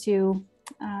going to,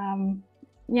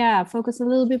 focus a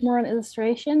little bit more on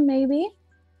illustration, maybe.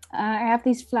 I have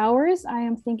these flowers. I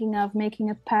am thinking of making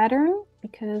a pattern,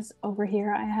 because over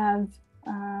here I have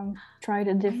tried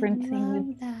a different thing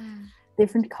with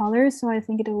different colors. So I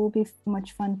think it will be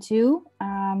much fun too,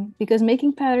 because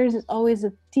making patterns is always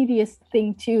a tedious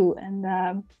thing too.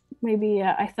 And maybe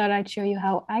I thought I'd show you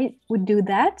how I would do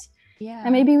that. Yeah.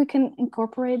 And maybe we can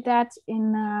incorporate that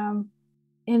in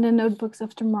the notebooks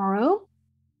of tomorrow.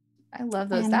 I love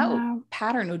those. That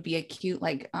pattern would be a cute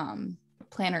like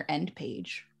planner end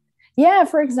page. Yeah,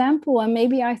 for example, and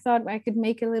maybe I thought I could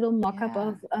make a little mock-up Yeah.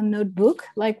 of a notebook,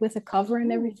 like with a cover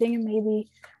and Ooh, everything, and maybe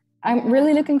I'm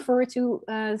really yeah. looking forward to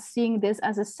seeing this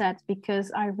as a set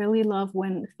because I really love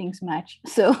when things match.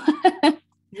 So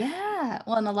Yeah.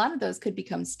 Well, and a lot of those could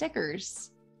become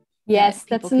stickers yes, that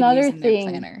people that's could use another in their thing.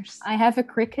 planners. I have a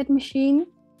Cricut machine,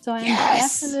 so I'm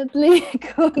Yes. definitely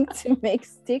going to make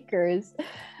stickers.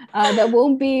 That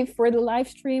won't be for the live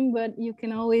stream, but you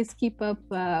can always keep up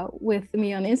with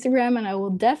me on Instagram, and I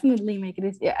will definitely make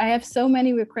it. I have so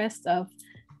many requests of,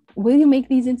 will you make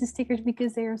these into stickers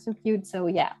because they are so cute? So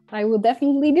yeah, I will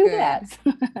definitely do that.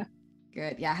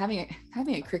 Good. Yeah, having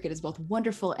a Cricut is both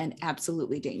wonderful and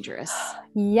absolutely dangerous.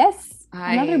 Yes,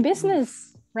 another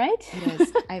business, right? It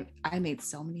is. I made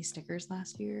so many stickers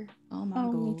last year. Oh my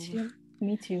god. Me too.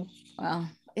 Me too. Well,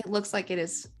 it looks like it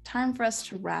is time for us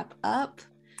to wrap up.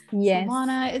 Yes.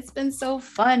 Silvana, it's been so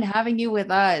fun having you with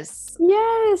us.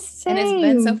 Yes, same. And it's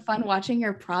been so fun watching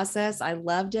your process. I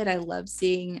loved it. I love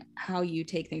seeing how you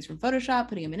take things from Photoshop,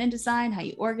 putting them in InDesign, how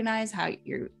you organize, how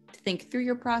you think through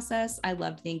your process. I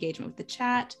loved the engagement with the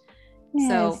chat. Yes,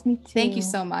 so me too. Thank you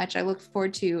so much. I look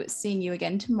forward to seeing you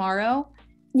again tomorrow.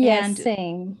 Yes, and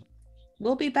same.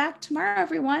 We'll be back tomorrow,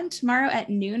 everyone, tomorrow at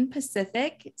noon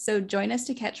Pacific. So join us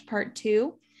to catch part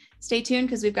 2. Stay tuned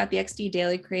because we've got the XD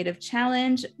Daily Creative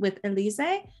Challenge with Elise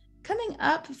coming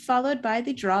up, followed by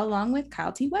the Draw Along with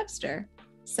Kyle T. Webster.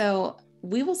 So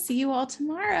we will see you all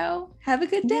tomorrow. Have a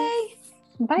good day.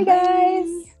 Bye, guys.